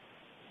food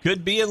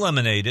could be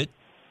eliminated,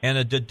 and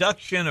a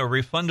deduction or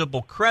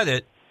refundable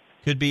credit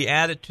could be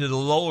added to the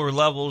lower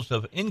levels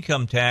of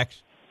income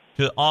tax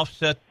to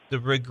offset the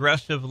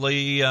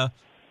regressivity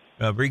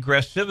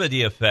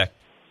effect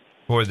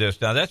for this.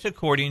 Now, that's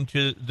according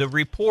to the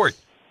report.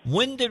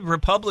 When did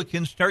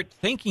Republicans start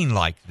thinking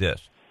like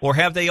this? Or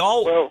have they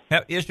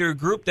is there a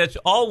group that's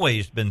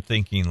always been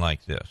thinking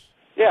like this?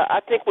 Yeah,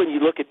 I think when you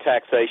look at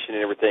taxation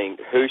and everything,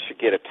 who should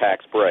get a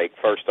tax break?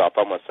 First off,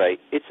 I'm going to say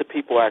it's the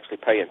people actually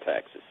paying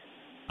taxes.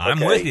 I'm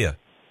with you.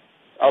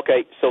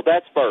 Okay, so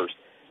that's first.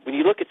 When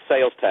you look at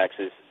sales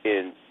taxes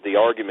in the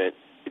argument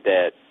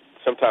that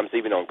sometimes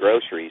even on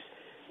groceries,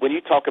 when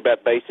you talk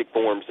about basic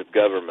forms of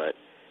government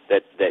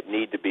that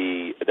need to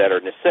be, that are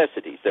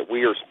necessities that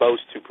we are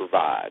supposed to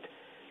provide,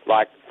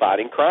 like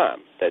fighting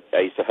crime, that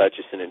Asa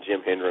Hutchinson and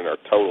Jim Hendren are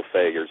total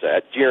failures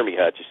at. Jeremy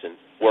Hutchinson,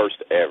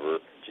 worst ever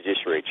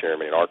Judiciary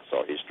Chairman in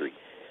Arkansas history,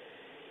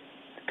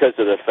 because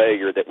of the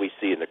failure that we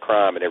see in the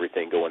crime and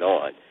everything going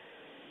on.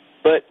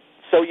 But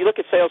so you look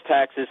at sales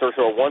taxes, there's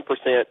a 1%,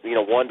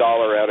 $1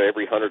 out of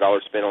every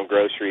 $100 spent on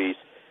groceries,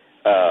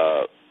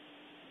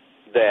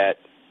 that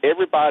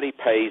everybody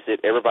pays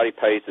it. Everybody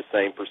pays the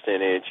same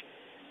percentage.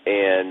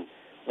 And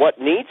what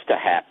needs to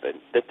happen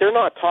that they're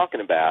not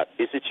talking about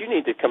is that you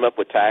need to come up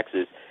with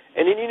taxes,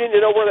 and then you need to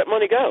know where that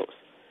money goes.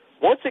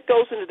 Once it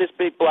goes into this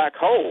big black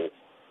hole,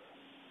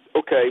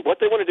 okay, what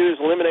they want to do is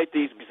eliminate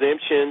these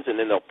exemptions, and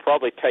then they'll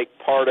probably take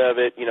part of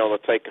it. They'll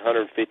take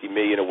 $150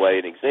 million away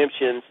in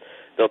exemptions.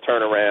 They'll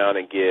turn around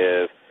and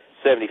give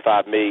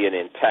 $75 million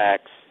in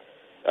tax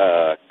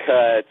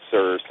cuts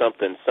or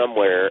something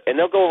somewhere, and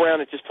they'll go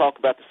around and just talk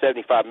about the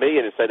 $75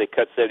 million and say they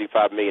cut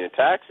 $75 million in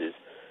taxes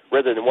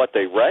rather than what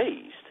they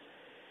raised.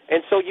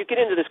 And so you get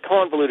into this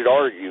convoluted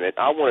argument.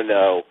 I want to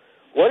know,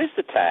 what is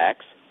the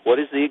tax? What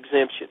is the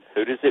exemption?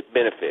 Who does it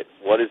benefit?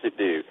 What does it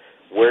do?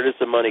 Where does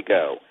the money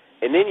go?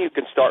 And then you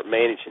can start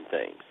managing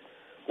things.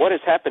 What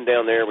has happened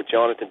down there with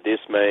Jonathan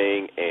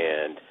Dismaying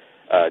and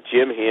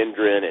Jim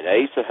Hendren and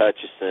Asa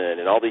Hutchinson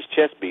and all these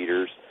chest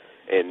beaters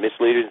and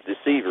misleaders and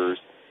deceivers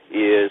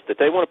is that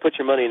they want to put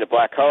your money in a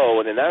black hole,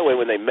 and in that way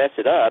when they mess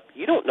it up,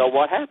 you don't know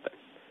what happened.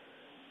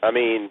 I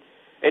mean,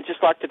 and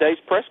just like today's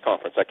press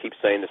conference, I keep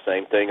saying the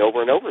same thing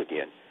over and over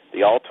again.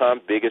 The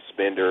all-time biggest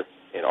spender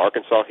in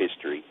Arkansas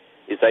history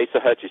is Asa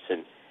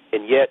Hutchinson,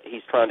 and yet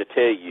he's trying to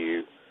tell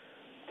you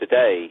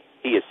today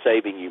he is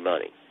saving you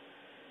money.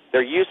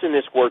 They're using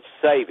this word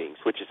savings,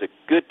 which is a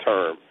good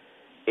term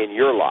in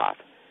your life.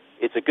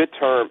 It's a good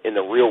term in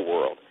the real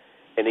world.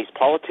 And these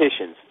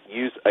politicians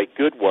use a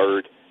good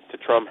word to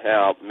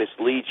somehow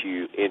mislead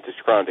you into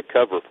trying to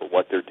cover for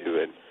what they're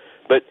doing.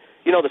 But,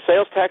 the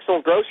sales tax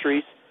on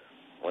groceries,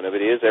 one of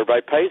it is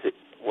everybody pays it.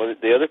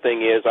 The other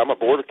thing is, I'm a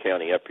border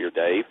county up here,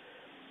 Dave.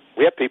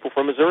 We have people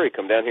from Missouri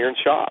come down here and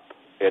shop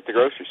at the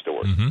grocery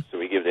stores. Mm-hmm. So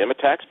we give them a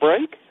tax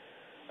break.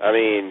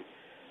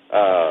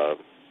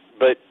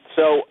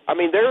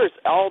 There is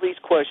all these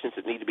questions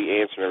that need to be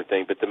answered and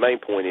everything, but the main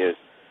point is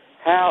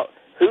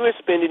who is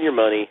spending your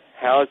money?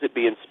 How is it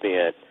being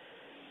spent?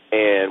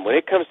 And when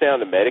it comes down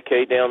to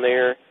Medicaid down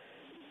there,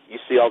 you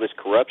see all this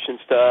corruption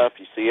stuff.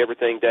 You see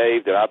everything,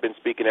 Dave, that I've been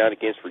speaking out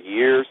against for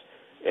years,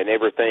 and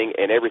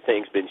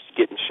everything's been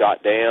getting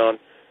shot down.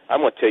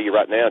 I'm going to tell you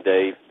right now,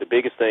 Dave, the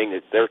biggest thing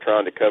that they're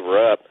trying to cover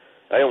up,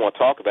 they don't want to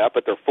talk about,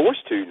 but they're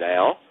forced to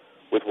now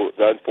with,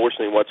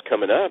 unfortunately, what's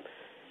coming up,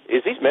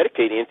 is these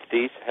Medicaid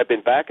entities have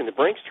been backing the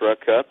Brinks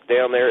truck up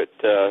down there at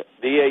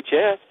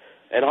DHS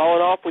and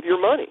hauling off with your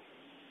money.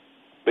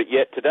 But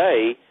yet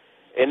today,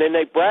 and then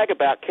they brag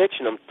about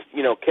catching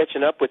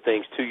up with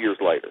things 2 years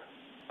later.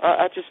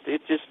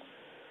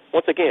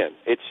 Once again,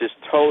 it's just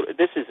total.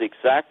 This is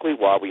exactly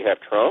why we have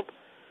Trump,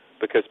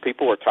 because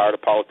people are tired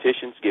of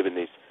politicians giving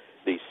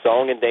these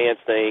song and dance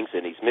things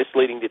and these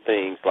misleading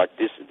things like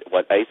this,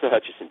 what Asa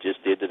Hutchinson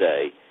just did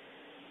today.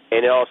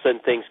 And then all of a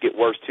sudden things get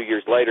worse 2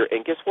 years later.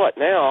 And guess what?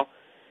 Now,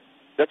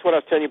 that's what I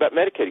was telling you about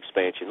Medicaid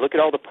expansion. Look at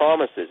all the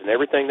promises and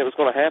everything that was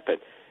going to happen.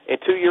 And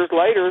 2 years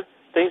later,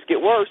 things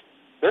get worse.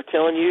 They're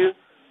telling you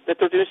that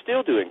they're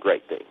still doing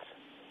great things.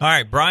 All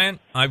right, Brian,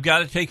 I've got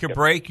to take a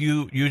break.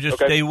 You just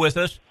stay with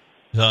us.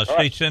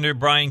 State Senator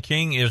Brian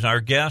King is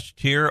our guest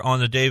here on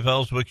the Dave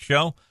Elswick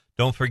Show.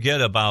 Don't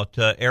forget about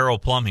Arrow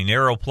Plumbing.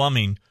 Arrow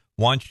Plumbing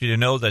wants you to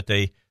know that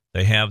they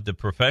have the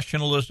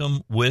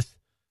professionalism with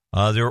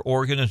their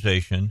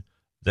organization.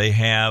 They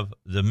have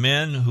the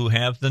men who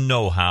have the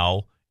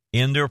know-how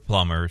in their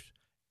plumbers,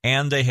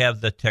 and they have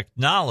the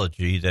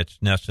technology that's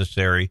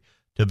necessary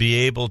to be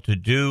able to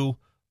do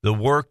the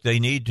work they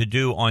need to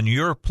do on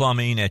your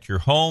plumbing at your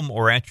home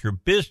or at your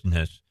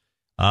business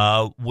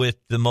with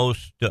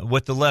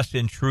the less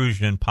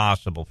intrusion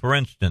possible. For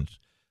instance,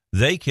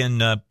 they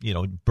can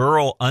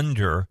burrow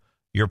under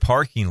your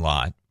parking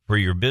lot for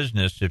your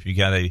business if you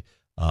got a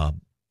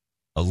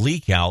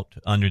leak out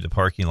under the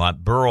parking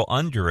lot, burrow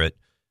under it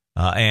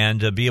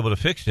and be able to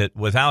fix it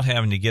without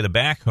having to get a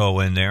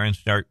backhoe in there and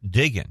start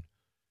digging,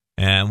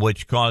 and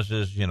which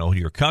causes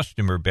your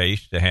customer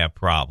base to have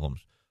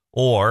problems.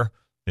 Or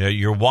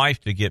your wife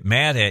to get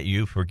mad at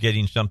you for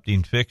getting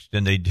something fixed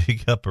and they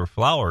dig up her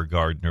flower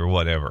garden or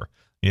whatever.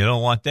 You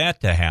don't want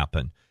that to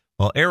happen.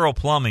 Well, Aero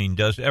Plumbing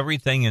does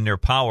everything in their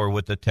power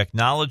with the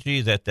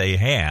technology that they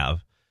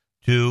have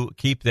to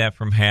keep that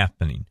from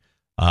happening.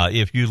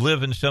 If you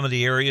live in some of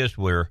the areas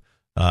where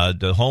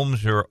the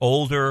homes are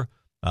older,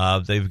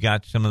 they've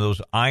got some of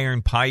those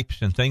iron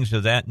pipes and things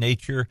of that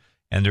nature,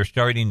 and they're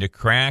starting to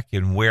crack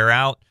and wear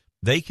out,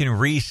 they can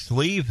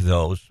re-sleeve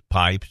those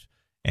pipes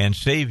and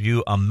save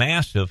you a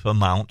massive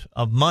amount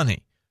of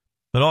money.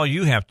 But all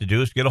you have to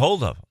do is get a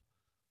hold of them.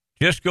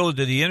 Just go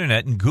to the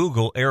internet and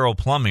Google Aero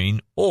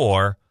Plumbing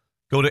or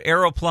go to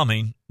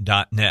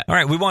aeroplumbing.net. All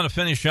right, we want to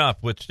finish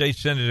up with State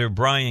Senator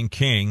Brian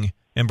King.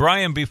 And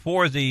Brian,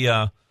 before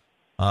the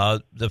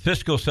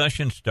fiscal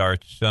session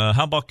starts,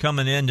 how about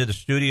coming into the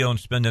studio and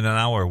spending an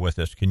hour with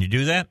us? Can you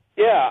do that?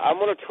 Yeah, I'm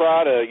going to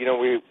try to,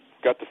 we've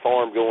got the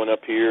farm going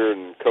up here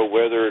and cold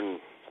weather and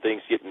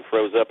things getting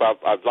froze up.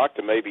 I'd like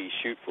to maybe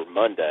shoot for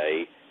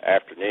Monday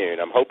afternoon.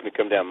 I'm hoping to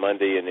come down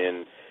Monday and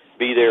then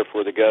be there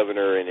for the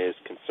governor and his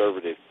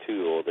conservative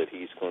tool that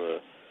he's going to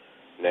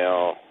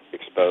now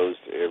expose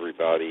to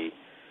everybody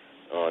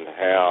on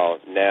how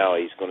now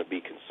he's going to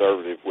be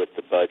conservative with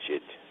the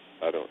budget.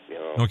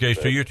 Okay,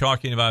 so you're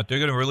talking about they're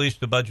going to release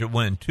the budget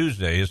when?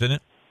 Tuesday, isn't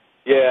it?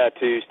 Yeah,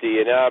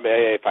 Tuesday. And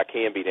if I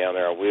can be down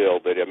there, I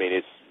will. But,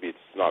 it's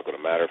not going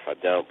to matter if I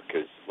don't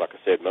because, like I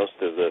said, most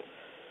of the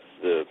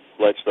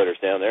legislators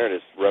down there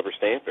just rubber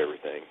stamp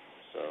everything.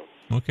 So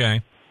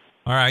okay.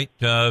 All right.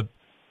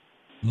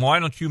 Why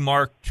don't you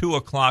mark 2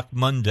 o'clock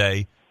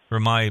Monday for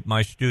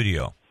my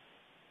studio?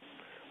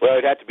 Well,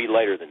 it'd have to be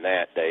later than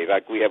that, Dave.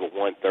 We have a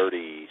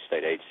 1:30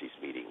 state agencies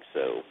meeting,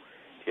 so do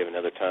you have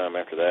another time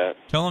after that?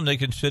 Tell them they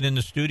can sit in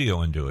the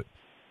studio and do it.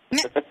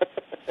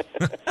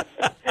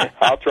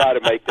 I'll try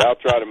to make 2.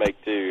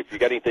 If you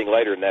got anything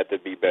later than that,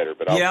 that'd be better.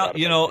 But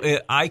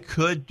I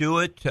could do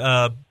it.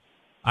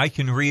 I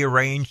can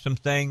rearrange some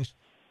things.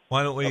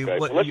 Why don't we? Okay,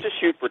 let's just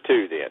shoot for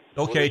 2 then.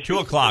 Okay, 2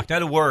 o'clock.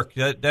 That'll work.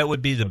 That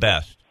would be the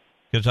best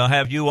because I'll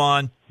have you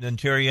on, then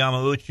Terry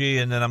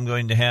Yamauchi, and then I'm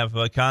going to have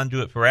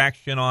Conduit for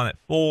Action on at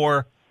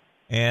 4,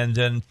 and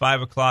then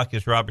 5 o'clock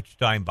is Robert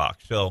Steinbach.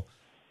 So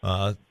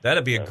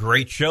that'll be a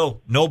great show.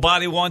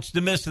 Nobody wants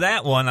to miss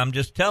that one. I'm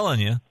just telling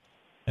you.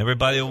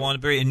 Everybody will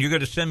want to be, and you're going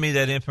to send me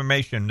that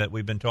information that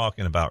we've been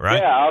talking about,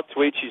 right? Yeah, I'll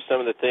tweet you some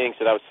of the things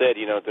that I've said,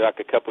 like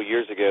a couple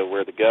years ago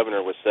where the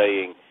governor was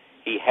saying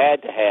he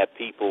had to have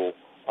people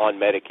on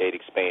Medicaid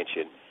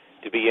expansion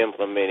to be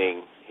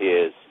implementing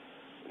his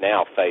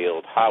now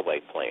failed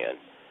highway plan.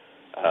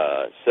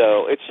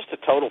 So it's just a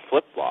total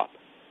flip-flop.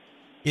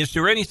 Is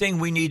there anything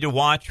we need to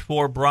watch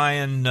for,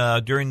 Brian,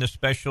 during the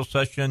special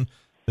session,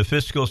 the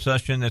fiscal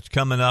session that's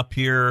coming up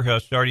here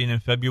starting in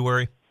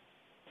February?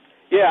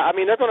 Yeah,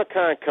 they're going to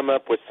kind of come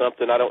up with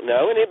something, I don't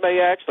know, and it may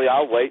actually,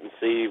 I'll wait and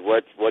see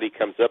what he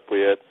comes up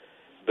with.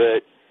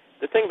 But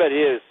the thing about it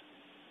is,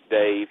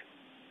 Dave,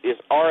 is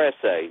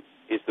RSA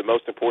is the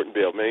most important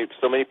bill.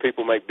 So many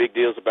people make big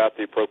deals about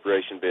the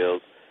appropriation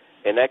bills,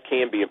 and that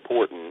can be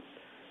important,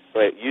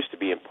 but it used to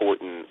be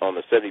important on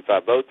the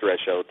 75 vote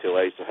threshold until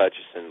Asa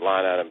Hutchinson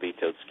line item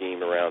vetoed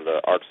scheme around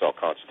the Arkansas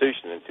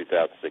Constitution in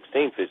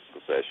 2016 fiscal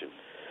session.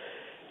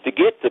 To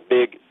get the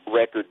big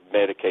record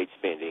Medicaid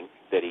spending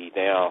that he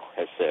now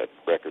has set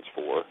records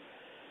for.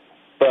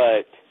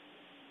 But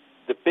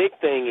the big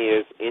thing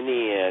is, in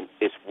the end,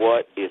 is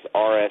what is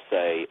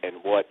RSA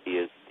and what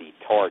is the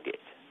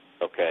target,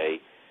 okay?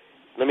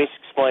 Let me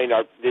explain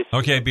this.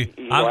 Okay,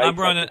 I'm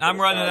running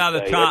out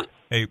of time.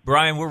 Hey,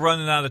 Brian, we're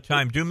running out of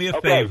time. Do me a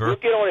favor. We'll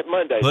get on it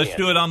Monday. Let's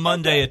do it on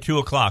Monday at 2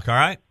 o'clock, all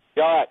right?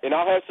 All right, and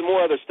I'll have some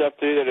more other stuff,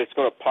 too, that it's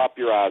going to pop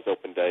your eyes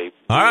open, Dave.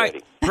 All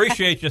right.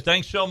 Appreciate you.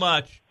 Thanks so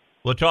much.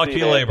 We'll talk to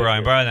you later,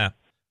 Brian.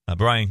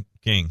 Brian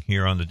King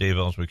here on the Dave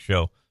Elswick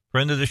Show,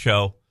 friend of the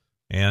show,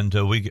 and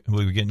we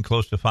were getting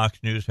close to Fox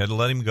News. Had to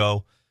let him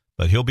go,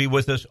 but he'll be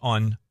with us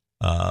on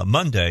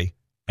Monday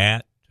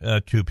at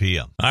 2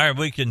 p.m. All right,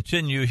 we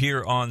continue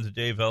here on the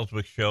Dave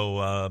Elswick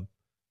Show,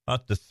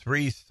 about the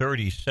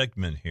 3:30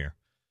 segment here,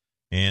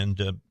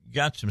 and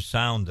got some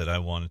sound that I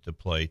wanted to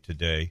play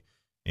today,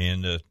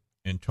 and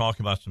talk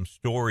about some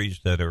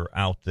stories that are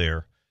out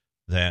there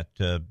that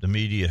the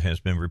media has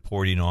been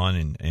reporting on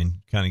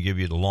and kind of give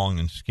you the long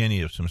and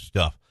skinny of some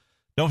stuff.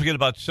 Don't forget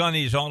about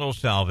Sonny's Auto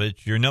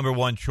Salvage, your number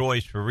one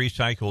choice for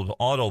recycled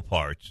auto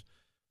parts.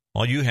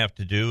 All you have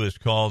to do is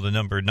call the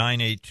number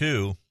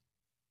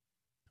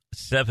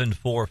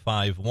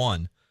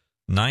 982-7451,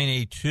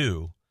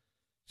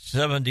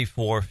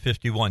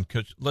 982-7451.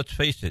 Because let's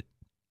face it,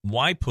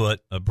 why put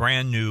a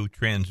brand new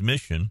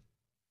transmission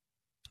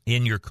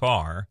in your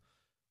car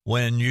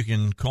when you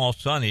can call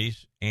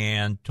Sonny's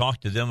and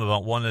talk to them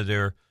about one of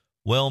their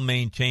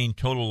well-maintained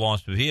total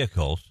loss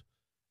vehicles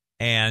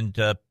and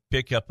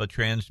pick up a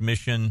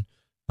transmission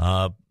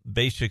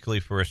basically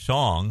for a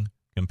song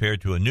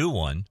compared to a new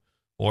one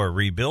or a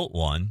rebuilt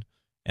one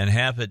and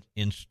have it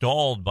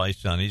installed by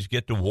Sonny's,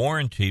 get the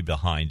warranty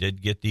behind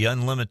it, get the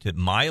unlimited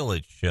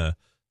mileage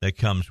that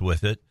comes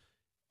with it,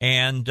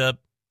 and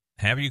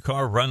have your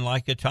car run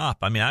like a top.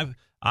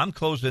 I'm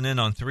closing in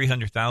on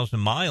 300,000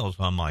 miles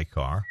on my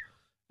car,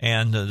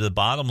 and the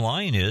bottom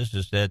line is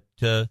that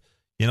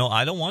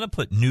I don't want to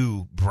put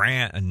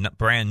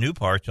brand new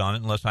parts on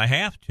it unless I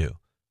have to,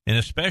 and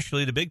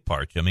especially the big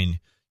parts. I mean,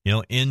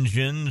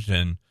 engines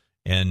and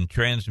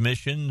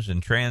transmissions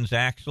and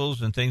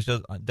transaxles and things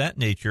of that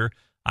nature.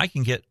 I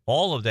can get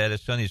all of that at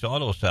Sonny's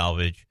Auto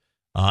Salvage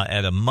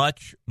at a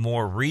much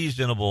more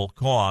reasonable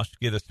cost.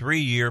 Get a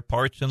 3-year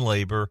parts and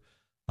labor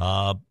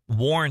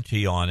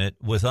warranty on it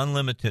with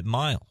unlimited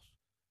miles.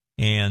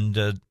 And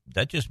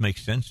that just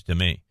makes sense to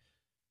me.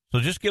 So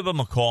just give them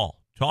a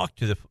call. Talk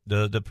to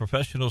the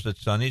professionals at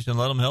Sonny's and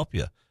let them help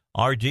you.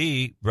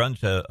 RD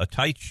runs a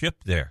tight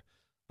ship there.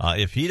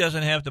 If he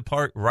doesn't have the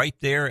part right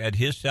there at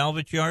his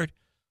salvage yard,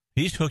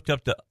 he's hooked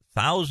up to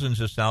thousands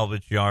of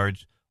salvage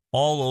yards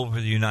all over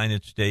the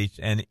United States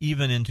and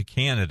even into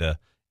Canada,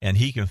 and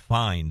he can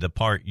find the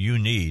part you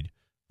need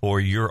for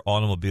your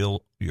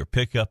automobile, your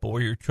pickup, or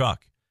your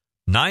truck.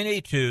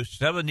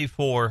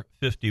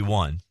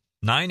 982-7451.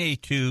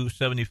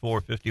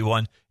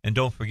 982-7451. And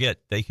don't forget,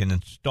 they can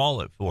install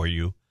it for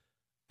you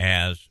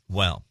as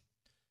well.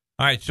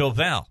 All right, so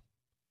Val,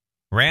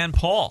 Rand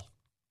Paul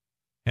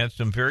had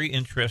some very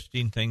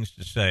interesting things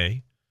to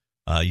say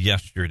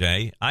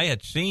yesterday. I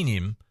had seen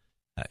him.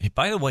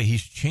 By the way,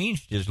 he's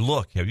changed his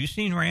look. Have you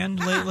seen Rand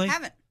lately? I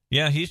haven't.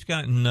 Yeah, he's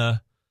gotten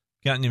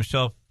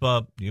himself.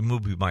 You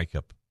move your mic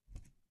up.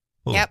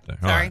 Yep. Sorry.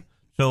 Right.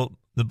 So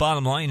the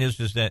bottom line is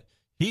that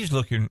he's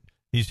looking.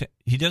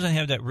 He doesn't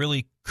have that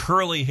really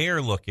curly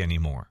hair look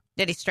anymore.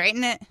 Did he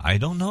straighten it? I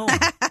don't know.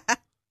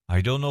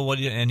 I don't know what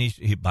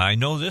but I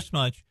know this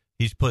much.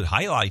 He's put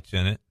highlights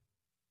in it.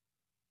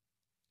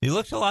 He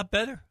looks a lot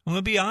better. I'm going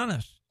to be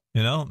honest.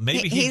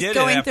 Maybe he's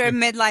going through a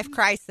midlife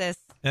crisis.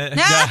 Don't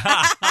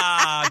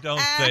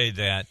say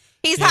that.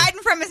 He's hiding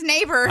from his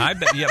neighbor. I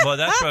bet. Yeah, well,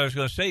 that's what I was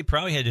going to say. He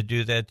probably had to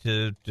do that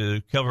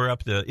to cover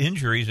up the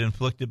injuries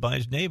inflicted by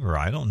his neighbor.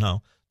 I don't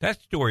know.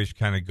 That story's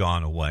kind of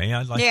gone away.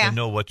 I'd like to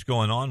know what's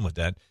going on with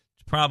that.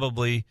 It's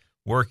probably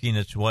working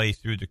its way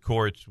through the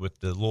courts with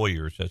the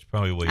lawyers. That's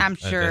probably what I'm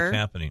sure that's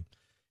happening.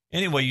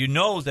 Anyway,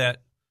 that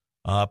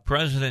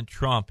President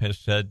Trump has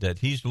said that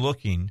he's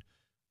looking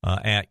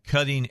at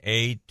cutting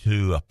aid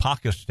to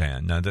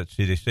Pakistan. Now,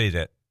 they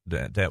say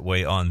that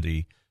way on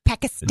the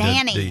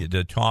Pakistani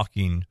the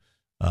talking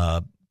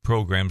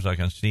programs like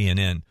on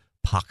CNN.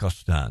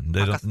 Pakistan.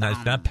 It's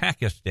not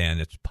Pakistan.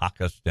 It's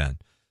Pakistan.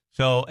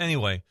 So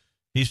anyway,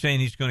 he's saying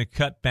he's going to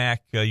cut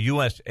back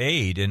U.S.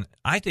 aid, and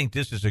I think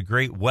this is a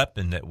great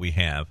weapon that we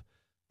have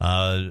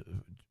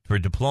for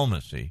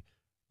diplomacy.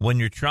 When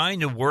you're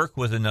trying to work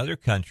with another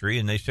country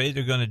and they say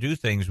they're going to do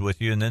things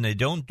with you and then they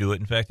don't do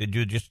it, in fact, they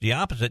do just the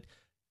opposite,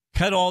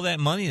 cut all that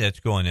money that's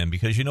going in,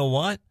 because you know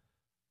what?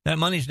 That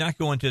money's not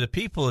going to the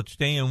people. It's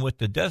staying with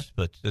the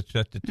despots that's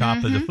at the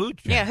top of the food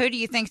chain. Yeah, who do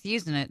you think's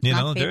using it?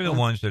 They're the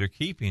ones that are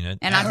keeping it.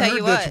 And I'll tell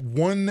you what. That's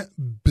 $1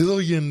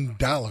 billion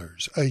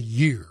a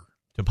year.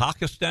 To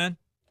Pakistan?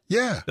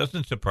 Yeah.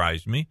 Doesn't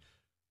surprise me.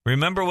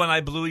 Remember when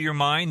I blew your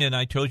mind and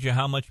I told you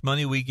how much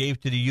money we gave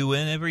to the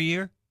UN every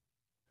year?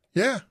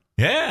 Yeah.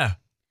 Yeah.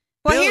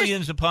 Well,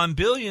 billions upon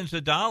billions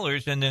of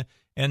dollars, and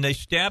they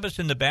stab us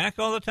in the back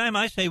all the time.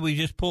 I say we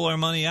just pull our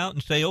money out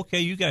and say, okay,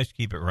 you guys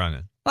keep it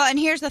running. Well, and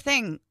here's the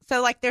thing.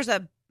 So, there's I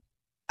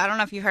don't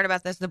know if you heard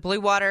about this, the Blue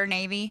Water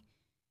Navy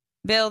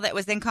bill that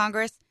was in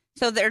Congress.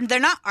 So they're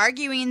not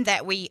arguing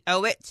that we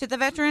owe it to the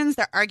veterans.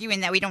 They're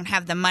arguing that we don't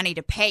have the money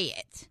to pay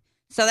it.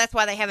 So that's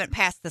why they haven't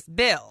passed this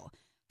bill.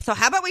 So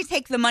how about we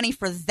take the money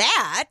for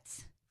that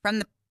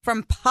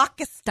from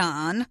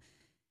Pakistan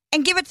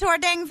and give it to our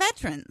dang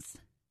veterans?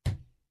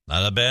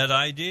 Not a bad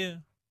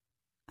idea.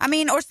 I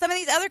mean, or some of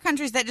these other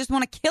countries that just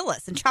want to kill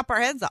us and chop our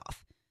heads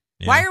off.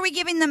 Yeah. Why are we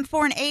giving them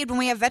foreign aid when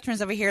we have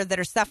veterans over here that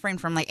are suffering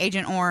from like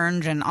Agent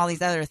Orange and all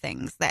these other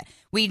things that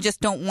we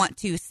just don't want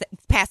to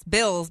pass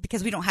bills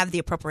because we don't have the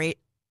appropriate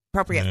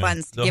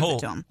funds to give it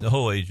to them? The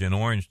whole Agent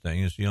Orange thing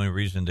is the only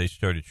reason they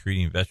started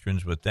treating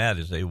veterans with that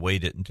is they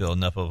waited until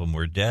enough of them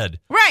were dead.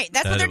 Right.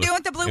 That's what they're doing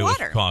with the Blue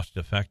Water. It was cost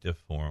effective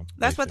for them.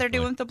 That's what they're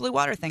doing with the Blue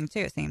Water thing,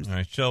 too, it seems. All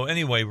right. So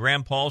anyway,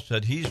 Rand Paul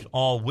said he's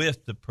all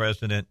with the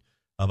president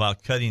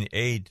about cutting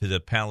aid to the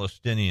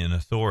Palestinian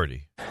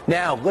Authority.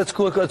 Now, let's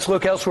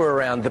look elsewhere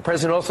around. The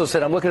president also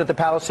said, I'm looking at the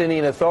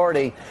Palestinian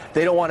Authority.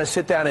 They don't want to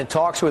sit down in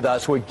talks with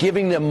us. We're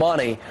giving them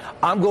money.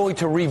 I'm going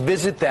to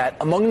revisit that.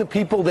 Among the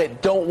people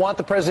that don't want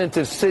the president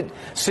to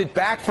sit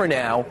back for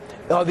now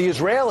are the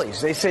Israelis.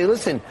 They say,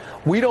 listen,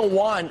 we don't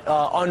want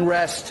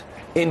unrest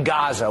in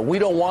Gaza. We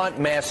don't want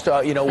mass,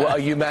 a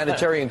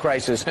humanitarian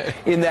crisis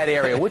in that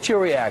area. What's your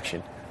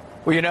reaction?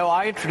 Well,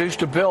 I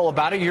introduced a bill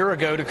about a year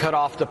ago to cut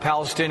off the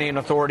Palestinian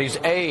Authority's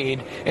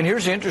aid. And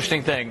here's the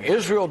interesting thing.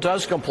 Israel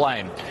does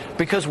complain.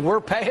 because we're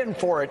paying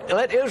for it.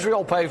 Let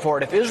Israel pay for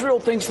it. If Israel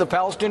thinks the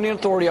Palestinian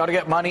Authority ought to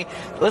get money,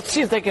 let's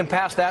see if they can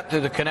pass that through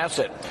the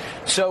Knesset.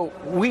 So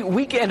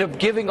we end up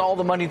giving all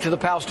the money to the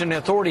Palestinian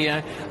Authority,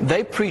 and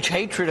they preach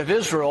hatred of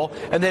Israel,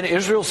 and then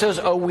Israel says,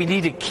 oh, we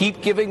need to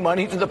keep giving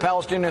money to the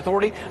Palestinian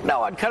Authority?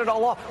 No, I'd cut it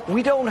all off.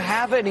 We don't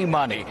have any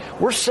money.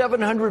 We're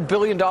 $700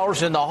 billion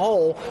in the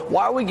hole.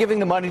 Why are we giving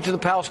the money to the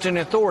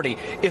Palestinian Authority?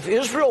 If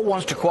Israel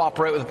wants to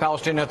cooperate with the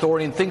Palestinian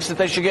Authority and thinks that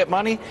they should get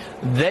money,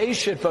 they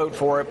should vote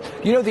for it.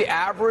 You know, the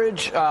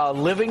average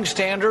living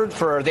standard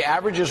for the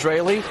average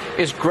Israeli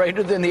is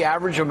greater than the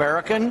average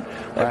American.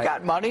 They've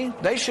got money.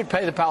 They should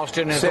pay the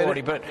Palestinian Authority,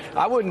 but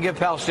I wouldn't give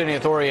Palestinian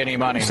Authority any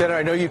money. Senator,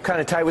 I know you're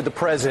kind of tight with the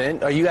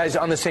president. Are you guys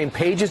on the same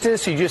page as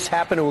this? Or you just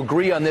happen to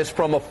agree on this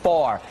from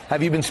afar?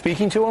 Have you been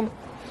speaking to him?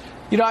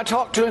 You know, I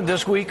talked to him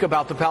this week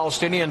about the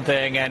Palestinian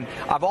thing, and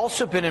I've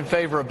also been in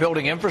favor of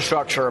building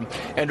infrastructure.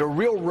 And a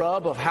real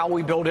rub of how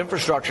we build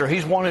infrastructure,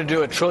 he's wanted to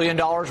do $1 trillion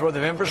worth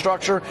of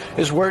infrastructure,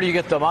 is where do you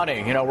get the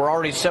money? You know, we're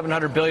already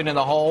 $700 billion in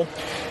the hole.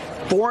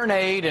 Foreign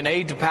aid and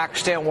aid to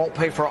Pakistan won't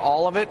pay for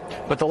all of it,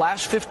 but the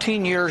last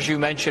 15 years you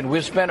mentioned,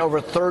 we've spent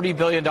over $30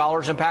 billion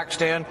in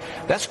Pakistan.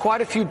 That's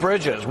quite a few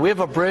bridges. We have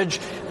a bridge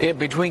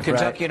between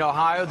Kentucky and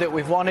Ohio that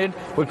we've wanted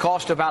would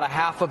cost about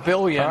 $500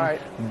 million.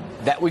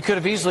 That we could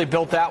have easily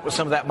built out with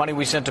some of that money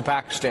we sent to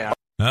Pakistan.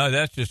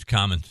 That's just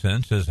common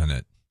sense, isn't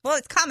it? Well,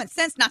 it's common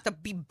sense not to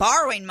be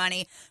borrowing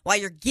money while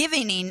you're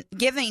giving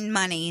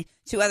money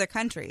to other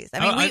countries.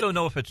 I mean, I don't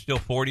know if it's still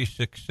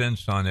 46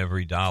 cents on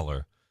every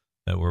dollar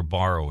that we're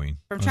borrowing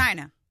from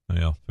China.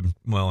 Yeah,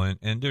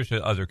 and there's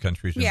other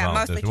countries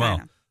involved as well,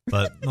 China.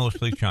 But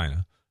mostly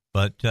China.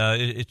 But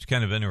it's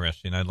kind of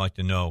interesting. I'd like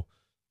to know,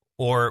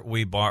 or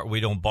we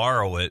don't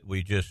borrow it,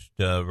 we just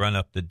run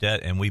up the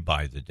debt and we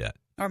buy the debt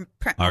or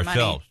print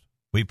ourselves.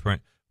 Money.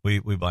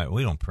 We buy it.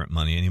 We don't print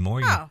money anymore.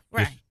 You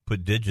just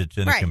put digits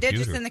in a computer.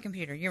 Digits in the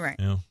computer. You're right.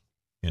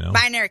 You know,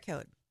 binary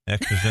code.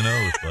 X's and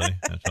O's, buddy.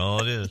 That's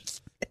all it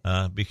is.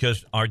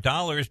 Because our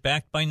dollar is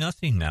backed by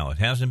nothing now. It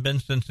hasn't been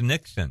since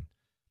Nixon.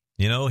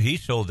 You know, he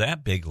sold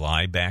that big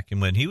lie back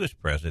when he was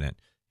president.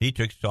 He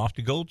took us off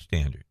the gold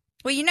standard.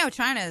 Well, you know,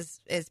 China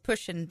is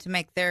pushing to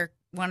make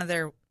one of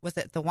their, was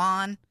it the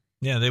yuan?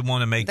 Yeah, they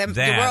want to make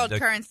the world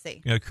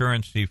currency.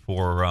 Currency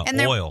for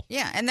oil.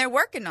 Yeah, and they're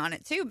working on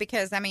it, too,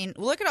 because, I mean,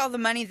 look at all the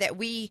money that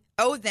we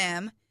owe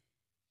them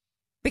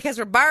because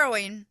we're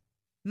borrowing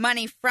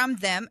money from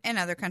them and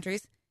other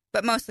countries,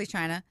 but mostly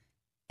China.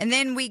 And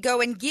then we go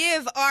and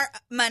give our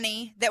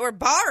money that we're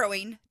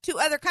borrowing to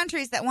other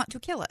countries that want to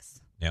kill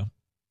us. Yeah.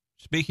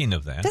 Speaking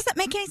of that. Doesn't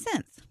make any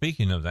sense.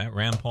 Speaking of that,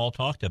 Rand Paul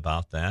talked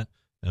about that,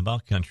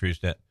 about countries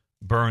that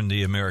burn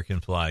the American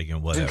flag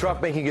and whatever.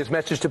 Trump making his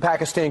message to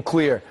Pakistan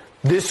clear.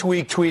 This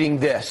week tweeting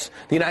this.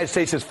 The United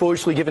States has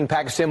foolishly given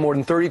Pakistan more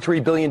than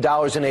 $33 billion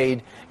in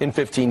aid in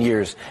 15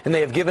 years. And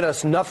they have given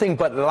us nothing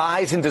but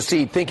lies and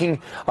deceit,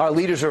 thinking our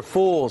leaders are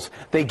fools.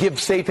 They give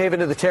safe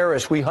haven to the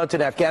terrorists we hunt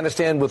in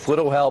Afghanistan with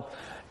little help.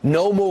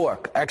 No more, !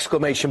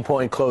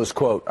 Close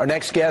quote. Our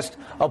next guest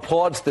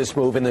applauds this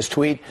move in this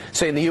tweet,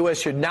 saying the U.S.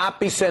 should not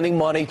be sending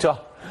money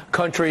to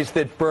countries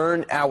that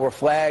burn our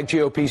flag.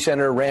 GOP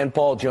Senator Rand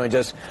Paul joins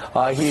us.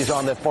 He's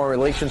on the Foreign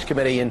Relations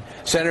Committee. And,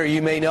 Senator,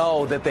 you may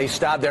know that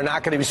they're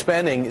not going to be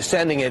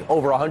sending it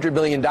over $100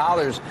 million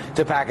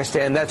to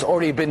Pakistan. That's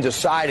already been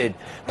decided.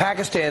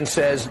 Pakistan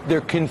says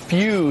they're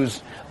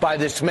confused by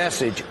this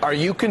message. Are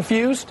you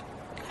confused?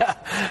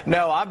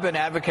 No, I've been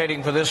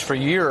advocating for this for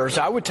years.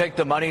 I would take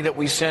the money that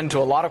we send to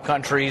a lot of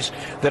countries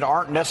that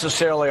aren't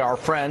necessarily our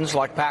friends,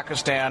 like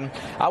Pakistan.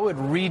 I would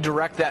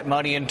redirect that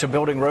money into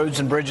building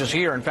roads and bridges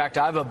here. In fact,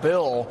 I have a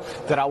bill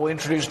that I will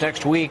introduce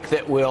next week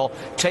that will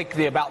take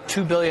the about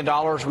 $2 billion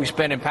we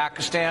spend in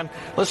Pakistan.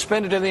 Let's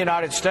spend it in the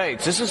United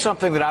States. This is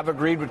something that I've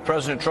agreed with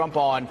President Trump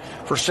on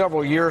for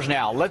several years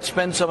now. Let's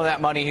spend some of that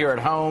money here at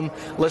home.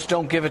 Let's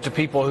don't give it to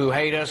people who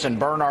hate us and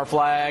burn our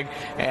flag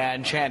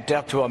and chant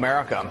death to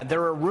America.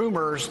 There are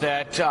rumors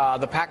that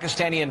the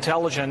Pakistani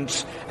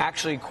intelligence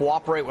actually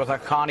cooperate with a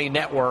Haqqani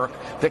network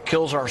that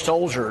kills our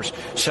soldiers.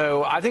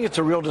 So I think it's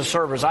a real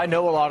disservice. I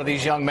know a lot of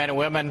these young men and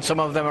women.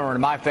 Some of them are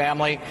in my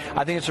family.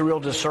 I think it's a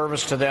real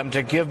disservice to them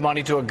to give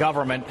money to a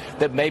government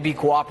that may be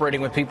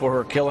cooperating with people who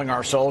are killing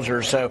our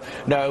soldiers. So,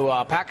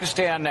 no,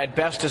 Pakistan at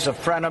best is a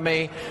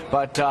frenemy,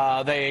 but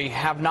they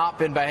have not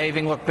been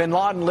behaving. Look, bin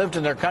Laden lived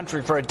in their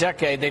country for a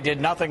decade. They did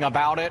nothing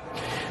about it.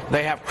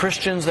 They have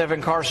Christians they've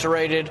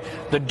incarcerated.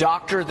 The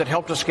doctor that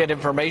helped us get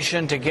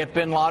information to get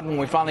bin Laden when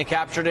we finally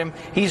captured him,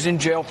 he's in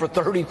jail for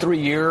 33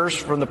 years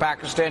from the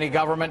Pakistani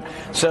government.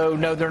 So,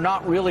 no, they're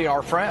not really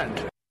our friend.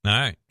 All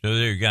right. So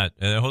there you got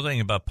the whole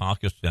thing about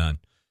Pakistan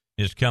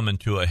is coming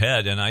to a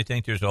head. And I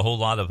think there's a whole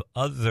lot of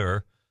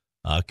other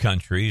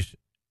countries.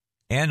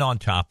 And on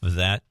top of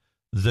that,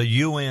 the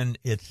UN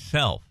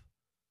itself.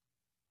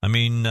 I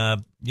mean,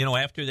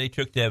 after they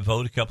took that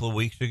vote a couple of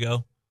weeks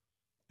ago,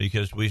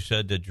 because we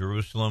said that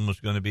Jerusalem was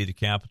going to be the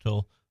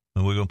capital,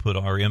 and we're going to put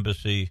our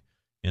embassy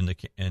in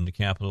the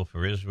capital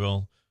for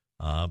Israel,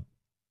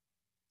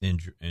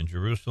 in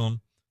Jerusalem,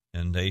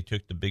 and they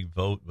took the big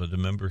vote with the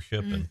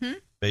membership,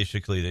 and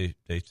basically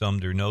they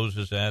thumbed their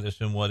noses at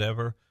us and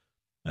whatever.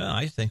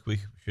 I think we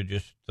should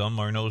just thumb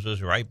our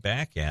noses right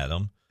back at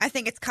them. I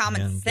think it's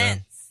common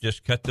sense.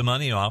 Just cut the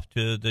money off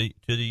to the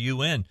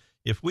UN.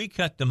 If we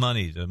cut the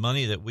money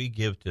that we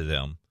give to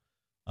them,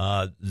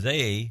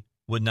 they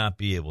would not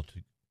be able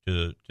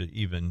to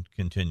even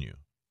continue.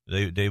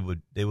 They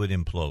would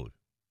implode.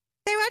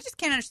 I just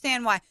can't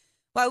understand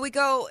why we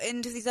go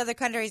into these other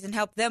countries and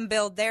help them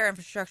build their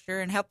infrastructure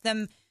and help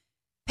them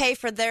pay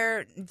for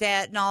their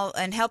debt and all,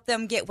 and help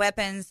them get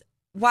weapons,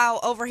 while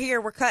over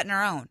here we're cutting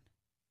our own.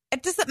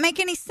 It doesn't make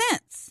any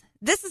sense.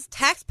 This is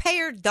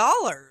taxpayer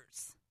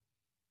dollars.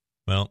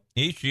 Well,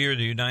 each year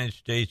the United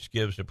States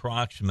gives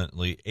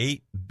approximately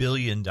 $8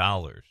 billion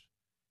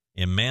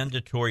in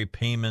mandatory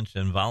payments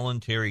and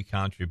voluntary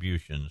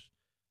contributions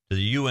to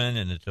the UN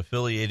and its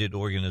affiliated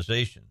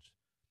organizations.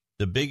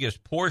 The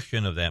biggest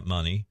portion of that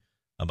money,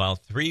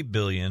 about $3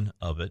 billion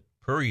of it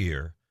per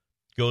year,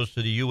 goes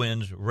to the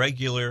UN's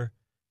regular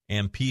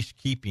and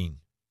peacekeeping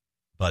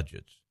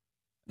budgets.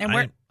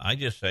 And I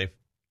just say,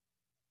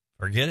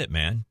 forget it,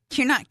 man.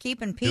 You're not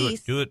keeping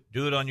peace. Do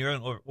it on your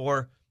own,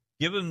 or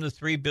give them the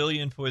 $3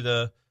 billion for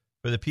the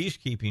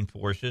peacekeeping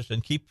forces,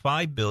 and keep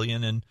 $5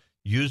 billion and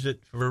use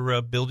it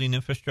for building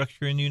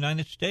infrastructure in the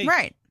United States.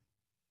 Right.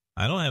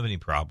 I don't have any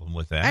problem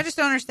with that. I just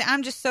don't understand.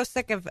 I'm just so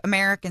sick of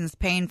Americans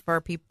paying for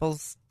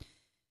people's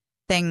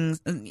things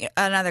in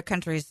other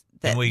countries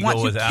that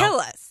want to kill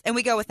us, and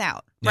we go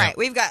without. Yeah. Right?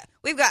 We've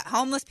got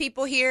homeless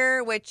people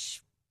here,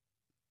 which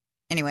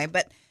anyway,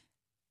 but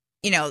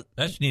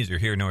that's neither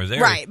here nor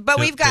there. Right? But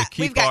we've got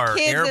our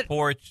kids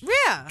airports,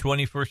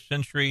 21st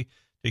century,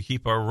 to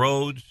keep our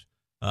roads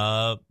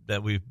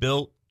that we've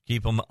built,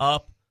 keep them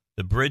up.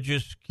 The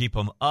bridges, keep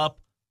them up.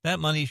 That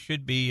money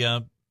should be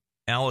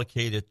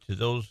allocated to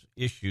those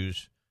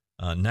issues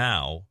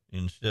now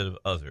instead of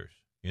others.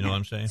 You know what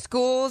I'm saying?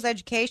 Schools,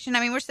 education. I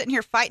mean, we're sitting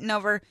here fighting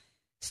over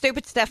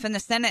stupid stuff in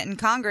the Senate and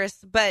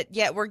Congress, but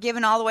yet we're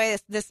giving all the way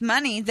this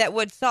money that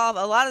would solve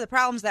a lot of the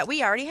problems that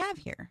we already have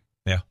here.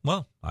 Yeah.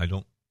 Well, I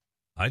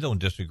don't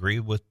disagree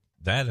with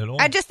that at all.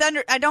 I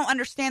don't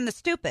understand the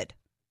stupid.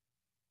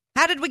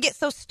 How did we get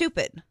so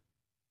stupid?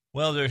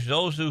 Well, there's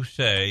those who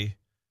say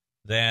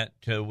that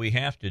we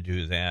have to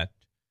do that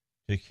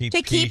to keep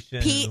peace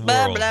in the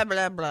world, blah,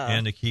 blah, blah.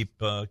 And to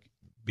keep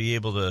be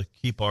able to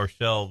keep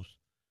ourselves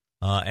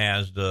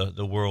as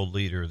the world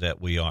leader that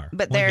we are.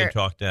 But we can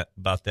talk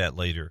about that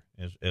later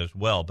as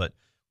well. But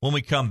when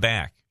we come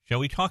back, shall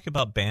we talk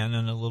about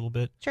Bannon a little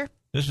bit? Sure.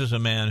 This is a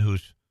man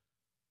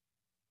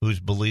who's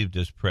believed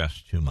his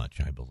press too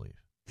much, I believe.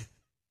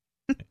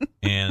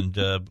 And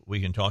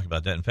we can talk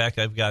about that. In fact,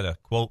 I've got a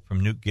quote from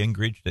Newt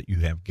Gingrich that you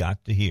have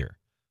got to hear,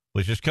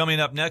 which is coming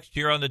up next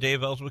here on the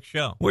Dave Elswick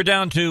Show. We're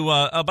down to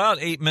about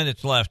 8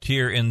 minutes left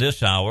here in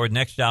this hour.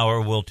 Next hour,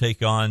 we'll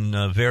take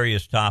on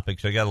various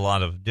topics. I got a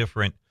lot of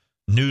different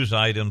news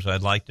items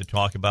I'd like to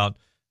talk about.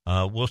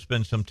 We'll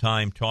spend some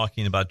time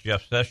talking about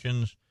Jeff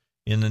Sessions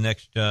in the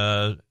next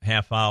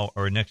half hour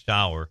or next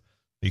hour,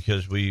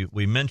 because we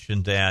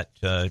mentioned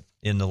that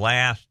in the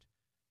last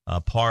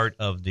part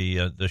of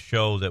the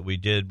show that we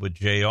did with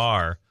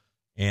JR,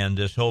 and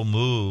this whole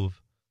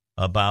move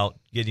about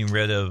getting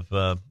rid of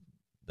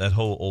that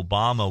whole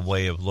Obama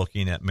way of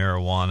looking at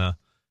marijuana,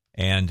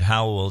 and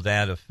how will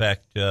that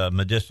affect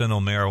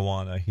medicinal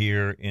marijuana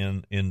here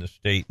in the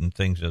state and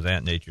things of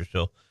that nature.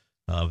 So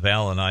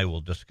Val and I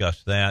will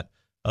discuss that.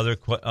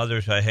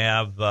 Others I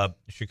have,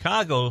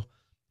 Chicago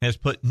has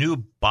put new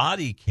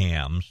body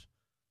cams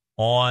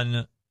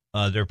on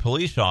their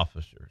police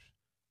officers.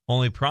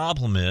 Only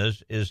problem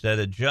is that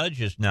a judge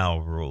has now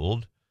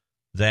ruled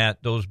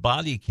that those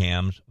body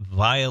cams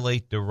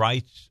violate the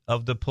rights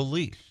of the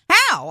police.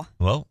 How?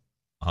 Well,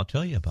 I'll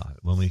tell you about it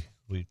when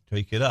we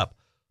take it up.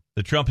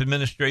 The Trump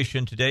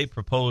administration today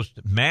proposed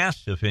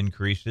massive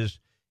increases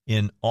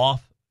in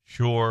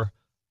offshore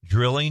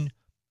drilling,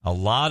 a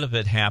lot of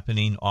it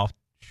happening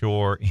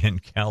offshore in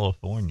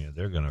California.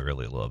 They're going to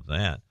really love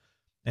that.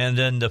 And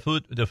then the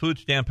food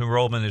stamp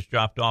enrollment has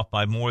dropped off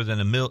by more than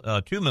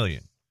 2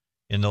 million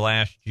in the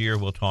last year.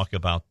 We'll talk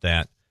about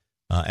that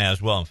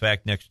as well. In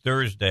fact, next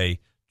Thursday,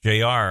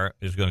 JR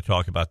is going to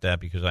talk about that,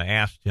 because I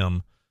asked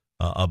him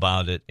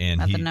about it,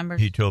 and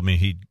he told me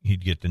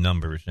he'd get the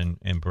numbers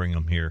and bring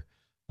them here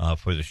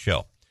for the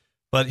show.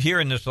 But here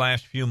in this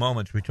last few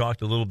moments, we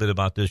talked a little bit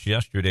about this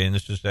yesterday, and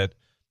this is that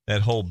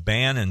whole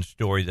Bannon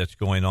story that's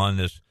going on,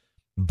 this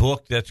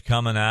book that's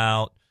coming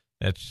out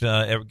that's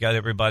got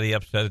everybody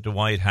upset at the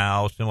White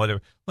House and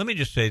whatever. Let me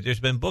just say, there's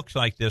been books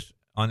like this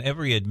on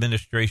every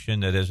administration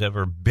that has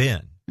ever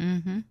been.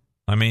 Mm-hmm.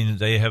 I mean,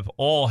 they have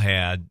all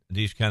had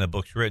these kind of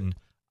books written.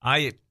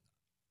 I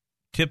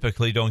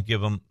typically don't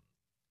give them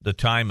the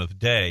time of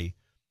day,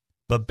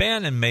 but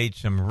Bannon made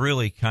some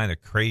really kind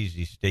of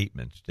crazy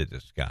statements to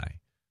this guy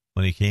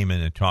when he came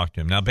in and talked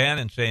to him. Now,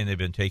 Bannon's saying they've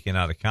been taken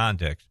out of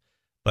context,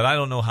 but I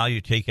don't know how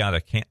you take out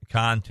of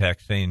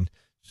context saying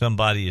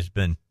somebody has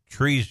been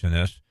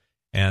treasonous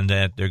and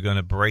that they're going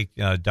to break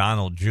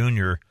Donald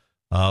Jr.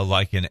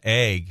 Like an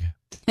egg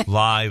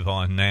live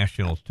on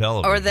national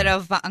television. Or that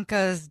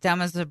Ivanka's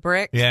dumb as a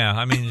brick. Yeah,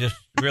 I mean, just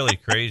really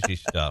crazy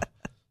stuff.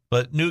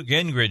 But Newt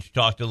Gingrich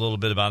talked a little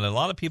bit about it. A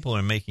lot of people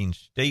are making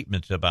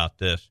statements about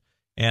this.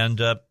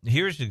 And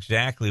here's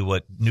exactly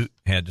what Newt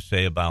had to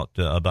say about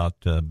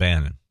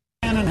Bannon.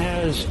 Bannon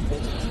has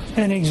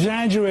an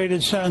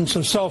exaggerated sense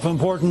of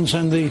self-importance,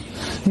 and the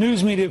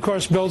news media, of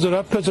course, builds it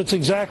up because it's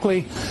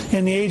exactly,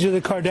 in the age of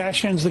the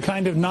Kardashians, the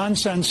kind of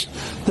nonsense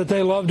that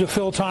they love to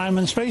fill time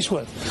and space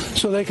with.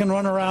 So they can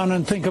run around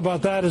and think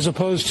about that as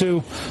opposed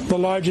to the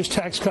largest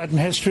tax cut in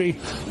history,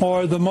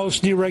 or the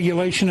most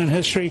deregulation in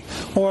history,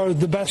 or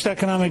the best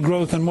economic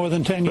growth in more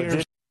than 10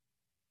 years.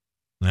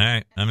 All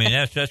right. I mean,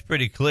 that's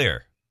pretty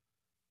clear.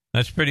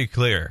 That's pretty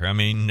clear. I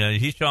mean,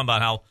 he's talking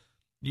about how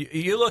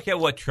you look at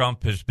what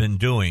Trump has been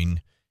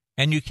doing,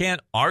 and you can't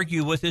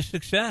argue with his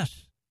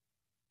success.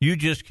 You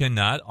just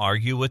cannot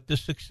argue with the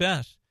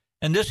success.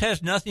 And this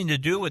has nothing to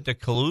do with the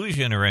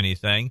collusion or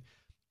anything.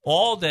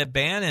 All that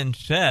Bannon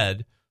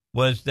said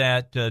was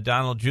that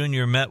Donald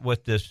Jr. met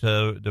with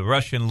the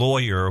Russian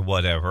lawyer or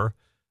whatever,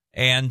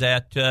 and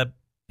that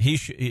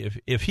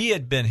if he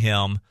had been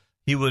him,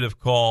 he would have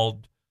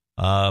called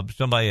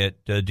somebody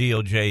at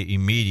DOJ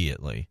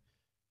immediately.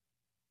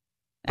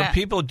 But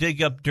people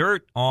dig up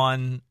dirt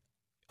on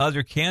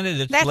other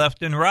candidates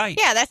left and right.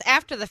 Yeah, that's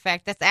after the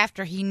fact. That's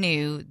after he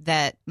knew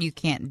that you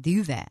can't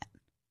do that.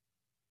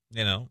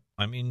 You know,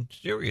 I mean,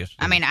 seriously.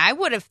 I mean, I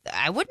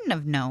wouldn't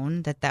have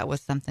known that was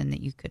something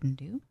that you couldn't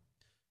do.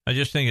 I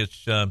just think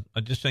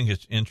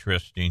it's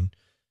interesting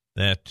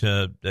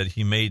that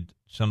he made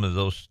some of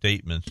those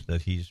statements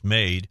that he's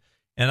made,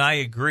 and I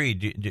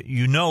agree.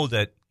 You know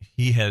that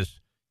he has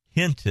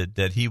hinted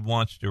that he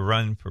wants to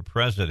run for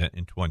president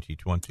in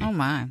 2020. Oh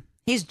my,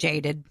 he's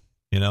jaded.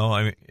 You know,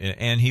 I mean,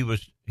 and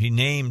he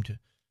named,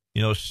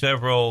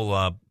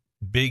 several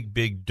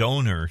big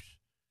donors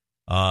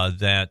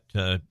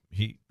that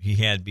he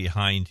had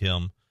behind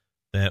him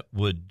that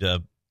would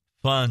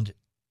fund,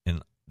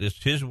 and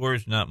this his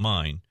words, not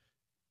mine.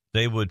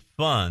 They would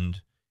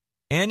fund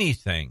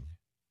anything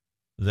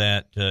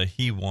that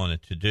he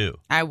wanted to do.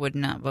 I would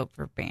not vote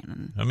for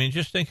Bannon. I mean,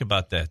 just think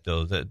about that,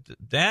 though.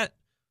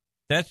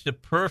 That's the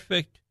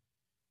perfect,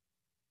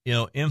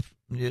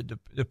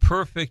 the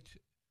perfect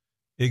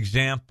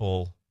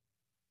example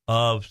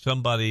of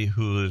somebody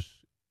who is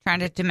trying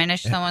to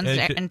diminish someone's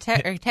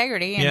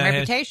integrity and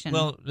reputation.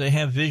 They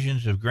have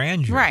visions of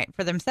grandeur, right,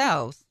 for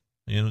themselves.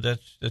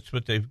 That's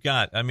what they've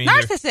got. I mean,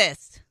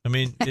 narcissist. I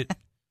mean,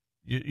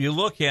 you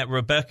look at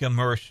Rebecca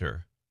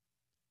Mercer.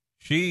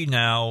 She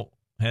now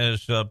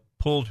has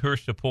pulled her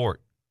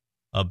support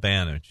of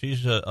Bannon.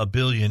 She's a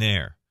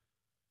billionaire.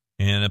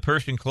 And a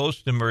person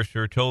close to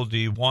Mercer told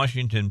the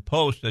Washington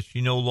Post that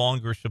she no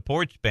longer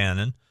supports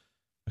Bannon.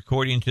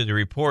 According to the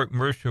report,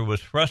 Mercer was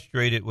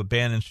frustrated with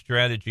Bannon's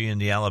strategy in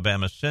the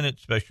Alabama Senate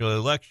special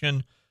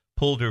election,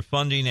 pulled her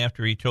funding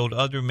after he told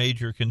other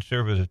major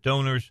conservative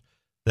donors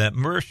that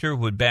Mercer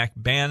would back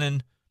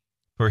Bannon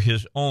for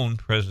his own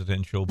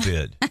presidential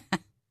bid.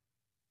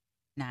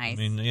 Nice.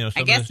 I mean,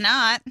 I guess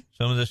not.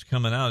 Some of this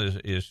coming out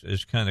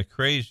is kind of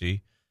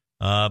crazy.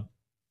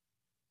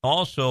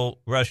 Also,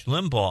 Rush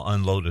Limbaugh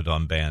unloaded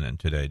on Bannon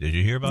today. Did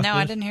you hear about this? No,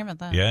 I didn't hear about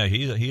that. Yeah,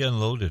 he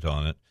unloaded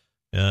on it.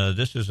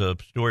 This is a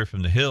story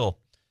from The Hill.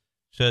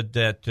 Said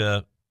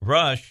that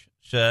Rush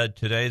said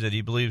today that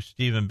he believes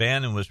Stephen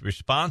Bannon was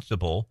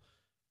responsible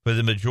for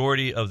the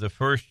majority of the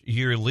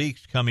first-year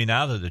leaks coming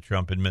out of the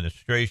Trump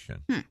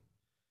administration.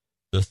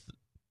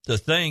 The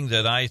thing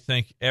that I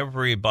think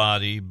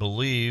everybody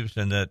believes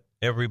and that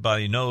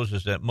everybody knows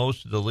is that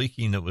most of the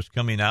leaking that was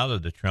coming out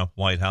of the Trump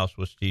White House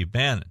was Steve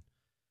Bannon.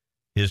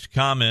 His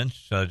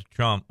comments,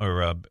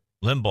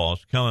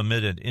 Limbaugh's, come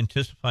amid an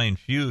intensifying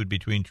feud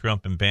between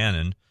Trump and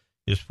Bannon,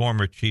 his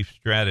former chief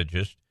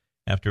strategist,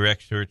 after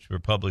excerpts were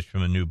published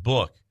from a new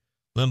book.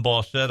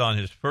 Limbaugh said on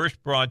his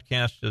first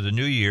broadcast of the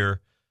new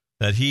year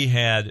that he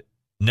had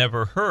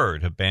never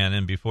heard of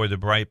Bannon before the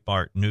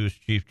Breitbart news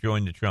chief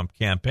joined the Trump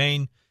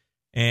campaign,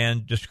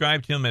 and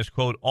described him as,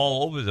 quote,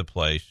 all over the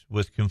place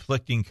with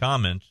conflicting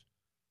comments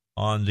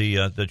on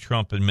the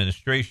Trump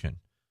administration.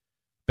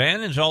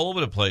 Bannon's all over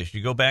the place.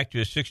 You go back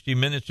to a 60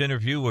 Minutes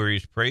interview where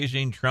he's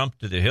praising Trump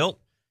to the hilt,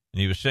 and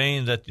he was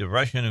saying that the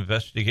Russian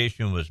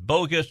investigation was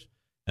bogus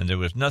and there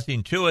was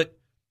nothing to it.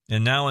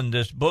 And now in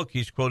this book,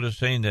 he's quoted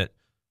saying that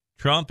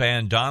Trump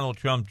and Donald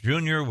Trump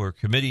Jr. were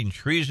committing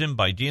treason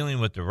by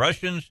dealing with the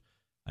Russians.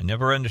 I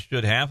never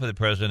understood half of the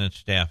president's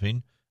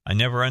staffing. I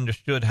never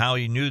understood how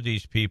he knew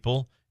these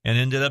people and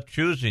ended up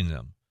choosing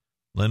them.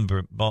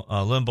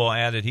 Limbaugh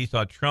added he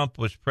thought Trump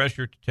was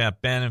pressured to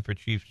tap Bannon for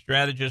chief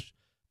strategist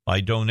by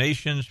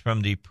donations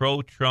from the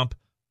pro-Trump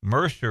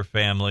Mercer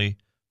family,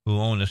 who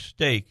own a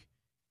stake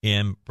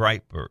in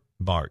Breitbart.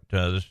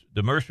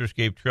 The Mercers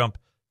gave Trump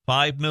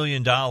 $5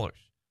 million. The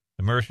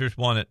Mercers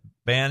wanted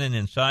Bannon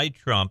inside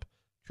Trump.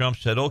 Trump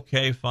said,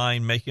 okay,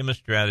 fine, make him a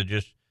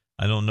strategist.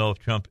 I don't know if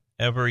Trump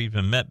ever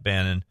even met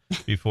Bannon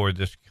before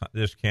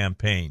this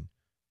campaign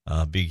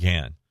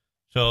began.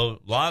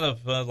 So a lot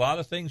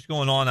of things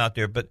going on out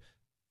there. But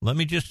let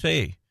me just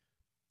say,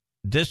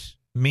 this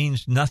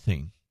means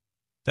nothing.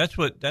 That's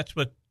what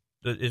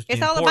is.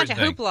 It's all a bunch of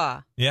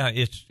hoopla. Yeah,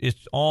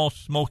 it's all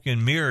smoke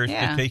and mirrors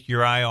to take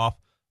your eye off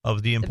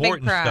of the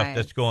important stuff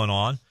that's going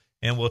on.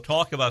 And we'll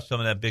talk about some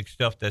of that big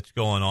stuff that's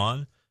going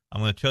on.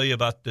 I'm going to tell you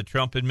about the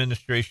Trump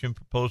administration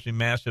proposing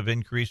massive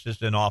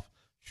increases in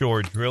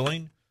offshore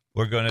drilling.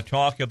 We're going to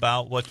talk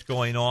about what's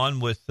going on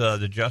with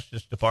the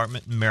Justice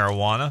Department and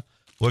marijuana.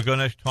 We're going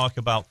to talk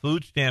about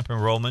food stamp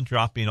enrollment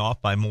dropping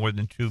off by more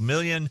than 2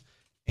 million.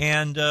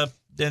 And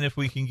then if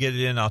we can get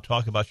it in, I'll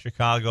talk about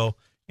Chicago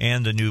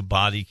and the new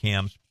body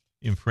cams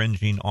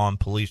infringing on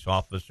police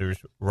officers'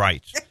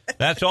 rights.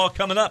 That's all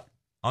coming up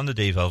on the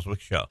Dave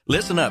Elswick Show.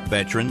 Listen up,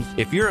 veterans.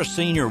 If you're a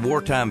senior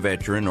wartime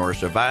veteran or a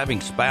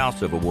surviving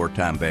spouse of a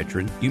wartime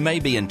veteran, you may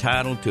be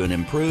entitled to an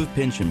improved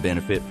pension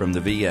benefit from the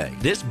VA.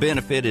 This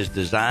benefit is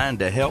designed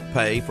to help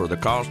pay for the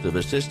cost of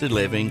assisted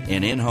living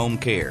and in-home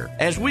care.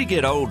 As we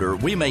get older,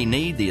 we may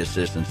need the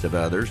assistance of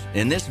others,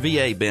 and this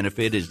VA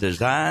benefit is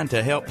designed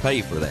to help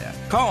pay for that.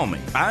 Call me.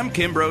 I'm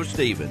Kimbrough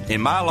Stevens.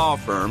 In my law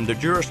firm, the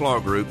Jurist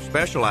Law Group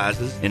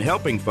specializes in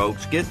helping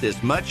folks get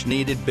this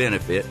much-needed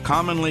benefit,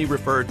 commonly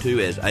referred to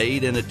as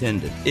aid and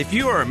attendant. If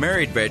you are a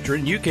married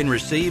veteran, you can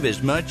receive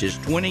as much as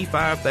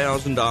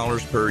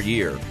 $25,000 per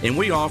year, and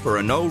we offer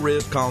a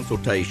no-risk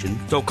consultation.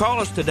 So call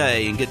us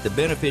today and get the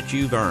benefits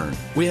you've earned.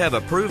 We have a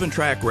proven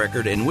track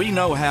record, and we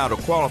know how to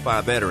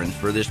qualify veterans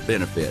for this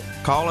benefit.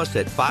 Call us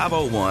at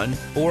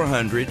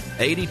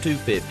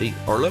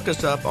 501-400-8250 or look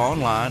us up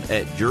online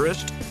at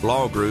Jurist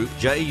Law Group,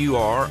 Jurist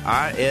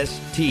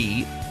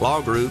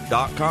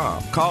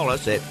lawgroup.com. Call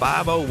us at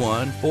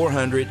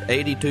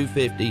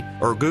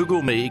 501-400-8250 or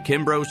Google me,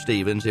 Kimbrough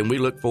Stevens, and we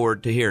look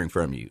forward to hearing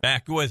from you.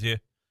 Back with you.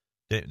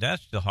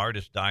 That's the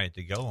hardest diet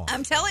to go on.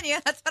 I'm telling you,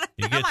 that's what I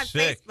put on my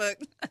sick.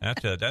 Facebook.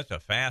 That's a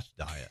fast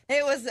diet.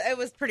 It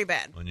was pretty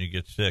bad. When you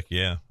get sick,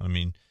 yeah. I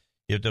mean,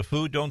 if the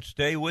food don't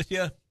stay with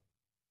you,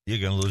 you're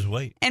going to lose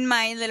weight. And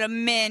my little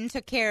men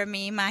took care of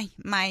me, my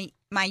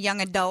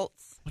young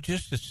adults. Well,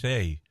 just to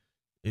say,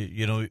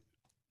 you know,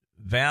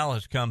 Val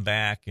has come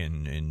back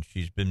and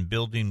she's been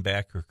building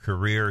back her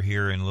career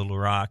here in Little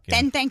Rock.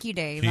 And thank you,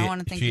 Dave. I want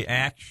to thank you. She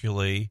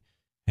actually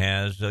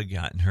has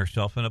gotten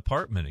herself an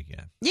apartment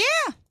again. Yeah.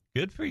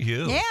 Good for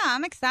you. Yeah,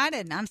 I'm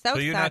excited. I'm so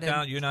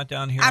excited. You're not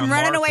down here. I'm on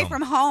running Markham. away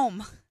from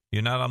home.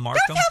 You're not on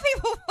Markham? Don't tell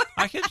people.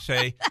 I can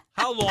say,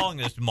 how long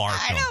is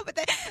Markham? I know, but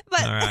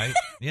all right,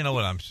 you know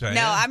what I'm saying.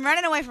 No, I'm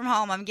running away from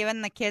home. I'm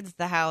giving the kids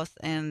the house,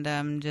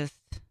 and just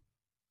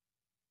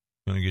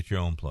going to get your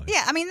own place.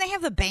 Yeah, I mean, they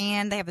have the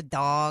band, they have a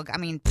dog. I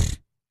mean,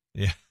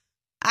 yeah.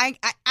 I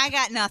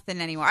got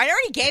nothing anymore. I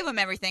already gave them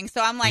everything,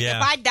 so I'm like,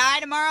 if I die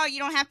tomorrow, you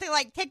don't have to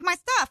like take my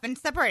stuff and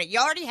separate it. You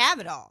already have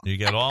it all. You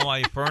got all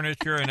my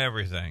furniture and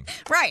everything.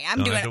 Right,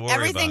 I'm doing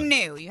everything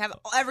new. You have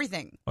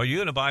everything. Are you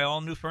going to buy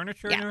all new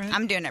furniture? Yeah, and everything?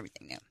 I'm doing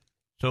everything new.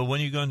 So when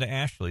are you going to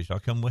Ashley's? I'll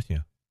come with you.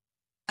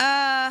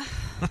 Are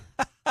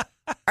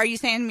you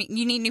saying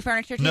you need new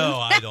furniture too? No,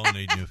 I don't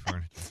need new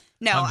furniture.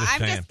 No,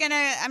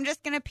 I'm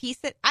just gonna piece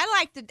it. I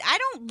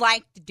don't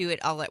like to do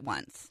it all at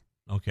once.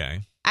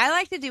 Okay. I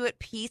like to do it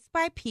piece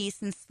by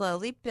piece and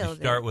slowly build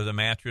it. Start with a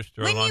mattress,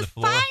 throw it on the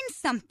floor. When you find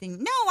something.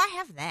 No, I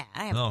have that.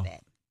 I have a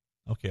bed.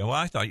 Okay. Well,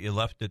 I thought you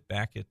left it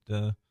back at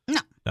the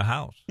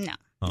house. No.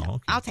 Oh, no.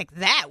 okay. I'll take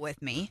that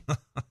with me.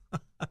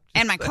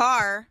 And my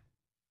car.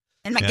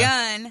 And my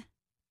gun.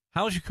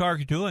 How's your car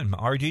doing?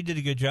 RG did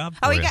a good job.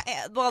 Oh, he got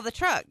the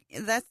truck.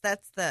 That's the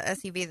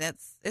SUV.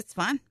 It's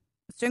fine.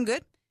 It's doing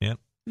good. Yeah.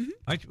 Mm-hmm.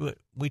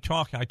 I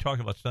talk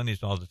about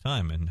Sundays all the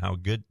time and how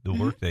good the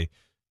work they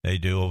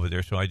do over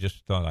there. So I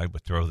just thought I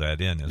would throw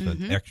that in as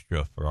an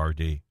extra for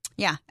RD.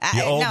 Yeah.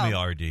 You owe me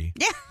RD.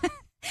 Yeah.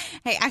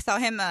 Hey, I saw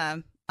him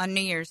on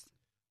New Year's.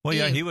 Well,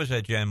 yeah, he was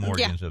at Jan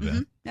Morgan's event.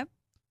 Mm-hmm. Yep.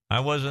 I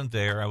wasn't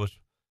there. I was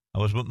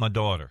with my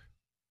daughter.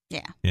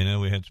 Yeah. You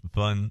know, we had some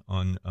fun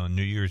on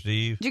New Year's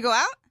Eve. Did you go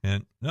out?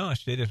 And no, I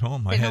stayed at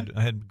home. I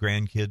had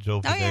grandkids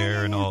over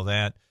there and all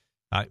that.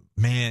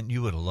 Man,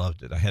 you would have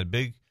loved it. I had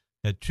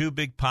 2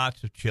 big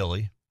pots of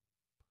chili.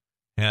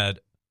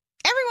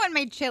 Everyone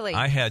made chili.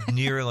 I had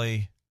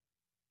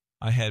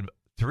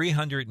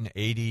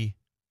 380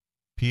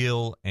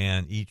 peel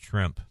and eat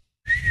shrimp.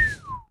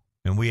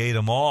 And we ate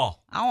them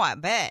all. Oh, I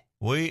bet.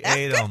 We That's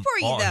ate good them for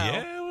you, all. though.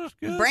 Yeah, it was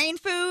good. Brain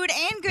food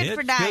and good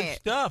for diet. Good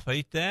stuff. I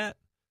ate that.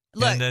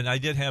 Look. And then I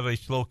did have a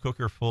slow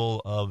cooker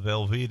full of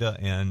Velveeta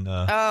and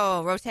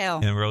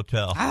Rotel. And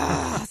Rotel.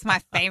 Oh, that's my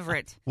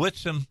favorite. With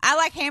some I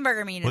like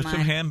hamburger meat in mine. With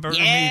some hamburger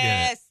meat in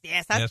it.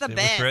 Yes, that's the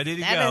best. Was ready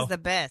to go. That is the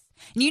best.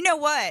 And you know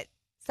what?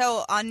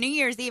 So on New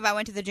Year's Eve, I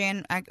went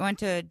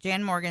to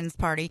Jan Morgan's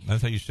party. I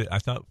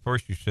thought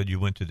first you said you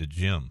went to the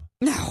gym.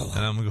 No.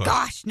 And I'm going,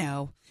 gosh,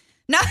 no.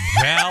 No.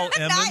 Val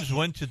Emmons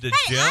went to the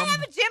gym. I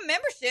have a gym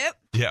membership.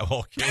 Yeah,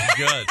 okay,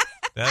 good.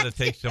 That'll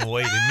take some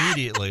weight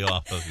immediately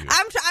off of you.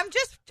 I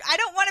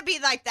don't want to be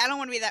like that. I don't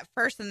want to be that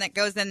person that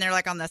goes in there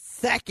like on the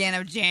 2nd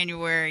of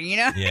January, you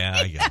know? Yeah,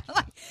 I get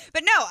it.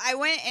 But no, I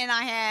went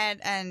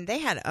and they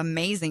had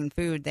amazing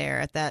food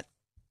there at that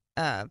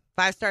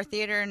 5-star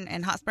theater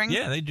in Hot Springs.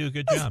 Yeah, they do a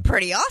good It was job.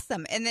 pretty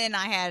awesome. And then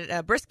I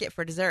had brisket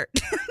for dessert.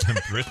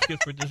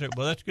 Brisket for dessert.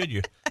 Well, that's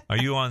good. Are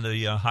you on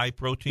the high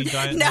protein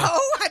diet? No, now?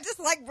 I just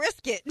like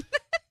brisket.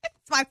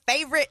 It's my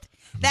favorite.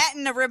 That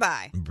and a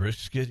ribeye.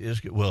 Brisket is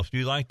good. Well, if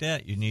you like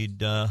that, you need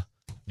to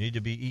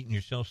be eating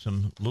yourself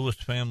some Lewis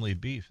family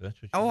beef. That's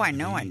what. I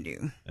know I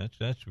do.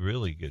 That's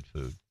really good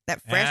food.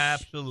 That fresh,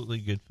 absolutely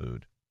good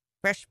food.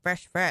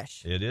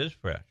 Fresh. It is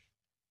fresh,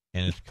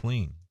 and it's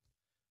clean.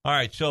 All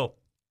right, so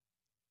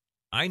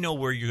I know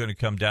where you're going to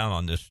come down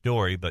on this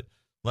story, but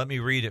let me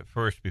read it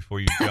first before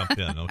you jump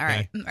in,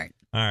 okay? All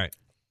right.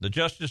 The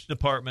Justice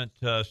Department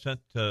sent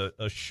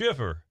a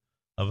shiver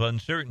of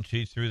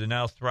uncertainty through the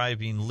now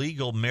thriving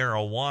legal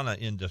marijuana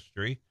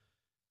industry.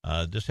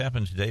 This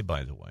happened today,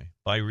 by the way,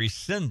 by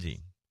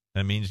rescinding,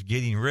 that means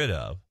getting rid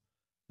of,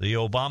 the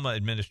Obama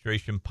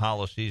administration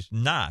policies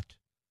not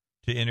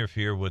to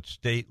interfere with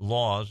state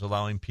laws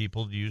allowing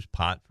people to use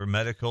pot for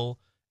medical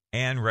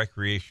and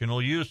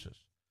recreational uses.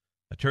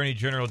 Attorney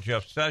General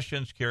Jeff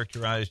Sessions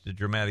characterized the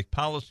dramatic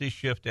policy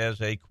shift as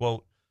a,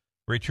 quote,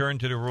 return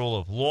to the rule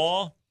of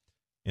law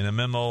in a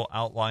memo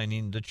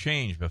outlining the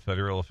change, but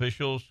federal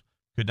officials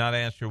could not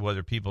answer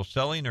whether people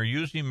selling or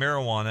using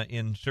marijuana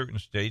in certain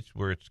states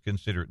where it's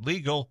considered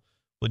legal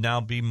would now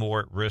be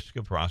more at risk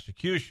of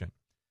prosecution.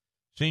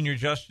 Senior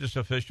justice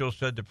officials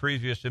said the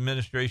previous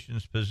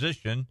administration's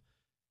position,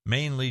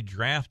 mainly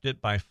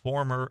drafted by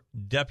former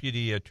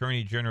Deputy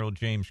Attorney General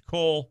James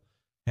Cole,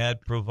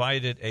 had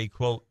provided a,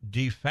 quote,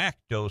 de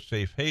facto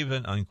safe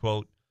haven,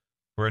 unquote,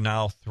 for a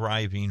now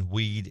thriving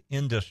weed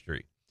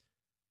industry.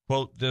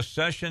 Quote, this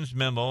Sessions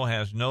memo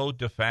has no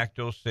de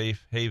facto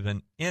safe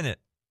haven in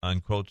it,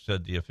 unquote,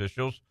 said the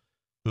officials,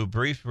 who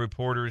briefed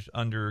reporters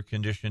under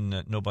condition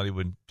that nobody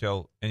would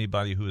tell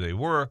anybody who they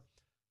were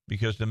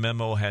because the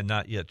memo had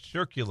not yet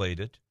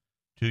circulated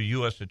to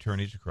U.S.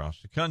 attorneys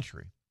across the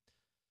country.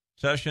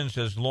 Sessions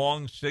has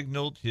long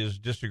signaled his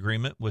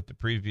disagreement with the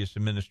previous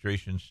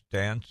administration's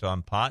stance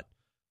on pot,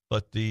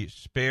 but the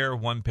spare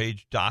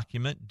one-page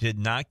document did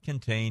not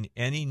contain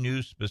any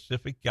new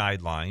specific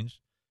guidelines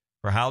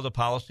for how the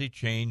policy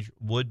change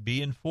would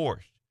be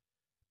enforced.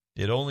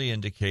 It only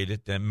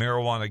indicated that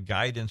marijuana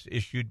guidance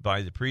issued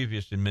by the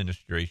previous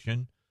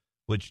administration,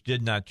 which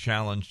did not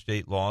challenge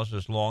state laws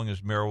as long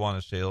as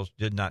marijuana sales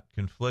did not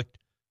conflict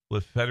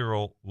with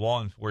federal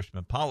law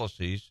enforcement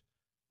policies,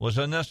 was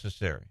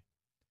unnecessary.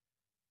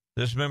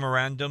 This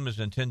memorandum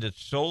is intended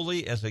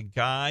solely as a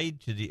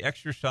guide to the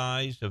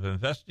exercise of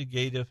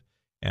investigative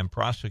and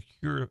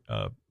prosecution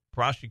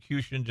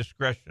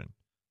discretion,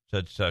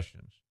 said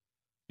Sessions.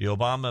 The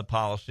Obama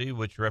policy,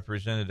 which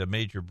represented a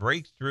major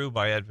breakthrough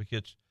by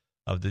advocates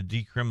of the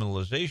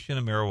decriminalization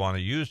of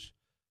marijuana use,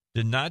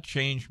 did not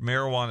change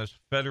marijuana's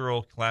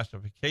federal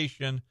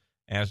classification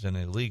as an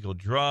illegal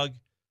drug,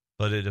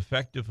 but it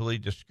effectively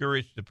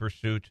discouraged the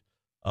pursuit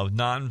of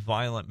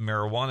nonviolent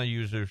marijuana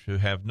users who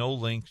have no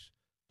links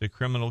to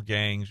criminal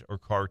gangs or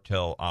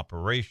cartel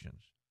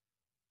operations.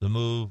 The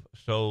move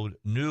sowed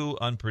new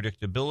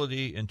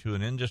unpredictability into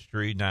an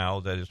industry now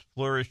that has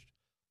flourished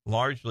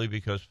largely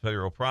because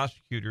federal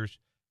prosecutors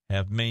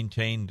have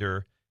maintained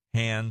their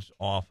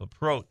hands-off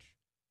approach.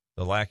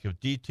 The lack of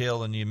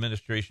detail in the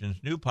administration's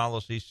new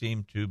policy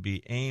seemed to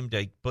be aimed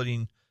at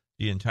putting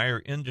the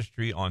entire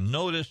industry on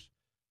notice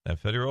that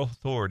federal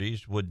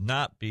authorities would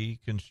not be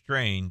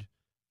constrained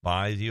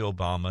by the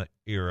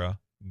Obama-era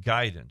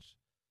guidance.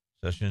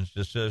 Sessions'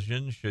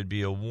 decision should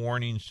be a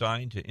warning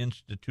sign to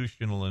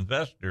institutional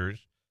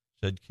investors,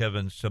 said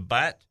Kevin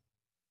Sabat.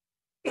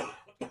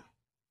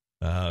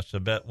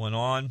 Sabat went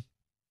on,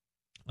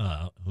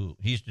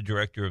 he's the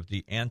director of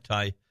the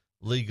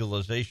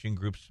anti-legalization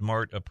group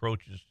Smart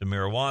Approaches to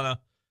Marijuana.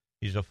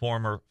 He's a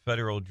former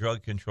federal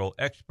drug control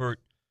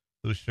expert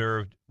who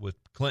served with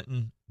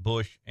Clinton,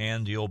 Bush,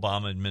 and the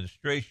Obama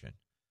administration.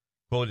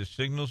 Quote, it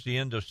signals the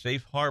end of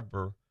safe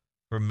harbor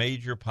for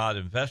major pot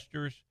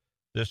investors.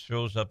 This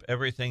throws up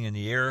everything in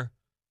the air.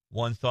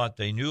 One thought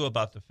they knew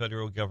about the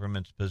federal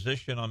government's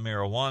position on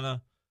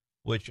marijuana,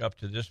 which up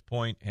to this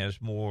point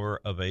has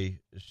more of a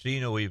see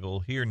no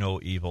evil, hear no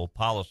evil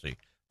policy.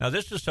 Now,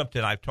 this is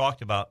something I've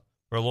talked about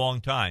for a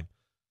long time,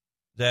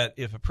 that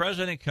if a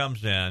president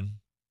comes into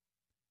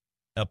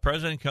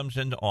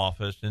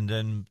office and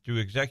then through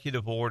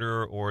executive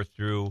order or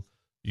through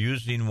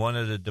using one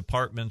of the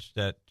departments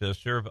that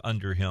serve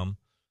under him,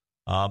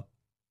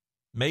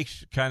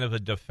 makes kind of a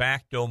de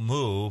facto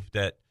move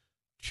that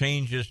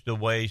changes the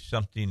way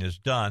something is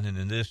done. And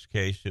in this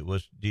case, it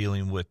was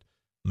dealing with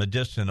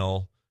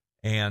medicinal,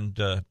 and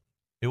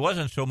it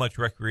wasn't so much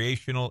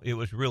recreational. It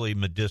was really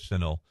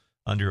medicinal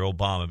under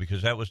Obama,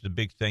 because that was the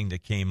big thing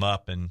that came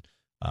up, and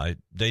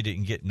they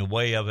didn't get in the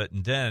way of it.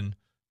 And then,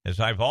 as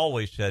I've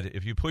always said,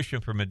 if you push them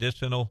for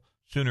medicinal,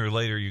 sooner or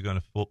later you're going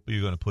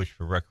to push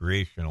for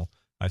recreational.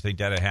 I think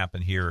that'll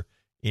happen here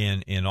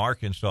in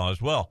Arkansas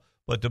as well.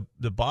 But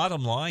the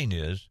bottom line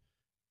is,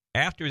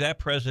 after that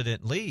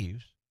president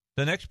leaves,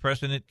 the next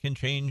president can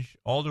change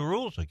all the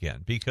rules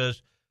again,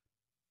 because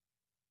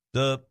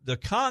the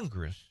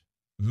Congress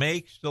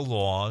makes the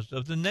laws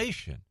of the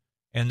nation.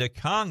 and the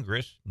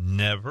Congress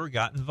never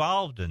got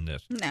involved in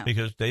this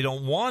because they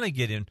don't want to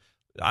get in.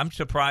 I'm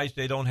surprised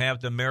they don't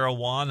have the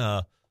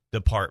marijuana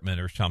department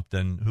or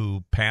something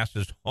who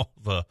passes all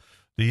the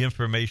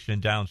information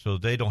down so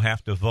they don't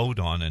have to vote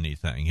on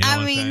anything. You know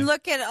I mean,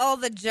 look at all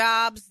the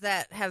jobs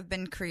that have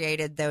been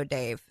created, though,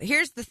 Dave.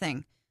 Here's the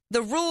thing.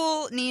 The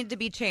rule needed to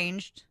be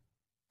changed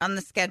on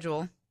the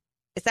schedule.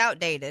 It's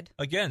outdated.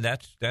 Again,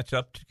 that's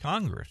up to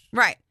Congress.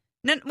 Right.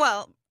 No,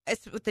 well,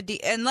 it's with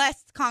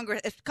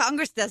if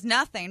Congress does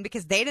nothing,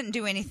 because they didn't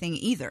do anything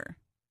either.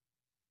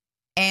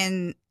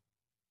 And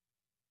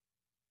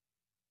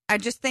I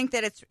just think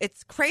that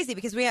it's crazy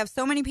because we have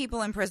so many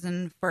people in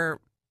prison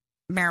for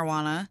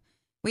marijuana.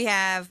 We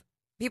have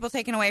people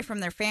taken away from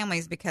their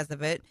families because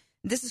of it.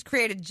 This has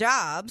created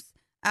jobs.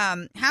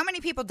 How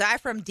many people die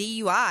from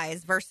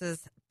DUIs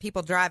versus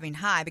people driving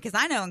high? Because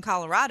I know in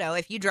Colorado,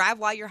 if you drive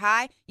while you're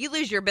high, you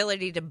lose your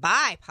ability to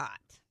buy pot.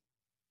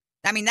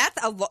 I mean,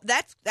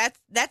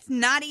 that's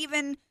not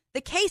even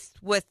the case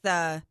with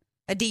a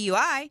DUI.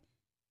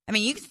 I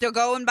mean, you can still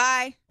go and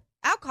buy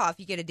alcohol if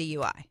you get a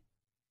DUI.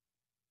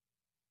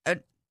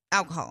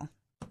 Alcohol.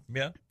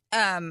 Yeah.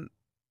 And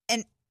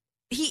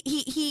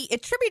he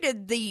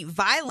attributed the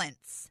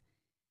violence,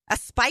 a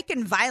spike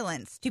in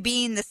violence, to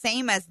being the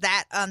same as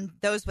that on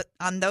those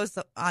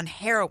on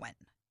heroin.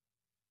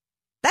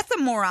 That's a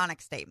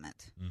moronic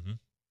statement. Mm-hmm.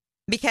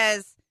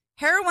 Because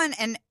heroin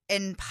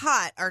and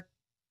pot are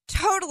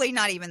totally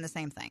not even the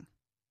same thing.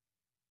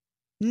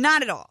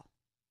 Not at all.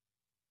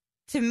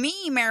 To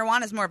me,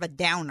 marijuana is more of a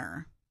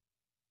downer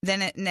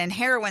than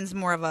heroin's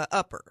more of a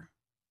upper.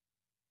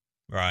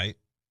 Right.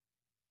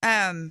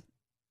 And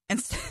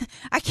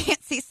I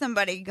can't see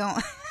somebody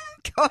going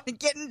to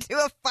get into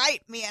a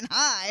fight being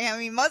high. I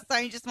mean, most of the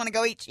time you just want to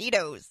go eat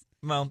Cheetos.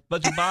 Well,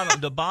 but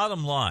the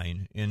bottom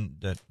line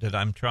that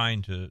I'm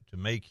trying to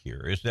make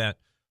here is that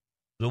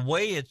the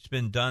way it's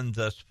been done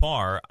thus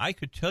far, I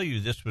could tell you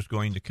this was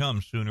going to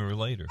come sooner or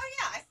later. Oh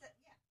yeah, I said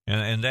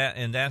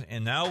yeah.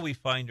 And now we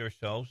find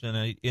ourselves in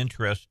an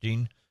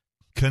interesting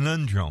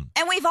conundrum.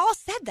 And we've all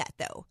said that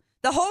though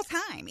the whole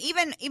time.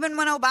 Even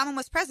when Obama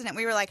was president,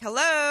 we were like,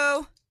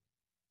 "Hello,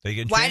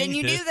 why didn't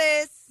you do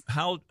this?"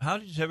 How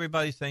does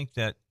everybody think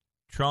that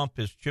Trump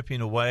is chipping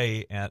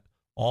away at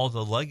all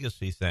the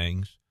legacy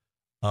things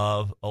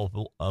of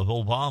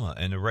Obama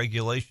and the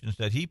regulations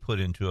that he put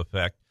into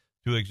effect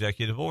through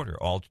executive order?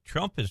 All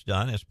Trump has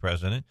done as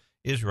president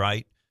is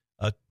write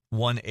a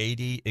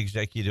 180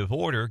 executive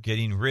order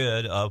getting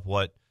rid of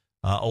what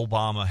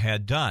Obama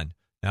had done.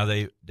 Now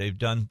they've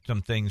done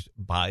some things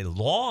by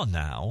law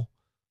now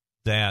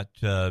that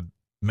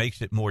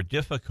makes it more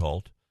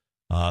difficult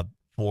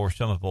for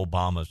some of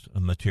Obama's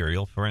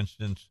material. For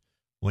instance,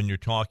 when you're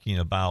talking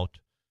about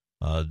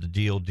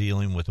the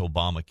dealing with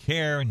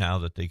Obamacare, now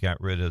that they got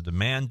rid of the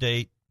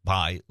mandate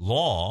by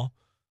law,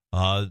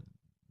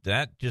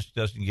 that just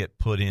doesn't get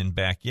put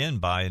back in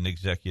by an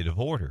executive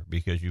order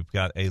because you've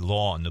got a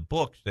law in the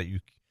books that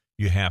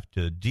you have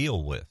to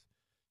deal with.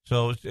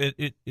 So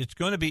it's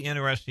going to be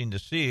interesting to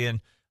see.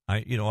 And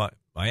I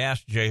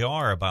asked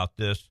JR about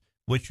this,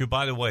 which,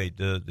 by the way,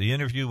 the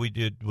interview we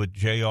did with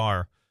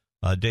JR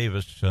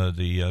Davis,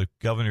 the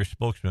governor's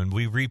spokesman,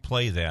 we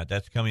replay that.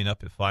 That's coming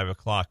up at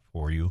 5:00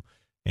 for you.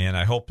 And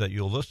I hope that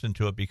you'll listen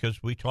to it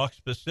because we talk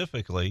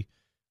specifically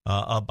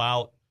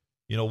about,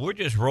 we're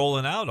just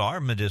rolling out our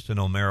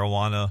medicinal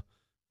marijuana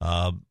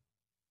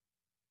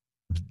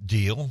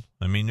deal.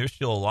 I mean, there's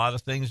still a lot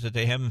of things that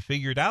they haven't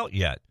figured out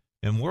yet.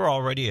 And we're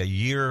already a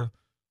year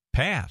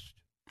past.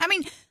 I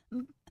mean,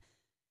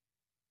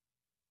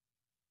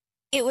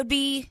 it would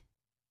be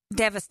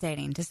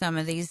devastating to some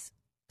of these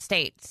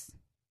states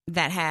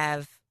that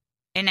have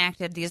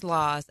enacted these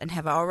laws and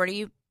have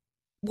already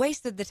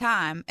wasted the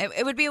time.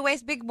 It would be a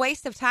big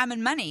waste of time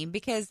and money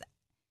because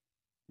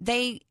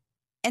think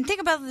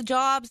about the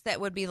jobs that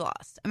would be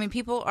lost. I mean,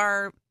 people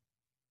are,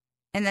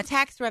 and the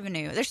tax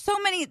revenue. There's so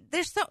many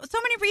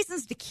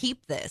reasons to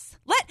keep this.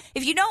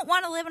 If you don't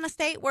want to live in a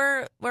state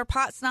where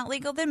pot's not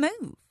legal, then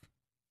move.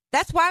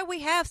 That's why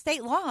we have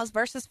state laws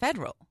versus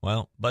federal.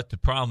 Well, but the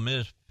problem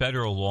is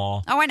federal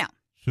law. Oh, I know.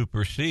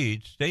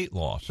 Supersedes state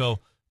law. So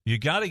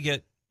you've got to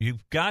get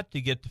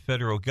the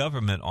federal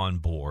government on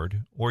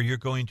board, or you're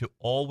going to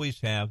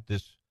always have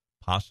this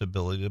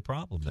possibility of the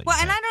problem. And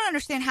I don't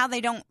understand how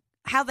they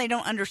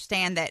don't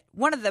understand that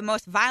one of the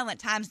most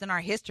violent times in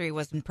our history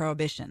was in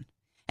Prohibition.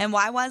 And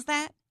why was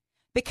that?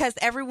 Because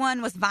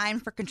everyone was vying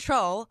for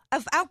control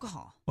of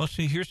alcohol. Well,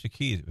 see, here's the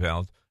key,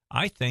 Val.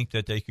 I think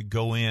that they could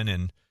go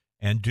in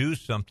and do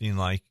something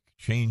like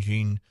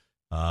changing,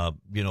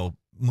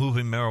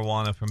 moving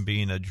marijuana from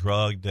being a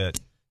drug that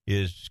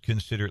is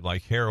considered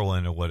like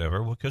heroin or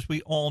whatever, because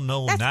we all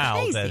know now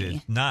crazy. that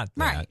it's not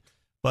that. Right.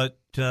 But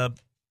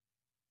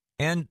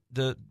and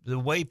the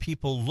way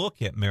people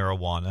look at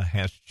marijuana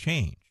has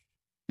changed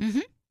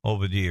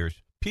over the years.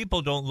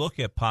 People don't look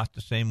at pot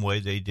the same way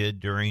they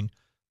did during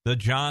the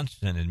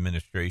Johnson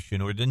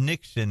administration or the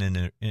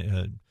Nixon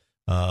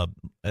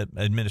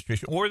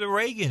administration or the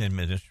Reagan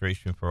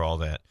administration, for all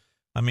that.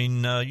 I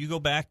mean, you go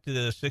back to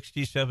the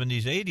 60s,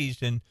 70s,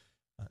 80s, and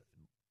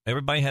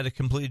everybody had a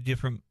completely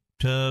different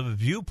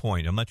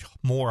viewpoint, a much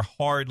more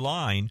hard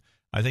line.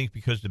 I think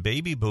because the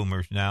baby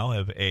boomers now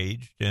have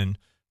aged and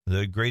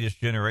the greatest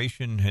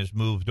generation has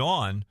moved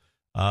on,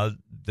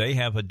 they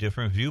have a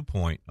different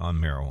viewpoint on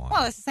marijuana.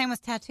 Well, it's the same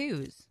with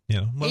tattoos.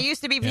 Yeah, it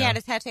used to be if you had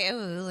a tattoo,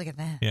 oh, look at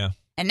that. Yeah.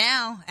 And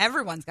now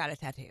everyone's got a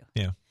tattoo.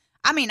 Yeah.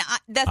 I mean, I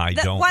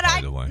don't,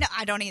 by the way. No,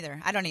 I don't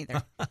either.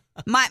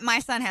 My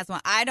son has one.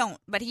 I don't,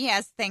 but he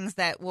has things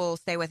that will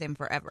stay with him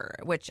forever,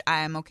 which I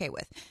am okay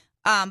with.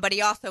 But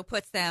he also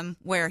puts them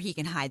where he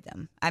can hide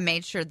them. I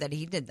made sure that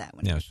he did that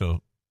one. Yeah,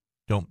 so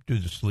don't do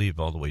the sleeve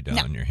all the way down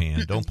on your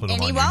hand. Don't put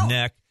them on your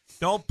neck.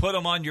 Don't put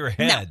them on your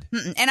head.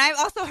 No. And I've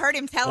also heard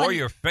him tell or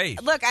your face.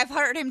 Look, I've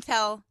heard him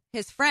tell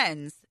his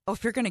friends, "Oh,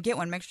 if you're going to get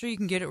one, make sure you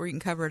can get it where you can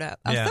cover it up."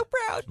 I'm so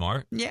proud.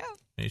 Smart. Yeah.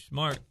 He's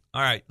smart.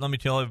 All right, let me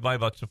tell everybody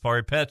about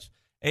Safari Pets,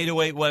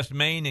 808 West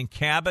Main in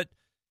Cabot.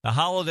 The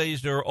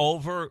holidays are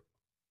over.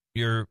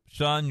 Your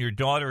son, your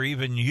daughter,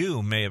 even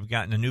you may have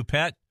gotten a new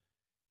pet.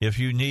 If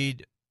you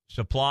need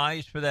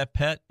supplies for that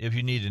pet, if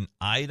you need an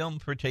item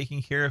for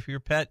taking care of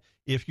your pet,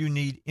 if you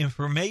need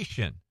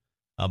information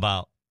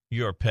about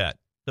your pet,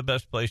 the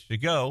best place to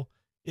go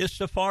is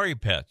Safari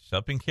Pets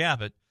up in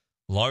Cabot,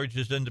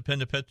 largest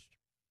independent pet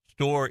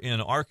store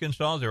in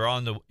Arkansas. They're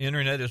on the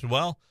internet as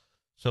well,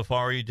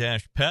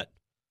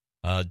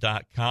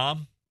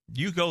 safari-pet.com.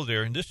 You go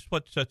there, and this is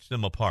what sets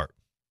them apart.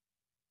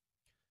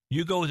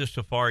 You go to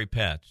Safari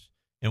Pets,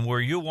 and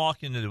where you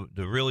walk into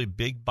the really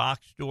big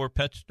box store,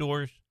 pet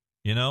stores,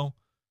 you know,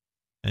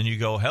 and you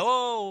go,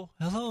 hello,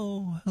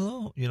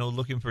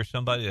 looking for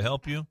somebody to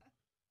help you.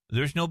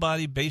 There's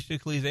nobody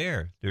basically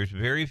there. There's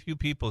very few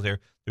people there.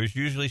 There's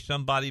usually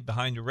somebody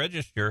behind the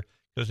register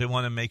because they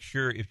want to make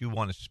sure if you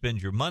want to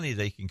spend your money,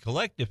 they can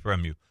collect it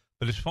from you.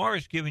 But as far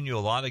as giving you a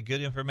lot of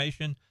good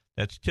information,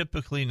 that's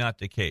typically not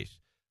the case.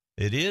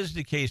 It is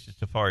the case at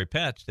Safari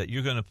Pets that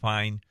you're going to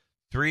find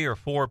 3 or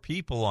 4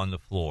 people on the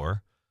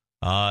floor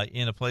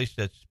in a place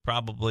that's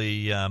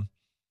probably, a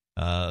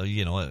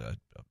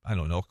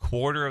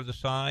quarter of the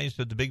size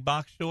of the big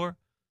box store,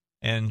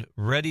 and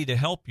ready to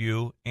help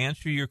you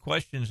answer your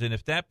questions. And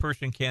if that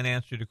person can't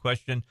answer the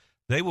question,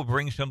 they will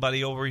bring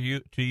somebody over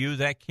to you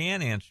that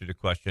can answer the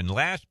question.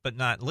 Last but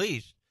not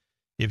least,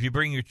 if you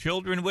bring your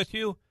children with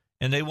you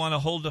and they want to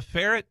hold a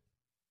ferret,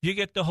 you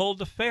get to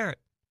hold a ferret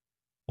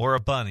or a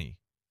bunny.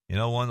 You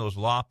know, one of those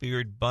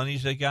lop-eared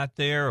bunnies they got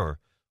there,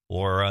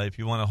 or if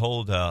you want to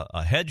hold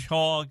a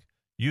hedgehog,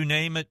 you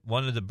name it,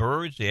 one of the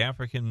birds, the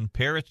African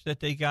parrots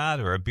that they got,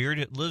 or a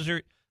bearded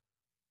lizard,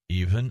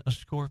 even a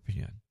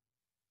scorpion.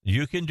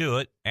 You can do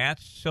it at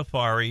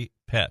Safari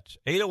Pets.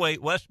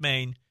 808 West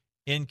Main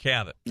in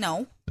Cabot.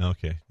 No.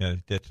 Okay.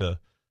 That's a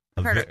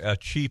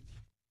cheap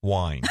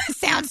wine.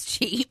 Sounds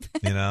cheap.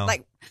 You know?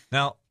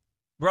 Now,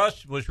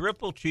 Russ, was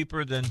Ripple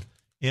cheaper than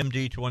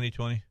MD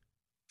 2020?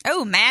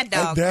 Oh, Mad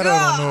Dog. That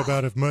I don't know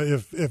about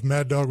if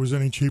Mad Dog was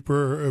any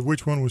cheaper, or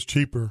which one was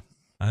cheaper.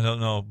 I don't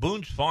know.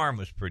 Boone's Farm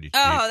was pretty cheap.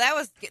 Oh, that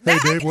was good. Hey,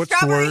 Dave, what's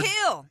Strawberry the word?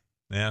 Hill.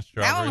 Yeah,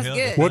 Strawberry That one was Hill.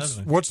 good.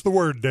 What's the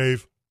word,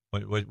 Dave?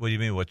 What do you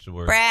mean, what's the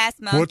word? Brass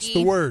monkey. What's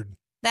the word?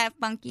 That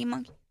funky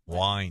monkey.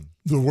 Wine.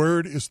 The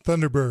word is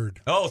Thunderbird.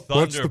 Oh, Thunderbird.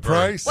 What's the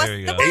price? There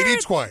you go. 80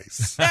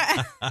 twice.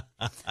 I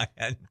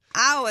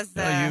was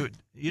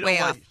you know way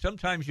what? off.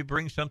 Sometimes you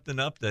bring something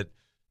up that,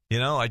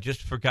 I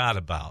just forgot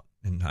about.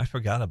 And I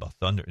forgot about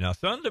Thunder. Now,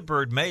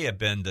 Thunderbird may have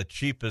been the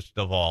cheapest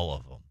of all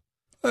of them.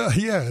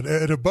 Yeah,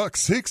 at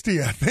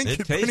 $1.60, I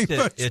think it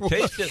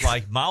tasted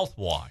like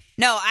mouthwash.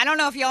 No, I don't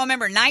know if y'all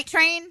remember Night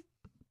Train.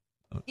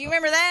 Do you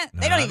remember that?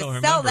 They don't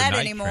even sell that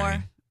anymore.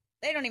 Train.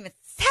 They don't even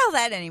sell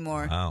that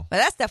anymore. Wow. But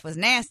that stuff was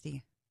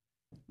nasty.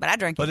 But I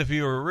drank it. But if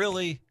you were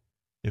really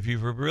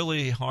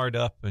hard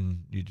up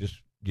and you just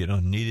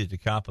needed to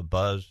cop a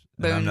buzz,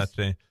 and I'm not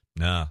saying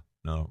no,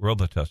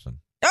 Robitussin.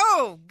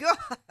 Oh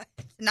God,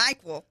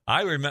 NyQuil.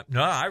 I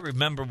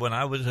remember when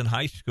I was in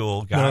high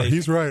school. Guys, no,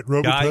 he's right.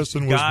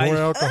 Robitussin was more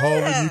alcohol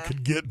than you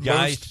could get.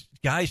 Guys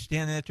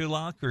standing at their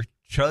locker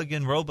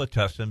chugging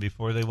Robitussin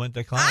before they went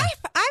to class.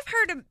 I've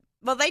heard of.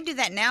 Well, they do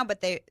that now,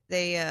 but they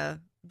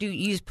do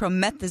use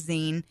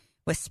promethazine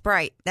with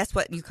Sprite. That's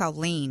what you call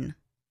lean.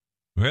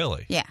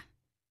 Really? Yeah.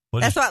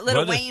 That's what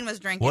Little Wayne was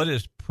drinking. What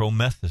is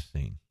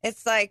promethazine?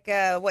 It's like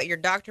what your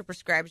doctor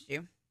prescribes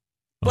you.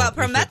 Well,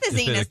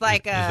 promethazine is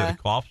like is it a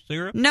cough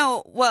syrup?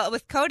 No, well,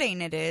 with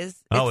codeine it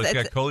is. It's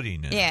got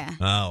codeine in it. Yeah.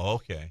 Oh,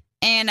 okay.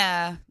 And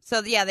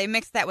they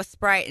mix that with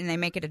Sprite and they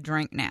make it a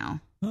drink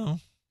now. Oh,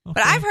 okay.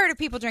 But I've heard of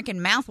people drinking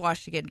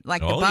mouthwash to get the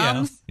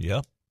bums.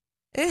 Yeah.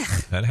 Yep. Ugh.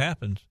 That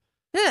happens.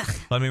 Ugh.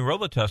 I mean,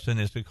 Robitussin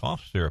is the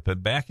cough syrup,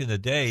 but back in the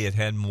day, it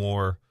had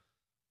more.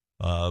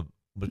 I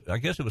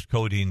guess it was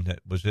codeine that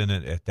was in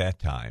it at that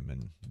time,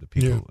 and the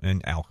people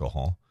and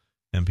alcohol,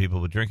 and people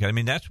would drink it. I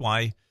mean, that's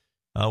why.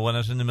 When I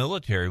was in the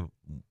military,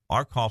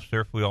 our cough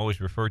syrup, we always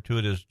referred to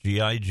it as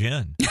GI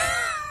Gin.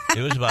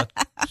 It was about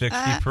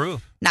 60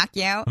 proof. Knock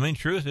you out? I mean,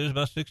 truth, it was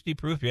about 60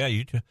 proof. Yeah,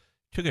 you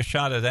took a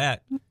shot of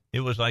that.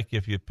 It was like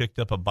if you picked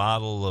up a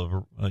bottle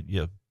of,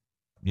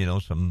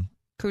 some...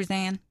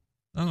 Cruzan?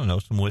 I don't know,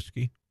 some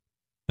whiskey,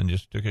 and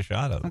just took a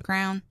shot of it. Some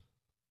Crown?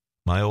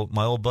 My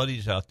old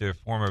buddies out there,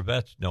 former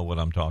vets, know what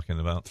I'm talking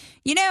about.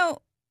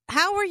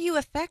 How were you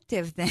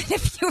effective then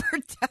if you were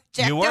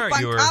jacked You weren't.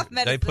 up on cough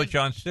medicine? They put you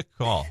on sick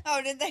call.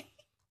 Oh, did they?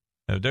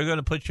 If they're going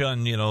to put you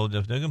on,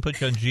 if they're going to put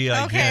you on GI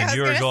Okay, Jen,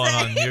 you're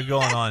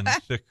going on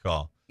sick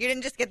call. You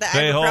didn't just get the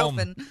Stay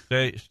ibuprofen.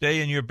 home.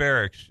 Stay in your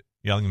barracks,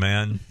 young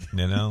man.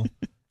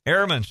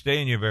 Airmen,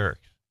 stay in your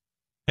barracks.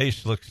 Hey,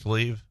 slick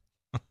sleeve.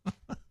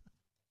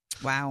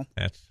 Wow.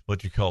 That's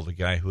what you call the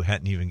guy who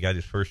hadn't even got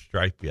his first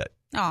stripe yet.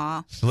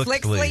 Aw.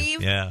 Slick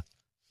sleeve. Yeah.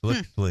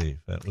 Slick sleeve.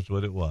 That was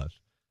what it was.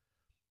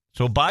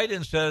 So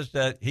Biden says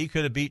that he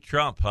could have beat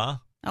Trump, huh?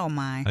 Oh,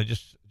 my. I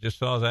just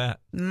saw that.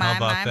 My, How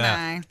about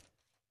that? my.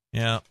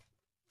 Yeah.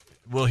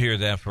 We'll hear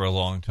that for a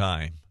long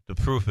time. The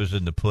proof is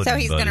in the pudding. So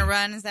he's going to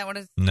run? Is that what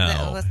it's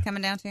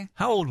coming down to?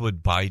 How old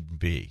would Biden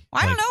be?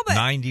 Well, I don't know, but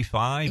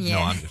 95? Yeah.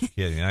 No, I'm just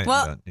kidding. I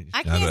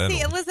can't see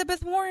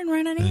Elizabeth Warren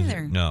running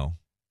either. No.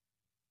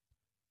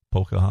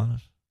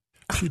 Pocahontas?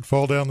 She'd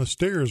fall down the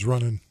stairs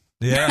running.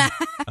 Yeah.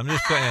 I'm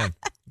just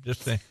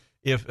saying.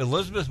 If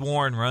Elizabeth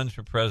Warren runs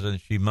for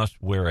president, she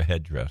must wear a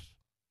headdress.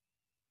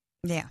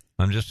 Yeah.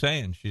 I'm just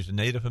saying. She's a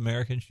Native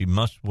American. She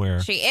must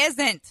wear. She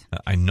isn't.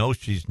 I know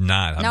she's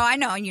not. No, I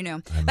know. You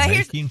know. I'm but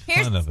making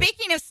fun of it.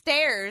 Speaking of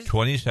stairs.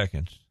 20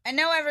 seconds. I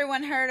know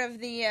everyone heard of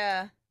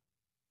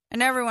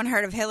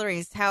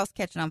Hillary's house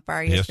catching on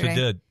fire yesterday. Yes,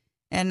 it did.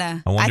 And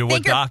I wonder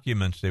what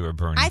documents they were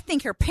burning. I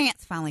think her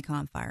pants finally caught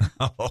on fire.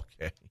 Oh,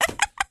 okay.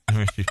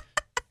 She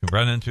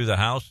ran through the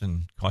house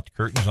and caught the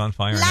curtains on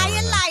fire.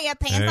 Liar,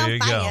 pants there on you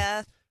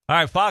fire. Go. All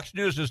right, Fox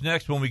News is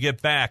next when we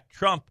get back.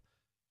 Trump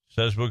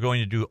says we're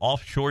going to do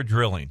offshore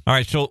drilling. All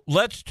right, so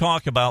let's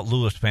talk about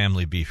Lewis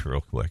family beef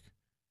real quick.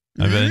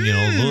 I mean,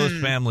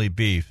 Lewis family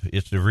beef,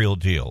 it's the real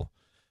deal.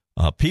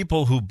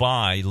 People who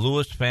buy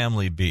Lewis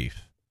family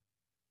beef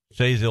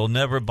say they'll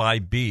never buy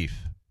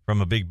beef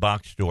from a big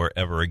box store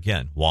ever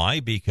again. Why?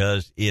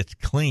 Because it's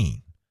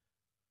clean.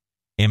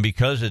 And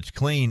because it's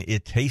clean,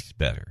 it tastes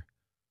better.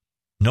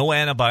 No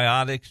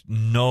antibiotics,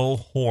 no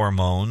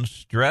hormones,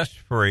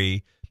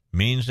 stress-free,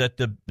 means that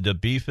the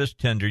beef is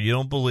tender. You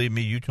don't believe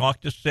me? You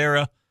talk to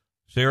Sarah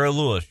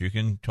Lewis. You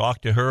can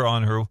talk to her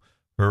on her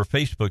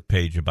Facebook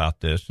page about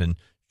this, and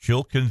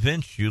she'll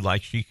convince you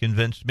like she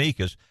convinced me,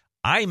 because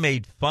I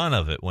made fun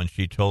of it when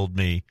she told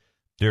me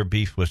their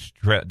beef was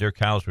their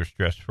cows were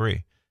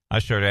stress-free. I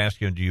started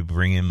asking them, do you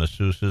bring in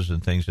masseuses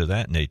and things of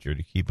that nature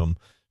to keep them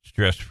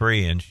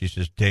stress-free? And she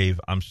says, Dave,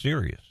 I'm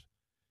serious.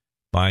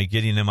 By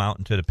getting them out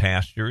into the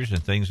pastures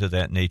and things of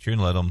that nature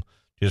and let them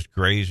just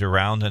graze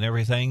around and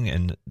everything,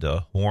 and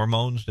the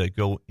hormones that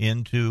go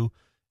into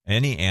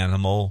any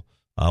animal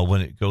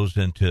when it goes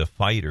into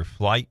fight or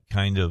flight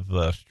kind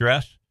of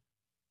stress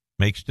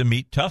makes the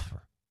meat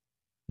tougher.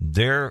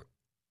 Their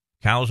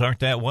cows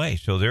aren't that way,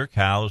 so their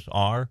cows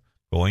are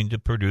going to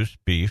produce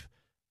beef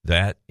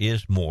that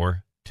is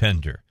more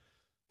tender.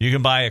 You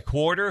can buy a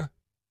quarter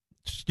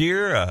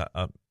steer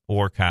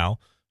or cow.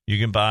 You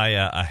can buy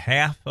a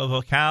half of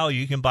a cow.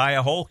 You can buy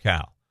a whole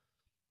cow.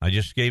 I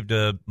just gave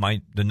the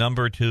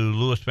number to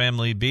Lewis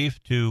Family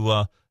Beef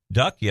to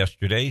Duck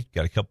yesterday.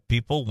 Got a couple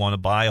people want to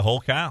buy a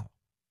whole cow.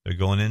 They're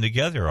going in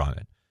together on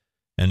it.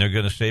 And they're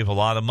going to save a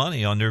lot of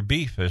money on their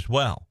beef as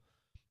well.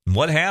 And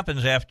what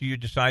happens after you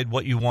decide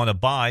what you want to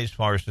buy as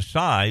far as the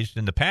size,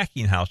 then the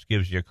packing house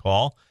gives you a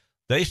call.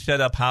 They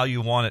set up how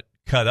you want it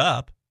cut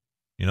up.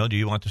 Do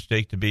you want the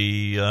steak to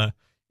be an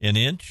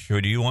inch,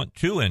 or do you want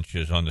 2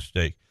 inches on the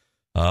steak?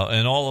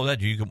 And all of that.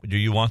 Do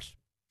you want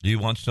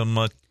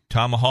some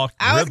tomahawk ribeye?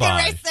 I was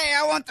going to say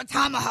I want the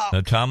tomahawk.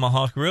 The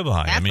tomahawk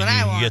ribeye. That's you what I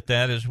can want. get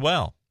that as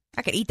well.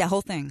 I could eat the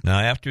whole thing. Now,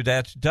 after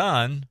that's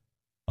done,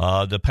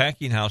 the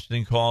packing house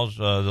then calls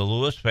the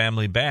Lewis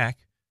family back,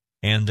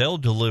 and they'll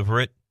deliver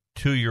it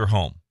to your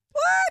home.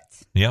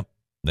 What? Yep,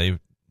 they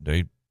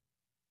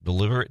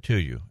deliver it to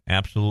you,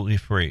 absolutely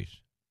free.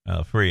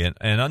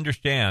 And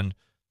understand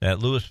that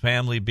Lewis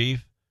family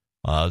beef,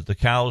 the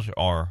cows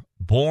are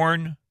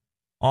born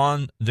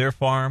on their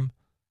farm,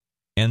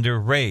 and they're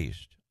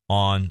raised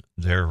on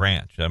their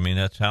ranch. I mean,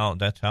 that's how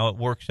it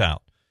works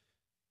out.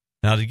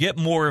 Now, to get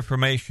more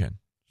information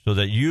so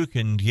that you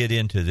can get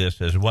into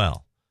this as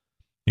well,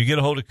 you get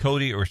a hold of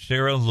Cody or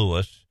Sarah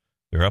Lewis.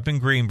 They're up in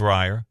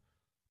Greenbrier.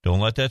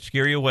 Don't let that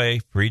scare you away.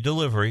 Free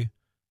delivery.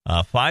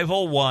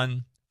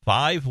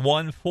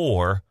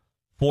 501-514-1494.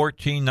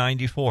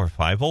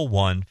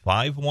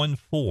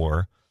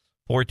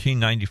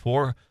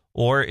 501-514-1494.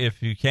 Or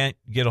if you can't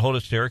get a hold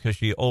of Sarah because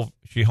she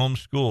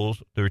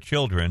homeschools their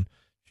children,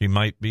 she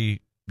might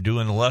be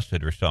doing a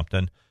lesson or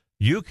something,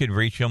 you could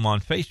reach them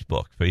on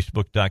Facebook,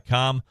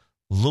 facebook.com,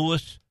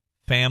 Lewis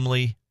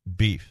Family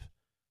Beef.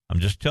 I'm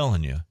just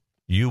telling you,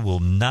 you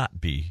will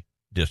not be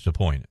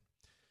disappointed.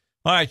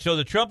 All right, so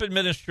the Trump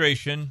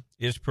administration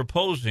is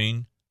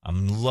proposing,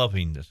 I'm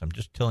loving this. I'm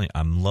just telling you,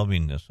 I'm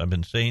loving this. I've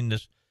been saying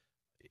this.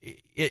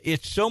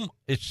 It's so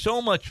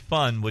much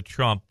fun with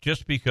Trump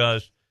just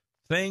because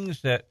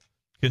things that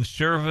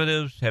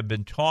conservatives have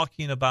been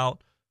talking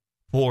about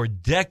for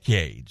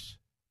decades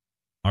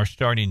are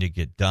starting to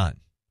get done.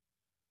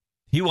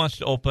 He wants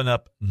to open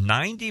up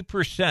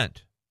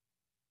 90%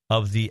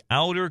 of the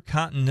outer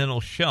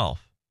continental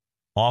shelf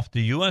off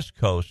the U.S.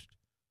 coast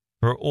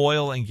for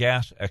oil and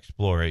gas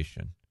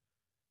exploration.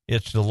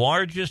 It's the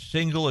largest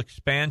single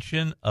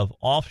expansion of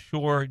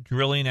offshore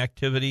drilling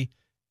activity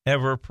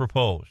ever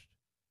proposed,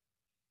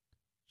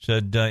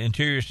 said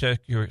Interior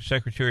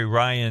Secretary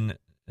Ryan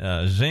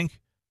Zink.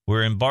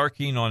 We're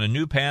embarking on a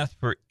new path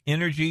for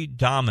energy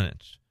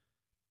dominance.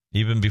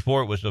 Even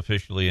before it was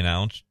officially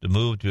announced, the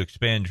move to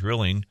expand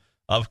drilling,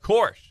 of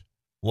course,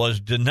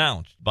 was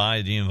denounced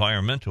by the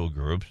environmental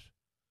groups,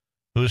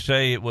 who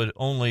say it would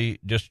only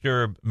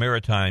disturb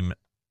maritime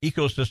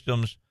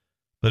ecosystems,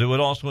 but it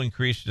would also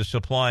increase the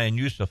supply and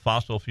use of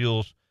fossil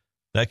fuels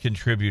that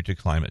contribute to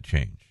climate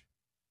change.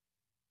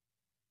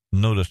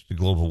 Notice the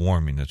global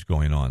warming that's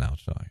going on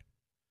outside.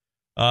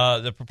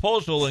 The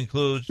proposal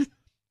includes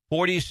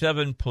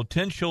 47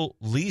 potential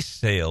lease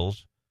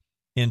sales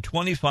in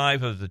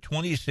 25 of the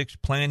 26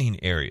 planning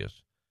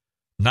areas,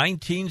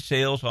 19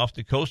 sales off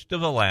the coast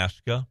of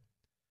Alaska,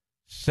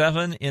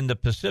 7 in the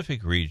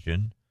Pacific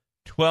region,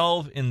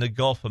 12 in the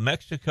Gulf of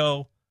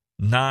Mexico,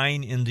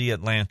 9 in the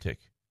Atlantic.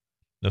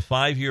 The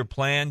 5-year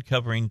plan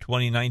covering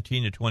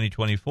 2019 to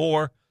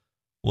 2024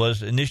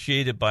 was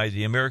initiated by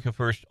the America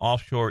First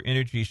Offshore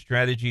Energy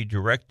Strategy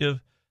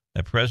Directive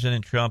that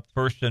President Trump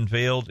first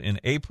unveiled in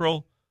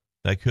April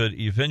that could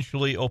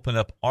eventually open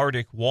up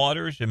Arctic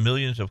waters and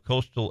millions of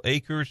coastal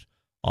acres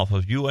off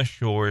of U.S.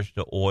 shores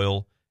to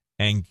oil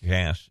and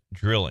gas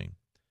drilling.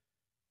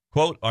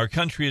 Quote, our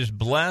country is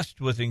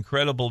blessed with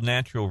incredible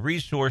natural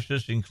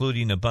resources,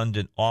 including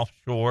abundant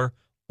offshore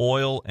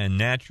oil and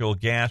natural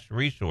gas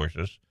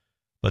resources,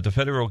 but the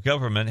federal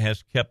government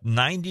has kept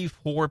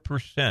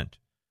 94%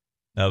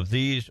 of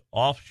these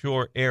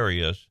offshore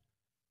areas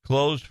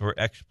closed for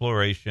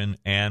exploration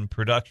and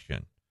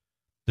production.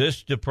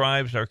 This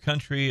deprives our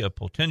country of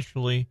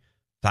potentially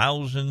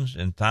thousands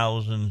and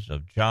thousands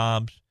of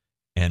jobs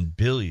and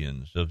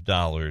billions of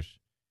dollars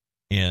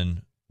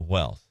in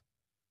wealth.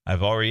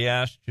 I've already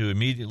asked to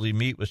immediately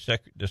meet with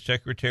the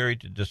Secretary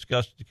to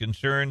discuss the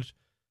concerns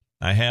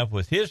I have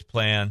with his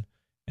plan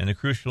and the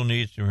crucial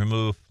needs to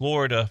remove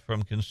Florida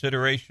from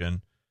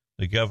consideration,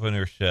 the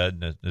governor said.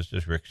 This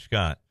is Rick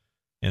Scott.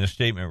 In a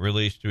statement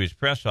released through his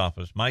press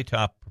office, my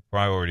top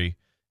priority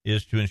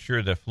is to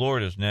ensure that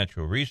Florida's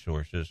natural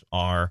resources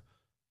are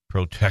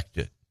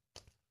protected.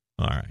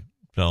 All right.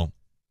 So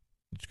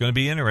it's going to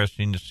be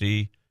interesting to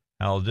see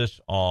how this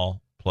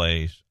all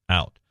plays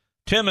out.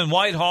 Tim in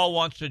Whitehall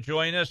wants to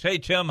join us. Hey,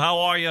 Tim, how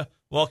are you?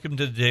 Welcome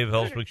to the Dave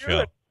Elswick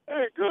Show.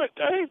 Hey, good,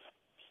 Dave.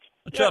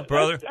 What's up,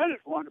 brother? That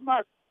is one of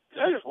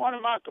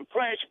my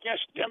complaints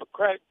against the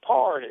Democratic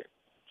Party.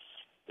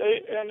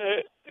 In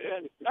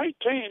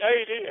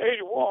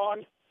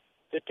 1980-81,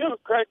 the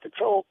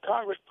Democratic-controlled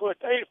Congress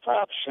put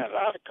 85%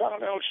 of the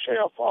continental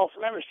shelf off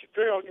limits to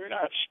drill in the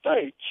United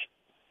States.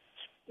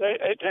 They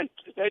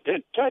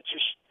didn't touch the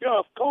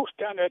Gulf Coast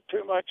down there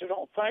too much. I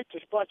don't think.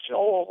 There's a bunch of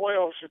oil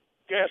wells and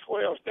gas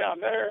wells down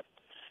there.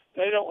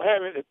 They don't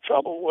have any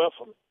trouble with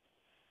them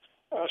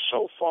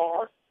so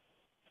far.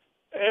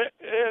 And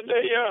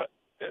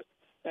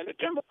the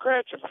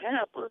Democrats have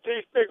hampered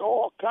these big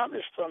oil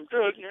companies from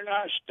drilling in the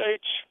United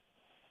States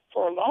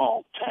for a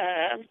long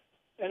time,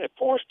 and it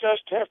forced us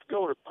to have to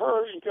go to the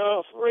Persian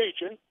Gulf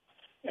region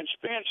and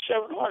spend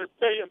 $700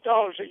 billion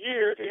a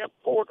year to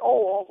import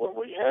oil when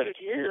we had it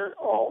here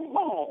all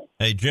along.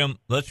 Hey, Jim,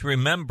 let's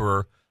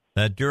remember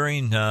that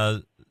during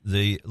the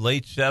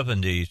late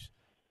 70s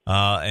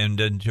and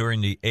then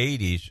during the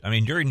 80s, I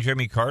mean, during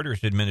Jimmy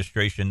Carter's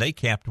administration, they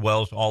capped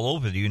wells all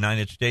over the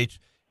United States,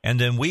 and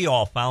then we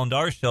all found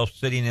ourselves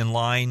sitting in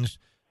lines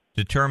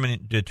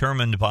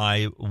determined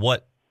by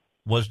what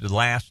was the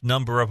last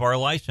number of our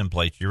license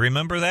plates. You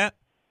remember that?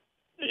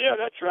 Yeah,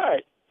 that's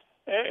right.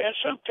 And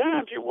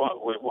sometimes we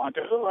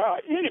wonder who our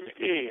enemy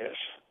is.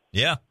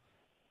 Yeah.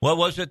 What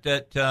was it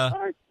that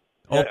that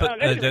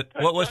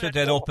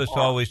Opus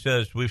always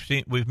says?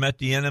 We've met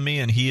the enemy,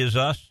 and he is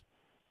us.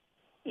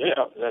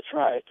 Yeah, that's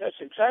right. That's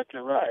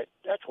exactly right.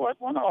 That's what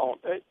went on.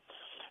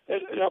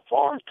 A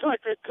foreign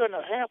country couldn't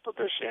have hampered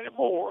us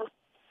anymore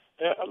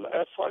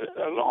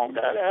along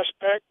that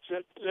aspect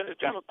than the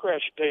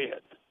Democrats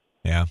did.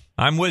 Yeah,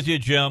 I'm with you,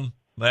 Jim.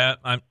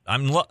 I'm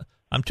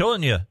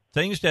telling you,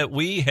 things that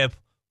we have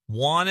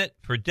wanted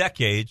for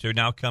decades are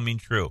now coming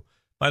true.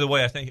 By the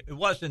way, I think it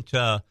wasn't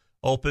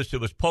Opus;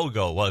 it was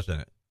Pogo,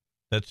 wasn't it?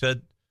 That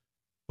said,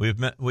 we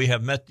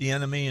have met the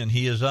enemy, and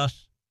he is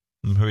us.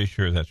 I'm pretty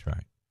sure that's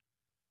right.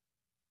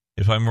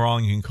 If I'm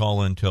wrong, you can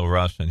call in till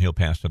Russ, and he'll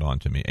pass it on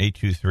to me.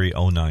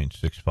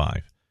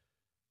 823-0965.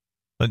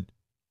 But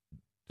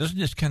doesn't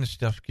this kind of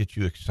stuff get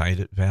you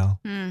excited,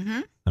 Val?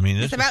 Mm-hmm. I mean,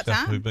 this it's is about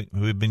stuff time.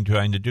 we've been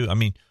trying to do. I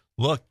mean,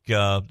 look,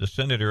 the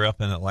senator up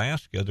in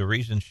Alaska, the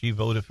reason she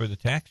voted for the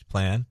tax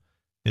plan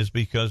is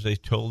because they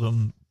told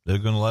them they're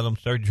going to let them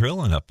start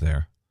drilling up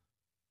there.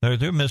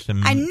 They're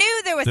missing. I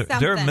knew there was something.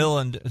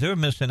 They're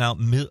missing out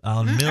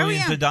on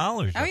millions of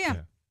dollars. Oh, yeah.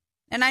 There.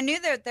 And I knew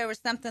that there was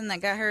something that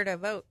got her to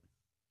vote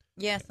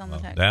yes on the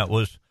tax. That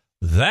was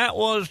That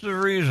was the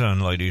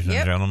reason, ladies and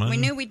gentlemen. We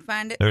knew we'd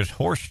find it. There's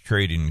horse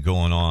trading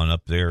going on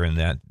up there in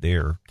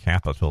their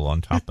capital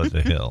on top of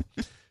the hill.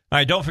 All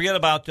right, don't forget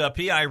about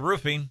PI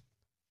Roofing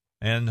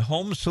and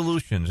Home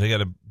Solutions. They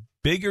got a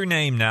bigger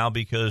name now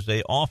because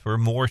they offer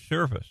more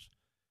service.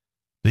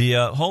 The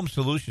Home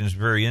Solutions is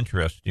very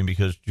interesting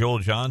because Joel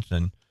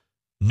Johnson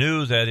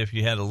knew that if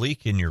you had a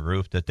leak in your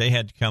roof that they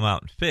had to come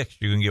out and fix.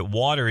 You're going to get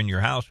water in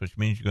your house, which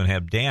means you're going to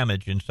have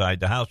damage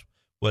inside the house,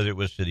 whether it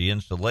was to the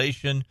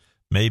insulation,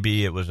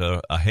 maybe it was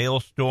a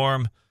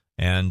hailstorm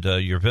and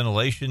your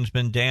ventilation's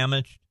been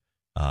damaged.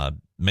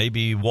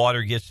 Maybe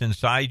water gets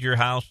inside your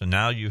house and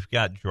now you've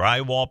got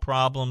drywall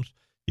problems.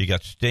 You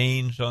got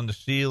stains on the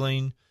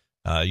ceiling.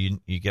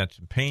 You got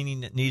some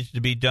painting that needs to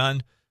be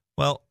done.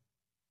 Well,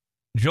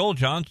 Joel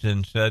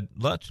Johnson said,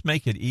 let's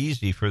make it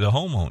easy for the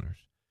homeowners.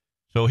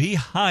 So he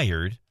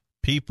hired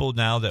people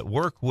now that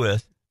work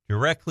with,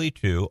 directly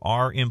to,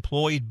 are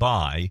employed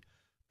by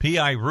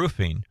PI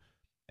Roofing.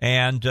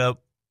 And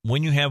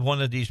when you have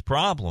one of these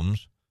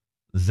problems,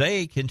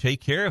 they can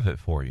take care of it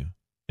for you.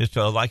 It's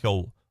like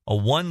a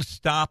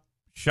one-stop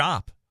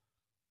shop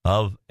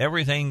of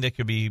everything that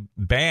could be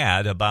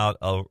bad about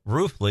a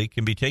roof leak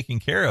can be taken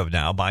care of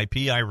now by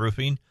PI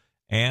Roofing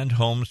and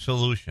Home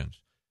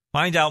Solutions.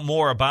 Find out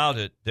more about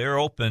it. They're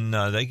open.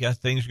 They got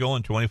things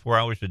going 24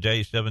 hours a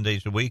day, 7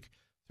 days a week,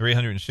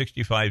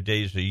 365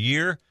 days a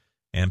year.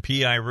 And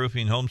PI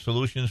Roofing Home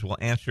Solutions will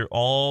answer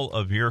all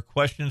of your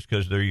questions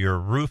because they're your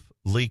roof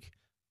leak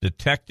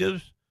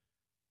detectives.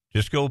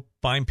 Just go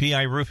find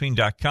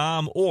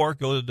PIRoofing.com or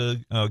go to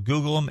the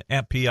Google them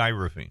at PI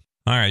Roofing.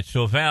 All right,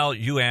 so Val,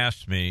 you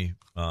asked me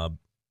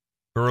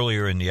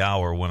earlier in the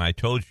hour when I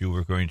told you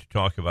we're going to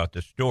talk about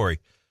this story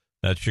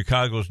that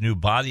Chicago's new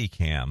body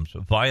cams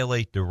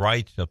violate the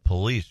rights of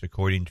police,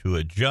 according to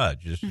a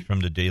judge. This is from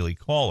the Daily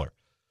Caller.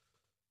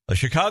 A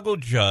Chicago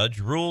judge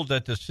ruled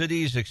that the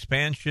city's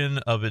expansion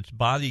of its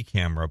body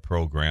camera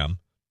program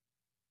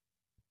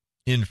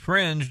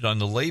infringed on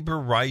the labor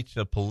rights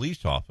of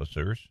police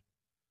officers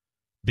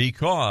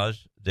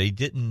because they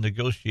didn't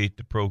negotiate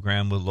the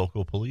program with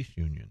local police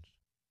unions.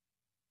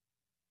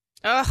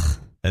 Ugh.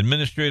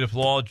 Administrative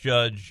Law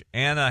Judge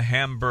Anna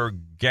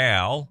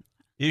Hamburg-Gall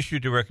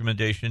issued a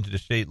recommendation to the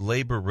State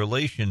Labor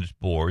Relations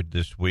Board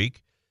this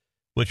week,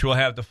 which will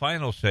have the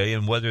final say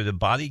in whether the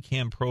body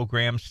cam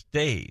program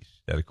stays.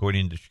 That,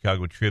 according to the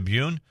Chicago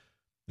Tribune,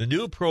 the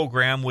new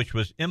program, which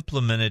was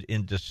implemented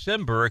in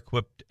December,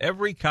 equipped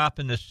every cop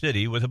in the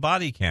city with a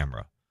body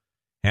camera.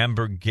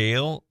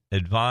 Hamburg-Gall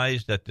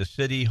advised that the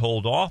city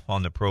hold off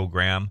on the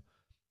program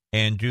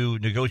and do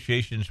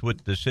negotiations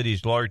with the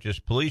city's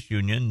largest police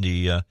union,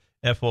 the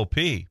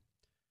FOP.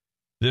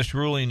 This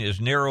ruling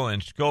is narrow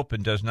in scope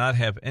and does not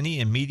have any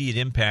immediate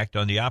impact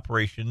on the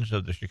operations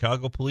of the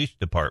Chicago Police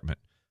Department.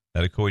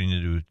 That, according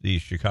to the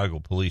Chicago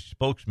police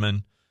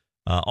spokesman,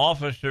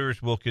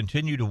 officers will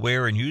continue to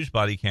wear and use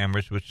body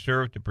cameras which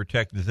serve to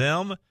protect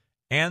them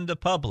and the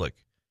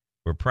public.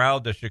 We're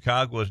proud that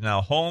Chicago is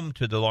now home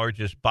to the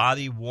largest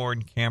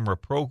body-worn camera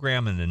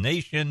program in the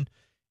nation,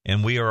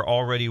 and we are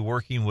already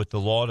working with the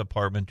law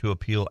department to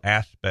appeal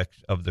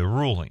aspects of the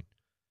ruling.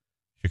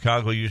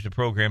 Chicago used the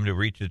program to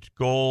reach its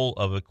goal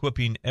of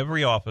equipping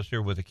every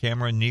officer with a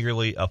camera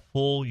nearly a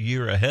full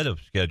year ahead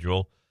of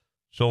schedule.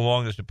 So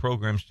long as the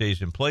program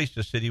stays in place,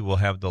 the city will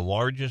have the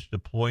largest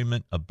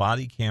deployment of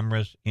body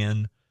cameras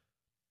in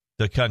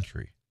the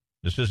country.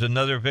 This is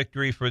another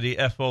victory for the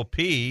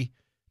FOP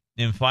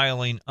in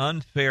filing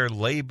unfair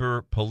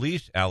labor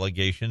police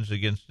allegations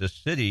against the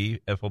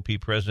city. FOP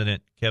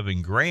President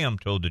Kevin Graham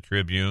told the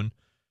Tribune,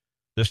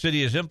 the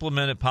city has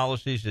implemented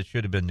policies that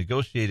should have been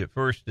negotiated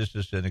first. This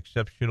is an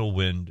exceptional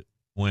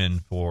win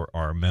for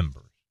our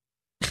members.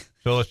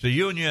 So it's the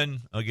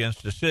union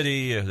against the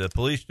city, the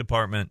police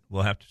department.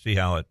 We'll have to see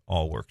how it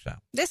all works out.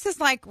 This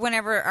is like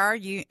whenever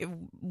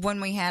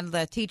when we had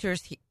the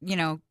teachers,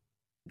 going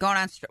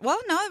on strike. Well,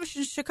 no, it was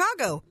in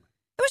Chicago.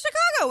 It was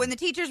Chicago when the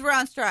teachers were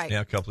on strike.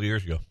 Yeah, a couple of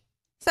years ago.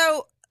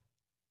 So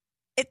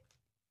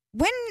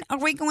when are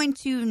we going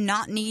to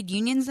not need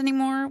unions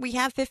anymore? We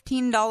have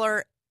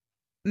 $15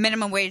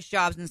 minimum wage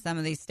jobs in some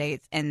of these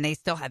states, and they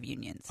still have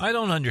unions. I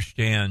don't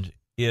understand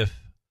if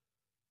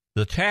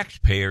the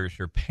taxpayers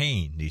are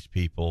paying these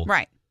people,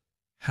 right?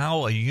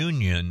 How a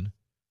union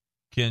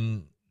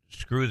can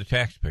screw the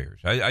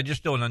taxpayers. I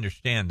just don't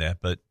understand that,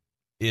 but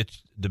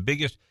it's the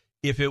biggest.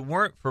 If it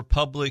weren't for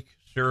public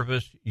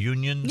service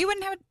unions, you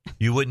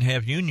wouldn't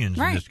have unions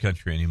in this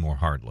country anymore,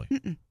 hardly.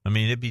 Mm-mm. I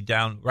mean, it'd be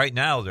down right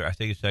now. I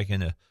think it's like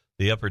in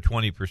the upper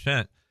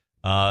 20%.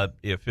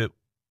 If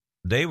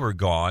they were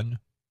gone,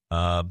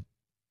 was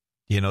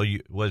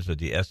it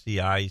the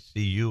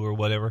SEICU or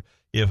whatever?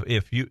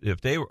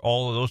 If they were,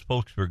 all of those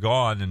folks were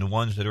gone, and the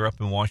ones that are up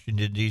in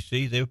Washington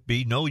D.C., there'd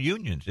be no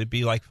unions. It'd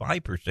be like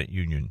 5%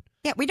 union.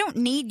 Yeah, we don't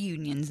need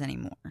unions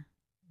anymore.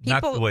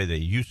 Not the way they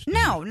used to.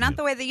 No, not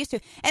the way they used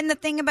to. And the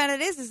thing about it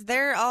is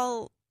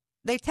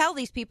they tell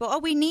these people,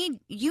 oh, you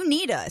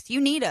need us. You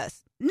need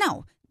us.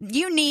 No,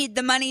 you need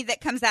the money that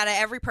comes out of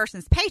every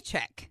person's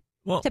paycheck.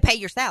 to pay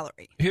your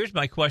salary. Here's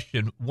my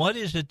question. What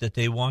is it that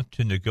they want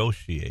to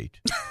negotiate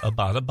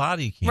about a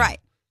body cam? Right.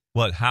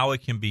 How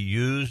it can be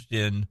used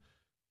in,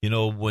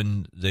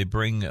 when they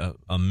bring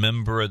a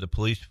member of the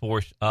police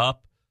force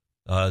up,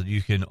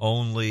 you can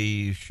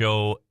only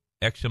show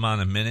X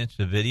amount of minutes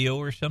of video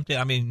or something.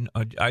 I mean,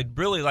 I'd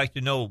really like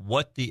to know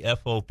what the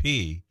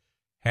FOP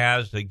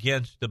has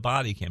against the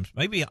body cams.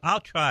 Maybe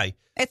I'll try.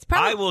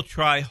 I will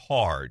try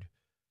hard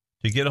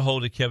to get a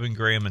hold of Kevin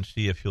Graham and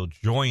see if he'll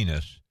join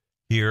us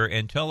here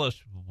and tell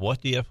us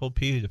what the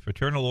FOP, the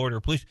Fraternal Order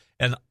of Police.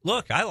 And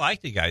look, I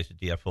like the guys at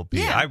the FOP.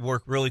 Yeah. I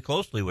work really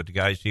closely with the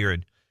guys here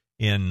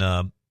in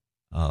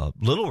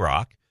Little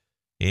Rock,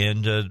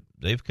 and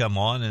they've come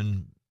on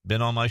and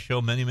been on my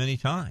show many, many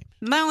times.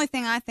 My only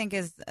thing I think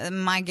is,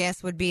 my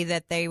guess would be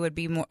that they would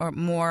be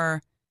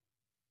more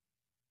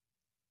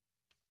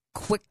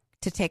quick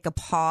to take a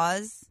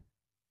pause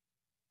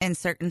in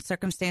certain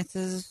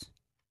circumstances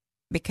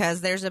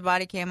because there's a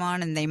body cam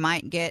on and they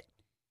might get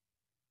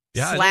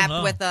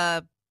slapped with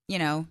a,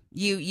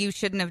 you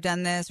shouldn't have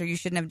done this or you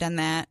shouldn't have done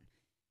that.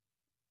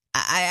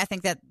 I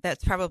think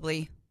that's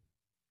probably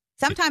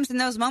sometimes in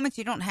those moments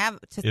you don't have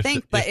to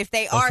think, but if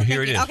they are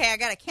thinking, okay, I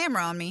got a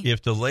camera on me.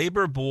 If the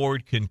Labor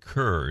Board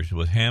concurs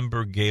with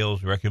Hamburg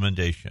Gale's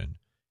recommendation,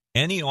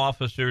 any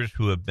officers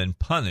who have been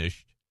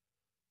punished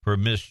for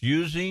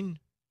misusing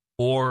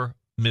or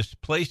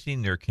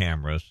misplacing their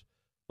cameras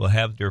will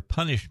have their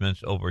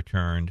punishments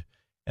overturned,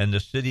 and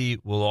the city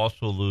will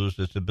also lose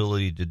its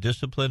ability to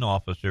discipline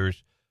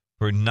officers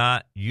for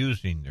not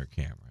using their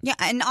cameras. Yeah,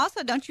 and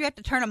also, don't you have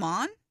to turn them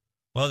on?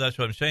 Well, that's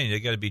what I'm saying. They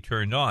got to be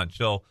turned on.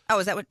 So,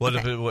 is that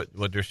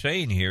what they're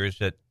saying here is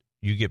that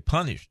you get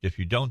punished if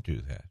you don't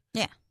do that.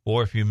 Yeah.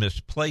 Or if you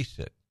misplace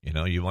it.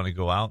 You want to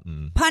go out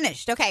and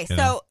punished. Okay,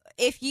 so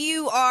if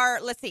you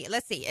are, let's see,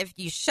 if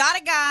you shot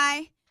a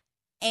guy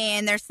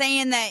and they're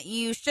saying that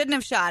you shouldn't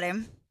have shot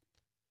him,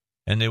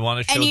 and they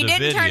want to show the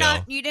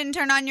video, you didn't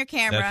turn on your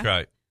camera. That's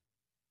right.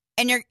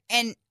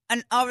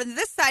 And over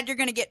this side, you're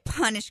going to get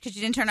punished because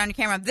you didn't turn on your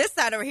camera. This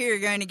side over here, you're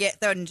going to get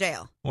thrown in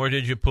jail. Or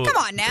did you pull? Come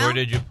on now. Or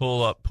did you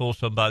pull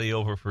somebody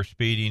over for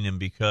speeding, and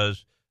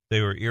because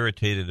they were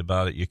irritated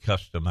about it, you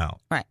cussed them out?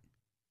 Right.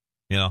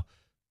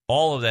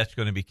 All of that's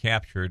going to be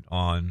captured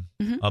on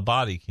a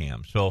body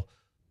cam. So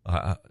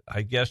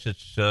I guess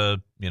it's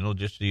just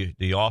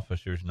the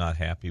officers not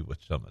happy with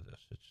some of this.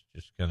 It's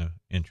just kind of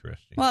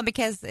interesting. Well,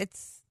 because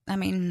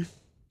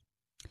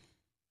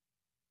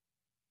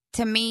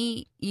to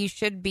me, you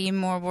should be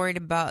more worried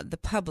about the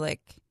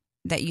public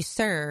that you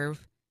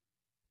serve.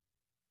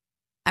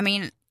 I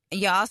mean,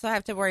 you also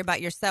have to worry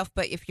about yourself,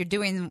 but if you're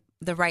doing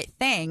the right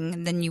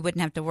thing, then you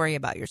wouldn't have to worry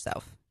about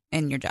yourself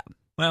and your job.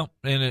 Well,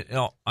 and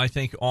I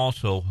think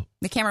also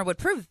the camera would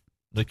prove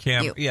the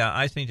camera. Yeah,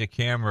 I think the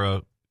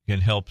camera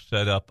can help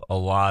set up a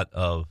lot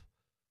of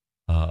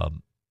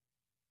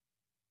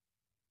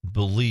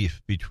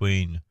belief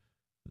between.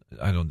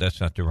 That's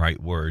not the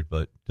right word,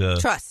 but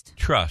trust.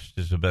 Trust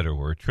is a better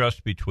word.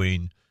 Trust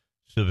between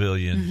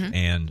civilians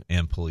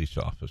and police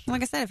officers.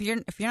 Like I said, if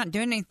you're not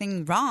doing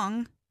anything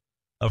wrong.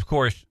 Of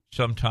course,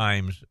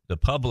 sometimes the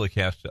public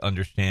has to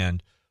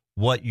understand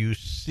what you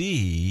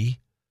see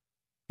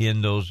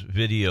in those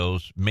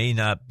videos may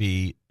not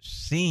be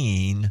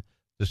seen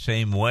the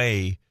same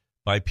way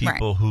by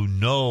people who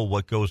know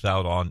what goes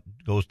down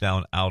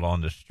out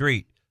on the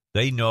street.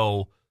 They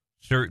know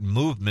certain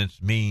movements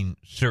mean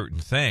certain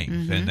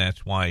things, and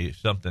that's why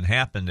something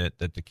happened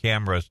that the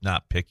camera is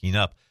not picking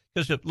up.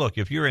 Because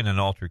if you're in an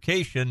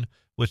altercation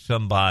with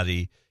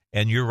somebody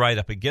and you're right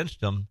up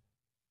against them,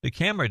 the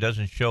camera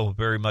doesn't show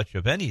very much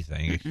of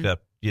anything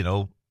except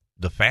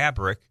the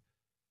fabric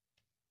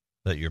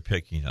that you're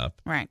picking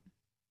up. Right.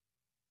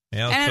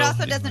 And it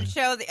also doesn't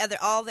show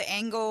all the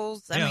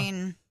angles. I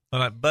mean,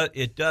 but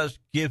it does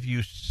give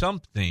you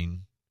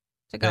something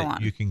to go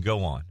on. You can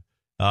go on.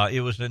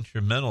 It was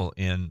instrumental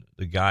in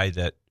the guy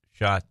that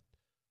shot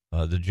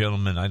the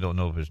gentleman, I don't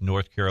know if it was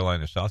North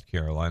Carolina, South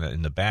Carolina,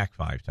 in the back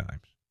 5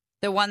 times.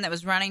 The one that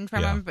was running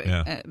from him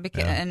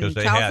and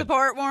child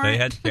support warrant? They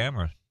had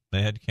cameras.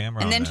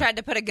 And then tried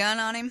to put a gun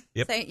on him?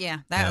 Yep. They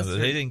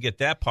didn't get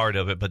that part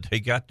of it, but they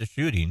got the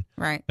shooting.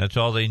 Right. That's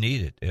all they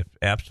needed. It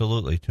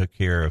absolutely took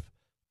care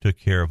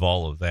of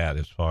all of that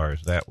as far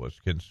as that was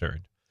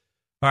concerned.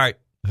 All right,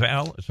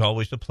 Val, it's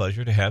always a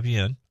pleasure to have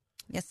you in.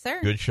 Yes, sir.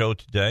 Good show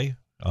today.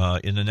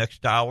 In the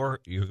next hour,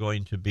 you're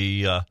going to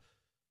be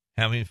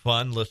having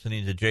fun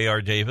listening to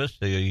J.R. Davis,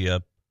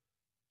 the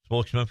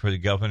spokesman for the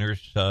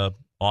governor's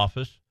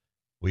office.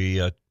 We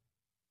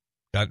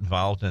got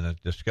involved in a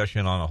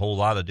discussion on a whole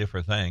lot of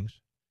different things.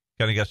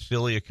 Kind of got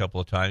silly a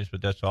couple of times,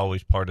 but that's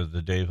always part of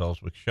the Dave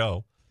Elswick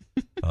show.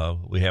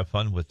 We have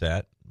fun with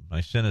that.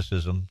 My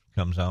cynicism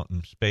comes out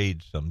in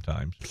spades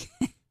sometimes.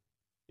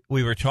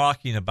 We were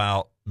talking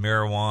about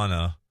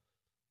marijuana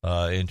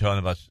and talking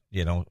about,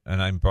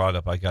 and I brought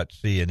up, I got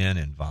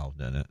CNN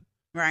involved in it.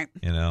 Right.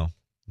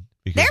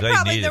 Because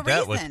they're they needed, the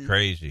that was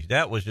crazy.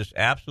 That was just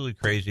absolutely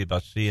crazy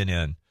about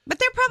CNN. But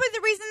they're probably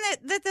the reason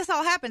that this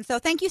all happened. So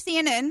thank you,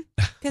 CNN.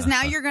 Because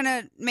now you're going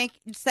to make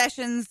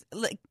Sessions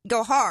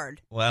go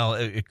hard. Well,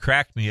 it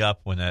cracked me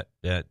up when that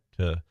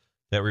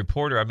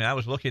reporter. I mean, I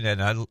was looking at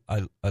it,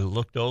 and I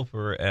looked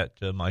over at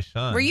my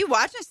son. Were you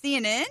watching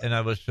CNN? And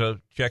I was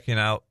checking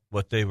out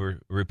what they were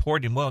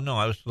reporting. Well, no,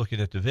 I was looking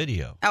at the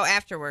video. Oh,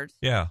 afterwards.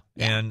 Yeah.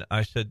 And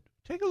I said,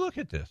 take a look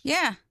at this.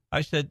 Yeah.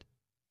 I said,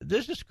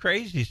 this is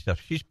crazy stuff.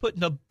 She's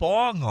putting a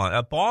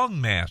bong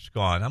mask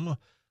on.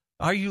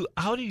 Are you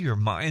out of your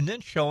mind? And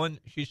then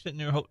she's sitting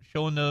there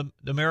showing the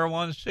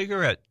marijuana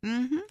cigarette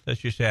that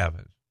she's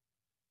having.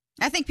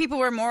 I think people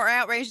were more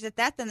outraged at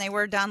that than they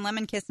were Don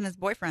Lemon kissing his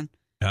boyfriend.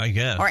 I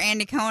guess. Or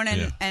Andy Cohen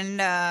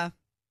and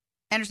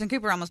Anderson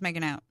Cooper almost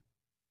making out.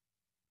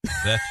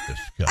 That's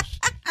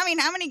disgusting. I mean,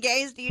 how many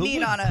gays do you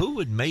need on a... Who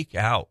would make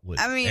out with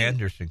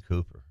Anderson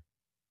Cooper?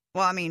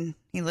 Well, I mean,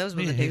 he lives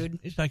with a dude.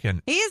 He's like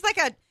a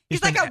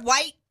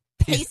white,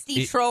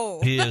 pasty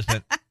troll. He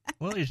isn't.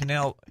 Well, is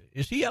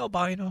he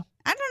albino?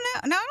 I don't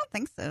know. No, I don't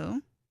think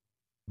so.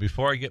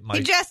 Before I get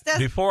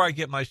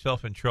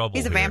myself in trouble,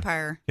 he's a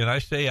vampire. Can I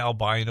say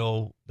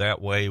albino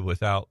that way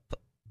without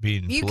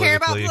being? You care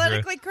about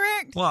politically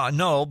correct? Well,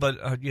 no, but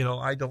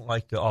I don't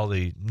like all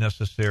the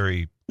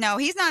necessary. No,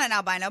 he's not an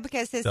albino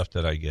because his stuff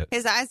that I get.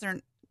 His eyes are.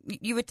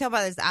 You would tell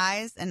by his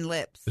eyes and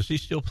lips. Does he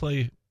still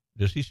play?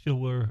 Does he still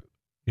wear?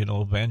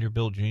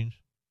 Vanderbilt jeans?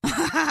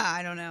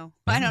 I don't know.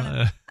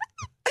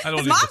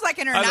 His mom's like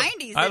in her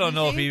 90s. I don't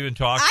know if he even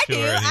talks to her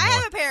anymore. I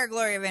have a pair of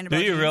Gloria Vanderbilt.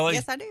 Do you really?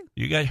 Yes, I do.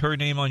 You got her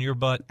name on your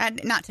butt?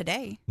 Not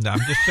today. No, I'm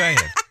just saying.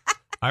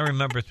 I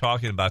remember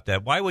talking about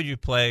that. Why would you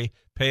pay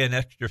an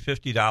extra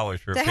 $50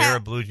 for a pair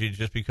of blue jeans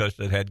just because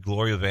it had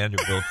Gloria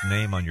Vanderbilt's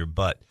name on your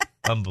butt?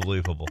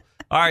 Unbelievable.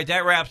 All right,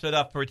 that wraps it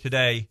up for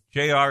today.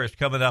 JR is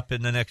coming up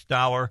in the next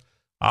hour.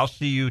 I'll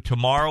see you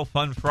tomorrow.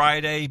 Fun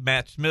Friday.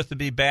 Matt Smith will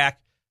be back.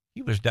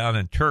 He was down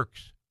in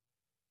Turks,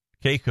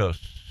 Caicos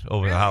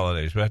over the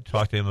holidays. We have to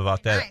talk to him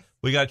about that. Nice.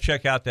 We got to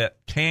check out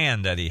that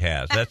tan that he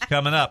has. That's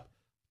coming up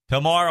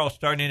tomorrow,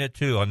 starting at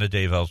 2 on the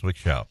Dave Elswick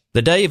Show.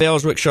 The Dave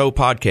Elswick Show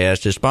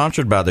podcast is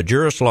sponsored by the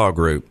Jurist Law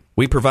Group.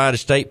 We provide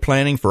estate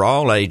planning for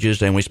all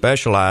ages, and we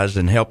specialize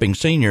in helping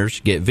seniors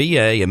get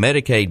VA and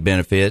Medicaid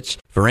benefits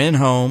for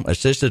in-home,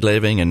 assisted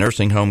living, and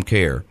nursing home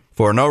care.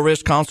 For a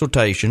no-risk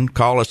consultation,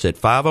 call us at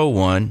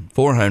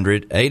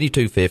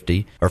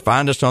 501-400-8250 or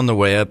find us on the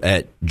web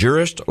at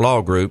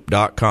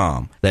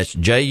juristlawgroup.com. That's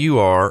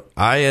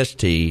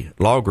JURIST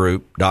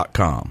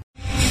lawgroup.com.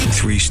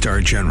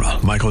 3-star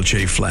General Michael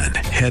J. Flynn,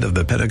 head of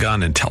the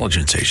Pentagon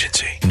Intelligence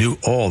Agency, knew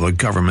all the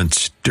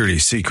government's dirty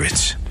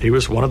secrets. He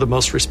was one of the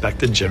most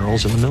respected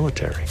generals in the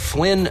military.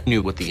 Flynn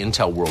knew what the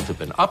intel world had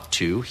been up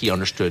to. He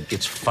understood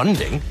its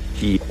funding.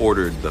 He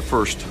ordered the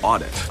first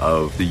audit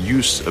of the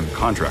use of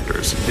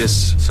contractors.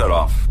 This set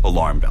off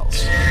alarm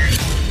bells.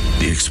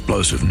 The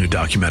explosive new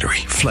documentary,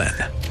 Flynn,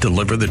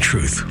 Deliver the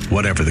Truth,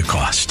 Whatever the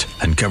Cost,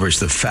 uncovers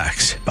the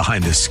facts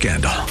behind this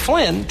scandal.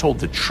 Flynn told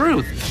the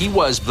truth. He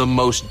was the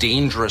most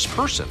dangerous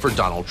person for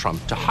Donald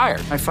Trump to hire.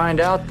 I find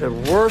out the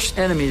worst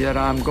enemy that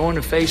I'm going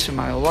to face in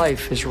my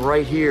life is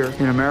right here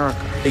in America.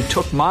 They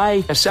took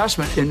my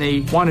assessment and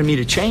they wanted me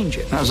to change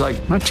it. And I was like,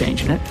 I'm not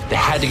changing it. They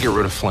had to get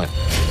rid of Flynn.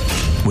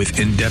 With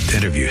in-depth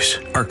interviews,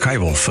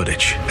 archival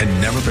footage,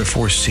 and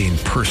never-before-seen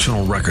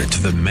personal records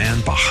of the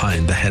man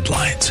behind the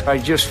headlines. I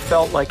just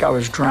felt like I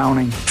was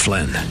drowning.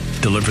 Flynn,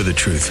 Deliver the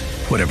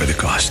Truth, Whatever the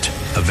Cost.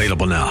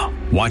 Available now.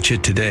 Watch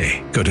it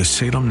today. Go to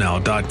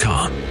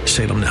salemnow.com.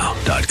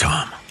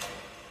 salemnow.com.